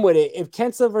 I'm with it. If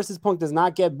Kenta versus Punk does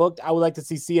not get booked, I would like to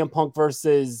see CM Punk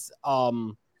versus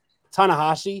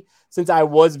Tanahashi, since I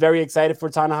was very excited for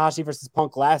Tanahashi versus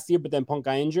Punk last year, but then Punk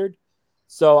got injured.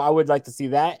 So I would like to see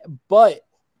that. But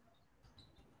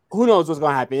who knows what's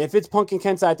going to happen. If it's Punk and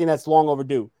Kenta, I think that's long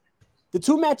overdue. The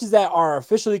two matches that are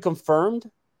officially confirmed,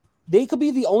 they could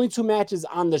be the only two matches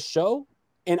on the show,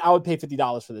 and I would pay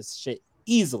 $50 for this shit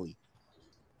easily.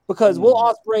 Because Will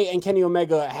Ospreay and Kenny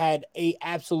Omega had an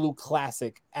absolute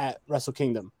classic at Wrestle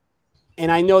Kingdom. And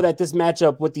I know that this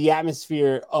matchup with the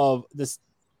atmosphere of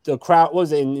the crowd, what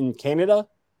was it, in Canada?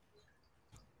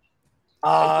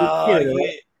 Last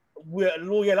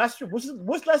year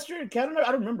was last year in Canada?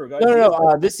 I don't remember, guys.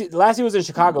 No. Last year was in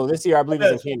Chicago. This year, I believe,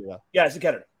 it's in Canada. Yeah, it's in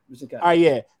Canada. All right,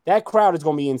 yeah. That crowd is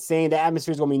going to be insane. The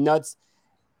atmosphere is going to be nuts.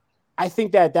 I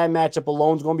think that matchup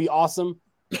alone is going to be awesome.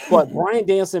 But Bryan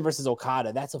Danielson versus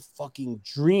Okada, that's a fucking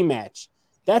dream match.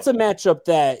 That's a matchup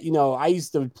that, I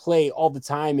used to play all the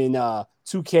time in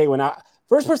 2K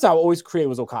first person I always create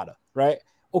was Okada, right?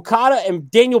 Okada and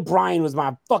Daniel Bryan was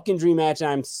my fucking dream match, and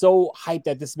I'm so hyped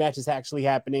that this match is actually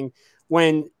happening.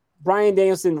 When Bryan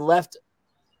Danielson left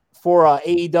for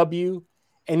AEW,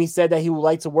 and he said that he would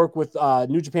like to work with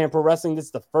New Japan Pro Wrestling, this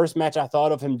is the first match I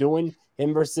thought of him doing,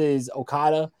 him versus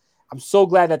Okada. I'm so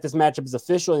glad that this matchup is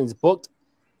official and it's booked.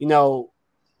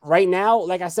 Right now,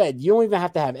 like I said, you don't even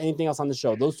have to have anything else on the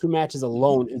show. Those two matches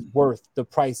alone is worth the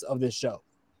price of this show.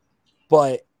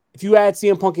 But if you add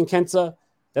CM Punk and Kenta,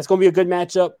 That's going to be a good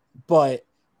matchup. But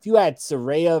if you had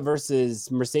Saraya versus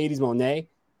Mercedes Moné,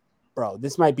 bro,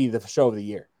 this might be the show of the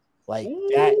year. Like,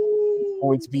 that is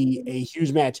going to be a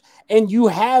huge match. And you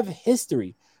have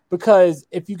history, because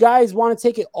if you guys want to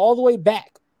take it all the way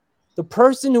back, the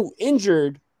person who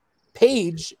injured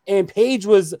Paige, and Paige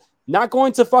was not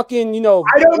going to fucking, I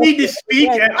don't need to speak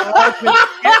at all.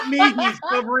 Get me. He's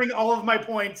covering all of my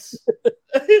points.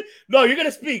 No, you're gonna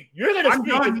speak. I'm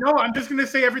done. No, I'm just gonna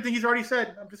say everything he's already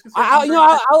said. I'm just gonna say.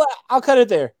 I'll cut it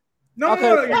there. No,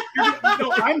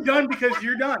 I'm done because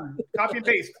you're done. Copy and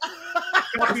paste.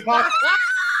 Copy, pop.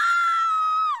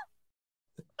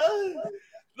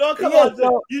 No, come on.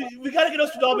 So, we got to get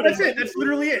us to dominate. That's it. That's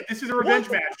literally it. This is a revenge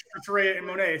match for Saraya and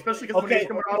Moné, especially because Moné's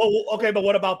coming off. Okay, but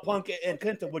what about Punk and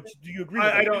Kenta? Which do you agree with?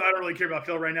 I don't really care about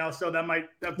Phil right now, so that match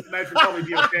would probably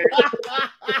be okay.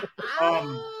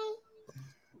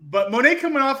 But Moné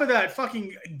coming off of that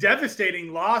fucking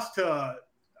devastating loss to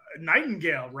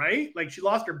Nightingale, right? Like, she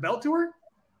lost her belt to her?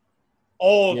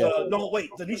 Oh, yeah.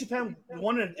 The New Japan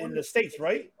won in the States,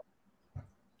 right?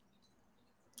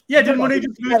 Yeah, didn't Moné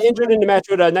just got injured in the match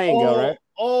with Nightingale, right?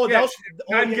 Oh, yeah,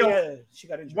 Nightingale. She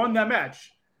got injured. Won that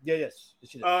match. Yeah, yes.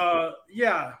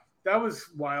 Yeah, that was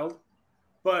wild.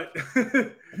 But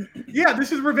yeah,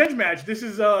 this is a revenge match. This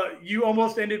is you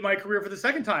almost ended my career for the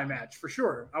second time match for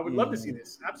sure. I would love to see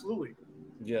this. Absolutely.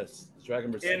 Yes,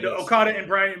 Dragon versus and Okada and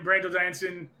Bryan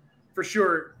Danielson for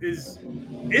sure is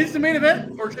the main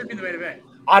event, or should it be the main event?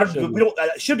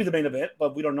 It should be the main event,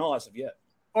 but we don't know as of yet.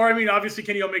 Or I mean, obviously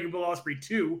Kenny Omega and Will Ospreay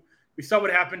too. We saw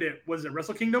what happened at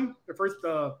Wrestle Kingdom, the first.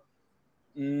 I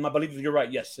believe you're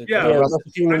right. Yes. Yeah.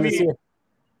 I mean,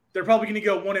 they're probably going to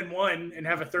go 1-1 and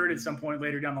have a third at some point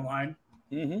later down the line.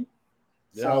 Mm-hmm.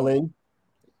 Solid.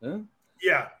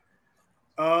 Yeah.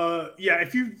 Yeah.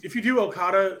 If you do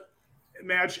Okada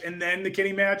match and then the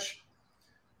Kenny match,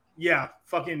 yeah,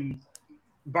 fucking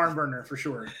barn burner for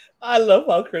sure. I love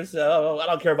how Chris. I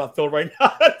don't care about Phil right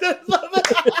now.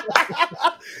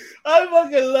 I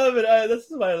fucking love it. This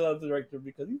is why I love the director,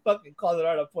 because he fucking called it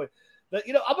right on point. But,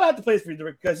 I'm gonna have to play this for you,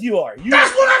 director, because you are.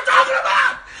 That's what I'm talking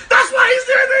about. That's why he's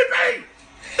the MVP.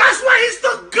 That's why he's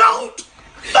the GOAT.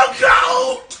 The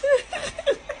GOAT.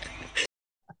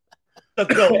 The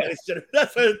GOAT.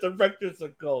 That's why the director's the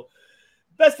GOAT.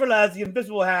 Best for last, the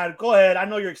Invisible Hand. Go ahead. I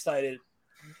know you're excited.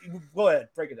 Go ahead.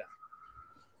 Break it down.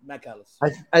 Matt Callis.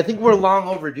 I think we're long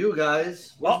overdue,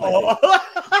 guys. Uh-oh.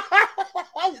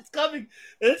 It's coming.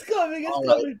 It's coming.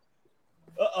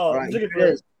 Uh-oh. Right.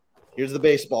 Here's the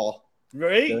baseball.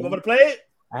 Ready? You want me to play it?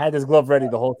 I had this glove ready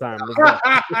the whole time. You want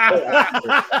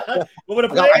me to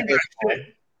play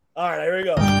it? All right, here we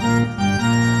go.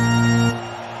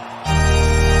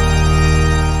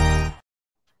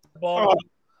 Ball.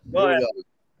 Go ahead.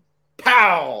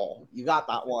 Pow! You got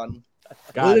that one.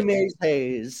 Willie Mays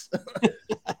Hayes.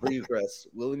 For you, Chris.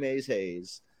 Willie Mays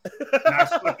Hayes. Nice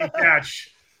fucking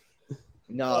catch.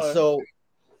 No,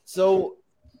 so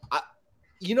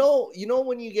you know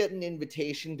when you get an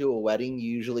invitation to a wedding, you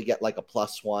usually get like a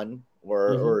 +1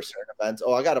 or certain events.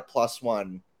 Oh, I got a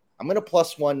 +1. I'm gonna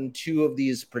 +1 2 of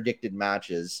these predicted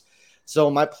matches.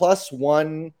 So my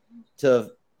 +1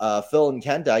 to Phil and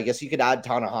Kenta, I guess you could add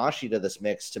Tanahashi to this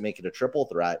mix to make it a triple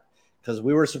threat, because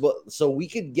we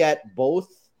could get both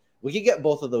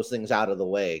of those things out of the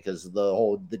way, because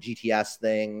the GTS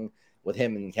thing with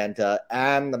him and Kenta,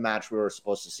 and the match we were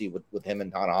supposed to see with him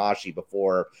and Tanahashi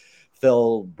before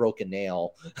Phil broke a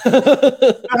nail.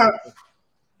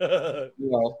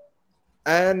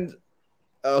 And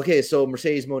okay, so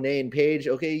Mercedes Moné and Paige,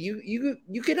 okay,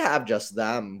 you could have just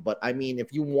them, but I mean,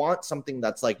 if you want something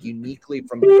that's like uniquely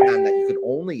from Japan that you could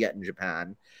only get in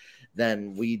Japan,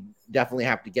 then we definitely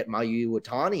have to get Mayu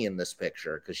Iwatani in this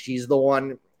picture, because she's the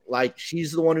one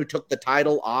who took the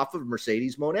title off of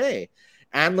Mercedes Moné.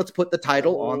 And let's put the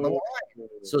title on the line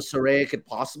so Saraya could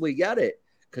possibly get it,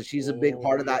 because she's a big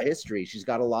part of that history. She's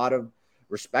got a lot of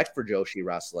respect for Joshi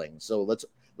wrestling. So let's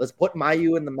put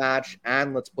Mayu in the match,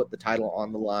 and let's put the title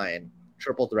on the line.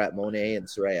 Triple threat, Moné and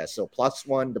Saraya. So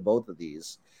 +1 to both of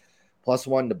these.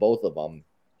 +1 to both of them,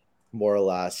 more or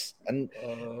less. And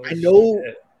I know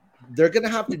they're going to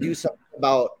have to do something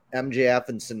about MJF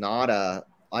and Sonata.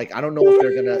 Like, I don't know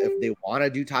if they want to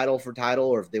do title for title,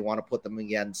 or if they want to put them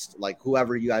against, like,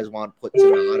 whoever you guys want to put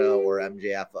Sonata or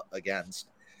MJF against.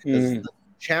 Because the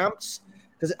champs,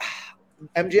 because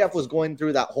MJF was going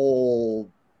through that whole,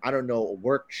 I don't know,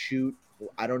 work shoot.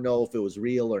 I don't know if it was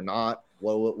real or not,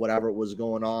 whatever was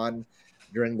going on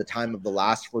during the time of the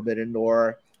last Forbidden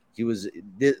Door. He was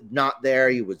not there.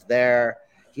 He was there.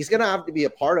 He's going to have to be a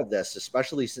part of this,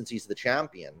 especially since he's the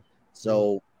champion.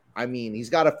 So I mean, he's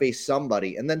got to face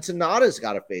somebody, and then Sonata's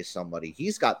got to face somebody.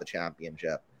 He's got the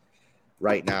championship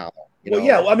right now.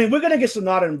 I mean, we're gonna get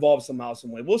Sonata involved somehow,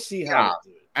 some way. We'll see how.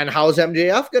 Yeah. And how's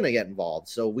MJF gonna get involved?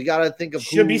 So we got to think of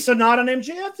should be Sonata and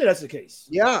MJF. If that's the case.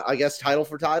 Yeah, I guess title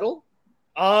for title.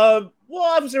 Well,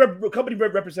 obviously, company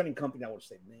representing company. I would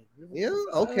say, man. Yeah,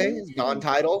 okay,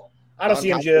 non-title. I don't see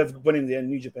MJF winning the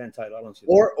New Japan title. I don't see.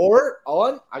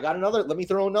 I got another. Let me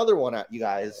throw another one at you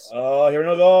guys. Oh, here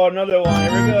we go. Another one.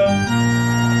 Here we go.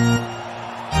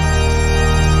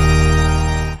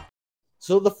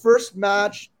 So the first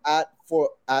match at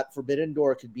Forbidden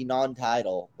Door could be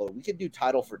non-title, but we could do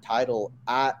title for title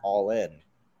at All In.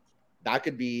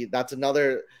 That's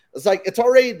another. It's like it's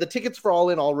already the tickets for All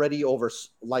In already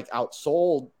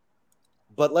outsold,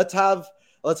 but let's have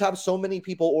so many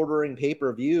people ordering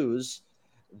pay-per-views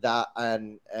that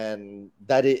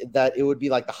it would be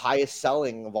like the highest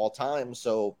selling of all time.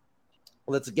 So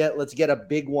let's get a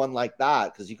big one like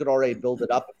that, because you could already build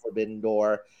it up at Forbidden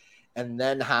Door and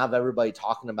then have everybody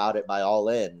talking about it by All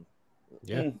In.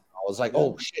 Yeah. I was like,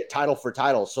 oh shit, title for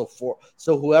title. So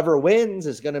whoever wins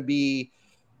is gonna be,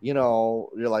 you're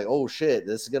like, oh shit,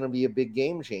 this is gonna be a big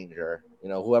game changer.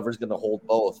 Whoever's gonna hold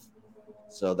both.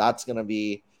 So that's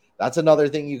another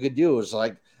thing you could do is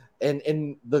like,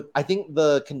 and I think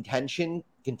the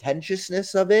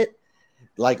contentiousness of it,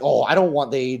 like, oh, I don't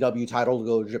want the AEW title to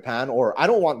go to Japan, or I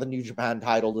don't want the New Japan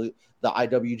title the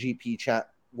IWGP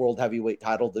World Heavyweight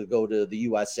title to go to the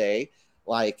USA.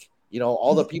 Like,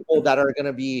 all the people that are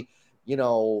gonna be,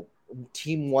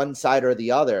 team one side or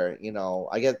the other.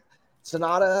 I get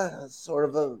Sonata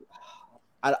sort of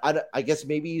I guess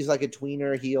maybe he's like a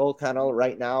tweener heel kind of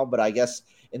right now, but I guess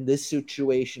in this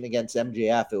situation against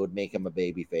MJF, it would make him a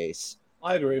babyface.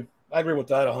 I agree with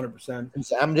that 100%.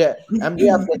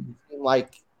 MJF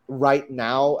like right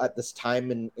now at this time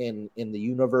in the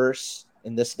universe,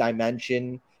 in this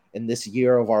dimension, in this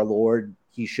year of our Lord,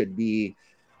 he should be,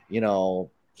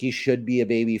 he should be a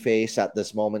babyface at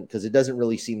this moment, because it doesn't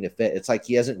really seem to fit. It's like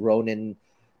he hasn't grown into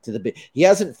he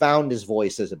hasn't found his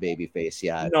voice as a babyface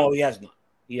yet. No, he has not.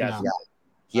 He has. Yeah.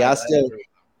 He has to.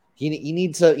 He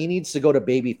needs to go to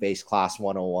babyface class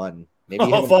 101.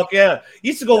 Maybe. Fuck yeah! He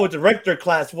used to go with director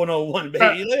class 101,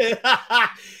 baby.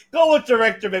 Go with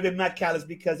director, baby, Matt Callis,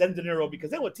 because De Niro, because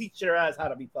they will teach your ass how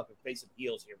to be fucking face and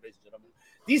heels here, ladies and gentlemen.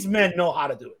 These men know how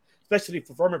to do it, especially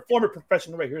for former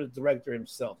professional right here, the director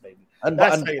himself, baby.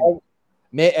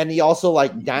 And he also,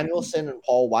 like Danielson and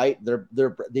Paul White, they're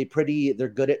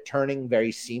good at turning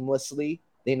very seamlessly.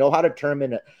 They know how to turn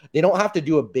in. They don't have to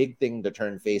do a big thing to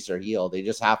turn face or heel. They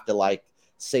just have to like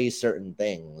say certain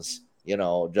things,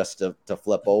 just to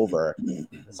flip over.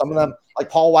 Some of them, like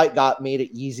Paul White, made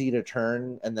it easy to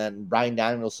turn, and then Bryan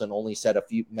Danielson only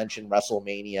mentioned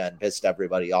WrestleMania and pissed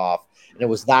everybody off, and it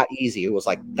was that easy. It was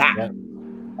like that,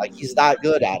 like he's that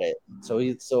good at it. So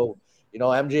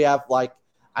MJF, like,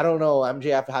 I don't know,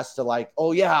 MJF has to like,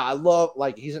 oh yeah, I love,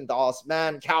 like, he's in Dallas,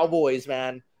 man, Cowboys.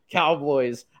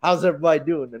 How's everybody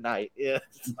doing tonight? Yeah.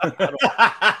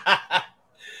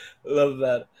 Love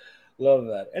that.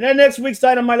 And then next week's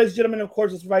Dynamite, ladies and gentlemen, of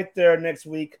course, it's right there next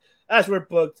week, as we're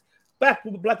booked.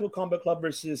 Blackpool Combat Club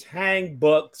versus Hangman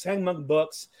Bucks.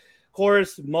 Of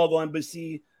course, Mogul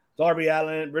Embassy, Darby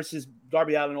Allin,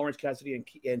 Orange Cassidy,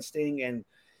 and Sting,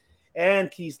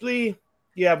 and Keith Lee.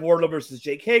 You have Wardlow versus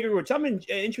Jake Hager, which I'm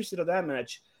interested in that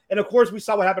match. And of course, we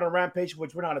saw what happened on Rampage,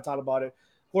 which we're not going to talk about it.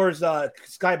 Of course,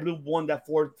 Sky Blue won that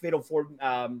fatal four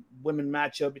women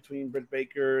matchup between Britt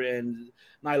Baker and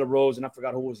Nyla Rose, and I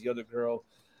forgot who was the other girl.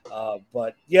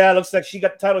 But yeah, it looks like she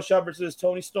got the title shot versus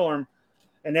Toni Storm.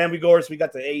 And then we got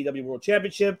the AEW World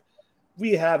Championship.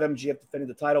 We have MJF defending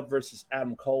the title versus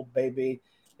Adam Cole, baby.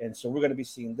 And so we're going to be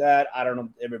seeing that. I don't know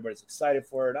if everybody's excited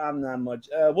for it. I'm not much.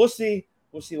 We'll see.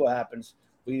 We'll see what happens.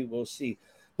 We will see.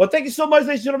 But thank you so much,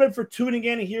 ladies and gentlemen, for tuning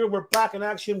in here. We're back in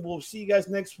action. We'll see you guys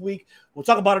next week. We'll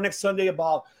talk about it next Sunday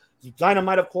about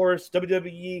Dynamite, of course,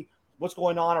 WWE, what's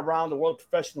going on around the world of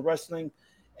professional wrestling,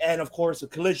 and of course, the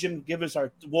Collision.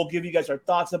 We'll give you guys our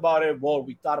thoughts about it. What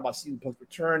we thought about CM Punk's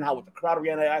return, how the crowd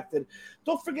reacted.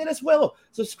 Don't forget as well,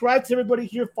 subscribe to everybody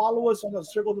here. Follow us on the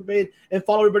Circle Debate, and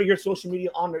follow everybody here on social media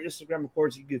on their Instagram. Of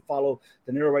course, you can follow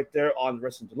De Niro right there on the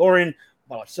Wrestling DeLorean.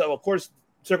 So, of course,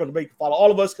 Circle Debate can follow all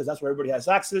of us because that's where everybody has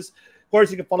access. Of course,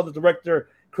 you can follow the director,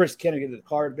 Chris Kennedy, the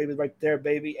card, baby, right there,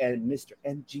 baby, and Mr.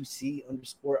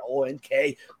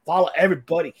 MGC_ONK. Follow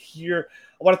everybody here.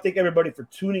 I want to thank everybody for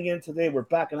tuning in today. We're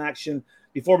back in action.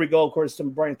 Before we go, of course, some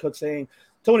Brian Cook saying,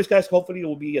 Tony's guys, hopefully it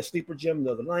will be a sleeper gem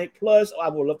the other night. Plus, I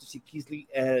would love to see Keithley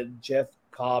and Jeff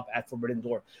Cobb at Forbidden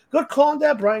Door. Good call on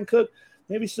that, Brian Cook.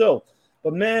 Maybe so.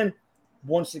 But, man,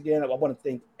 once again, I want to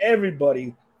thank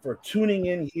everybody for tuning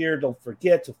in here. Don't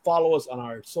forget to follow us on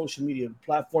our social media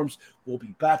platforms. We'll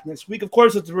be back next week. Of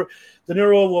course, De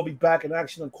Niro will be back in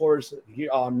action, of course, here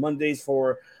on Mondays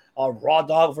for Raw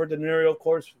Dog for De Niro, of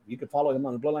course. You can follow him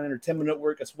on the Bloodline Entertainment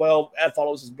Network as well. And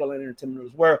follow us as Bloodline Entertainment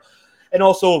as well. And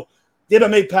also, the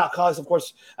MMA podcast, of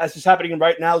course, as is happening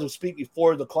right now as we speak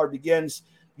before the card begins.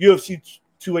 UFC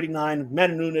 289,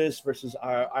 Amanda Nunes versus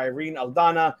Irene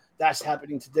Aldana. That's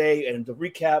happening today. And the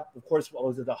recap, of course,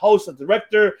 the host and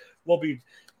director will be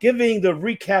giving the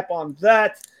recap on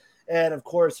that. And, of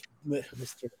course,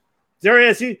 there he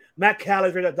is, Matt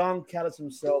Callis, Don Callis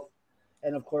himself.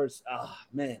 And, of course,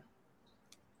 man,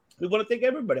 we want to thank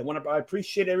everybody. I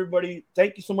appreciate everybody.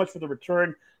 Thank you so much for the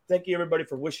return. Thank you, everybody,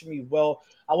 for wishing me well.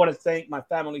 I want to thank my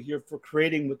family here for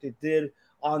creating what they did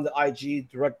on the IG,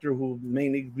 director who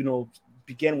mainly,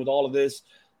 began with all of this.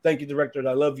 Thank you, director.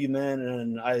 I love you, man.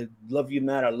 And I love you,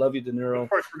 Matt. I love you, De Niro. Of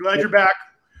course, we're glad you're back.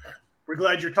 We're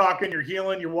glad you're talking, you're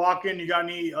healing, you're walking. You got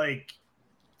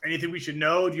anything we should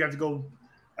know? Do you have to go?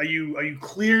 Are you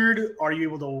cleared? Are you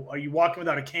walking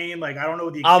without a cane? I don't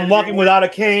know I'm walking without a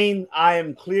cane. I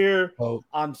am clear. Oh.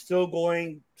 I'm still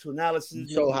going to analysis. I'm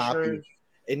so happy.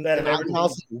 And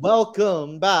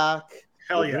welcome back.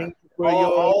 Hell yeah.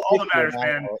 All that matters,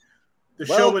 man. The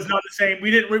show was not the same.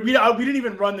 We didn't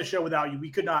even run the show without you.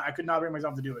 I could not bring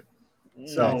myself to do it.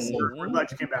 So we're glad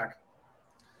you came back.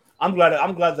 I'm glad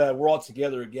that we're all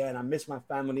together again. I miss my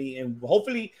family, and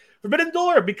hopefully Forbidden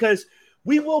Door, because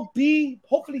we will be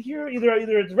hopefully here either at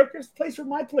the director's place or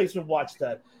my place to watch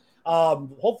that.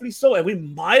 Hopefully so, and we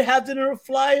might have dinner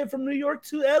fly from New York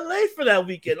to LA for that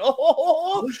weekend.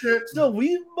 So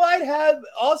we might have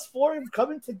us four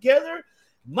coming together.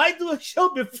 Might do a show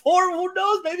before. Who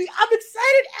knows? Maybe I'm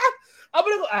excited. I'm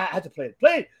gonna go. I had to play it.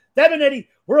 Play it. Damn it, Eddie.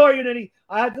 Where are you, Eddie?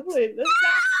 I had to play it. Let's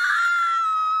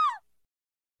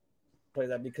play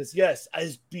that because yes,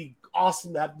 it'd be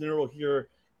awesome to have Nero here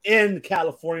in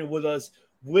California with us,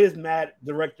 with Matt,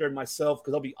 director, and myself,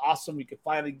 because it'll be awesome. We could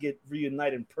finally get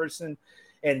reunited in person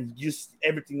and just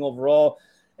everything overall.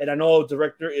 And I know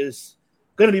director is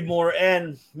gonna be more,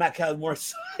 and Matt Cal is more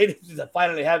excited to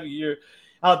finally have you here.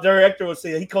 Our director will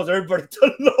say he calls everybody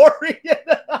DeLorean.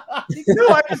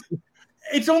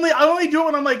 I only do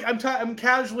it when I'm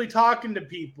casually talking to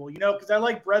people, because I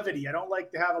like brevity. I don't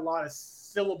like to have a lot of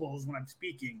syllables when I'm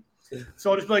speaking. So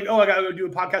I'll just be like, I gotta go do a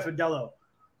podcast with Dello.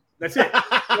 That's it.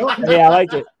 Yeah, I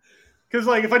like it. Because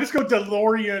if I just go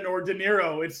DeLorean or De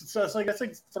Niro, that's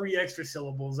like 3 extra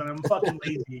syllables, and I'm fucking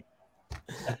lazy.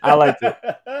 I like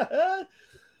it.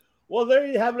 Well, there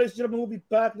you have it, ladies and gentlemen. We'll be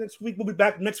back next week. We'll be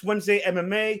back next Wednesday,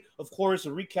 MMA. Of course, a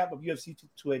recap of UFC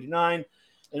 289.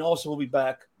 And also, we'll be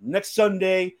back next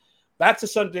Sunday. Back to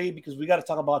Sunday, because we got to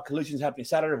talk about collisions happening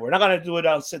Saturday. We're not going to do it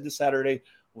on this Saturday.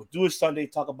 We'll do it Sunday,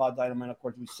 talk about Dynamite. Of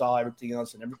course, we saw everything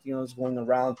else going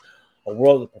around a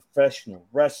world of professional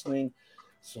wrestling.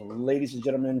 So, ladies and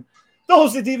gentlemen, the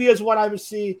host of DVS What I Would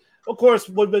See. Of course,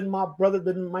 would have been my brother,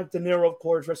 been Mike De Niro, of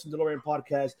course, Wrestling DeLorean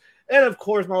podcast. And, of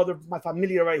course, my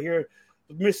familia right here,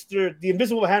 the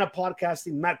Invisible Hannah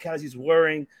podcasting, Matt Callis is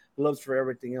wearing gloves for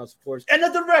everything else, of course. And the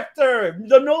director,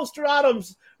 the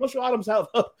Nostradamus,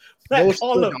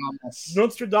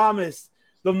 Nostradamus,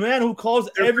 the man who calls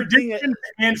everything.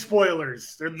 And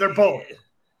spoilers. They're both.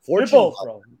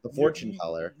 The fortune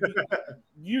teller.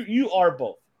 You are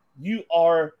both. You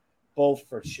are both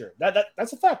for sure.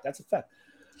 That's a fact. That's a fact.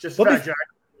 Just a fact, Jack.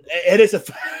 It is a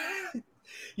fact.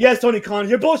 Yes, Tony Khan.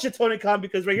 You're bullshit, Tony Khan,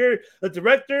 because right here, the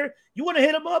director, you want to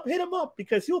hit him up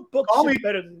because he'll book shit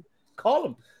better than call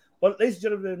him. But ladies and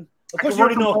gentlemen, of course you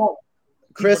already know.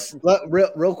 Chris,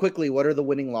 real quickly, what are the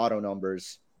winning lotto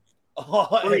numbers?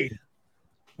 Three.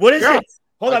 What is it?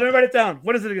 Hold on, let me write it down.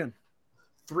 What is it again?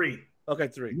 3. Okay,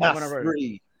 3. Yes,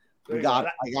 3. I got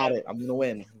it. I'm gonna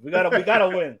win. We gotta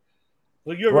win.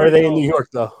 Well, where are they in New York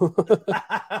though?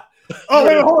 Oh,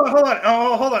 wait, hold on.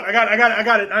 Oh, hold on. I got it. I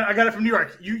got it from New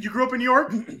York. You grew up in New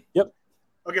York? Yep.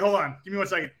 Okay, hold on. Give me 1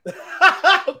 second.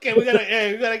 Okay, we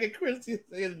gotta get Chris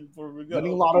in before we go.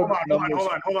 Hold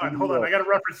on. I got a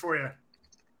reference for you.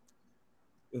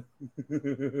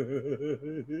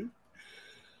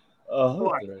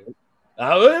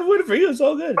 I'm waiting for you. It's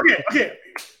all good. Okay.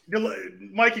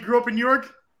 Mike, you grew up in New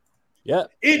York? Yeah.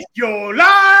 It's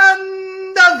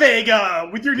Yolanda Vega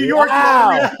with your New York.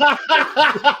 Wow.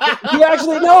 You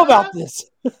actually know about this.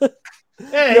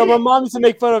 Hey. Yo, my mom used to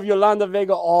make fun of Yolanda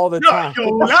Vega all the time.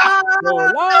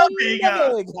 Yolanda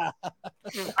Vega.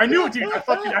 I knew it, dude.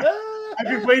 I've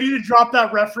been waiting to drop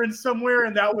that reference somewhere,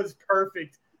 and that was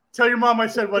perfect. Tell your mom I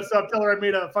said what's up. Tell her I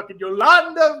made a fucking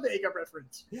Yolanda Vega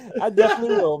reference. I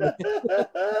definitely will.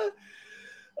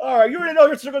 All right, you already know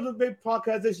your Circle of the Debate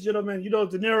podcast, ladies and gentlemen. You know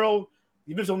De Niro,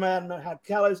 the Invisible Man, Matt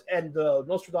Callis, and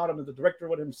Nostradamus, the director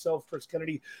with himself, Chris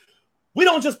Kennedy. We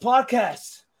don't just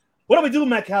podcast. What do we do,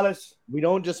 Matt Callis? We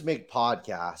don't just make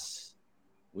podcasts.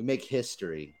 We make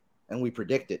history, and we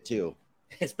predict it too.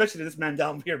 Especially this man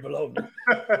down here below me.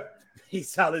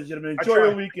 Peace out, ladies and gentlemen. Enjoy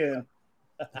your weekend.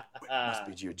 Must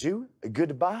bid you adieu, a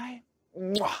goodbye,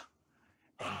 mwah,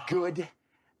 and good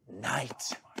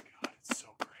night.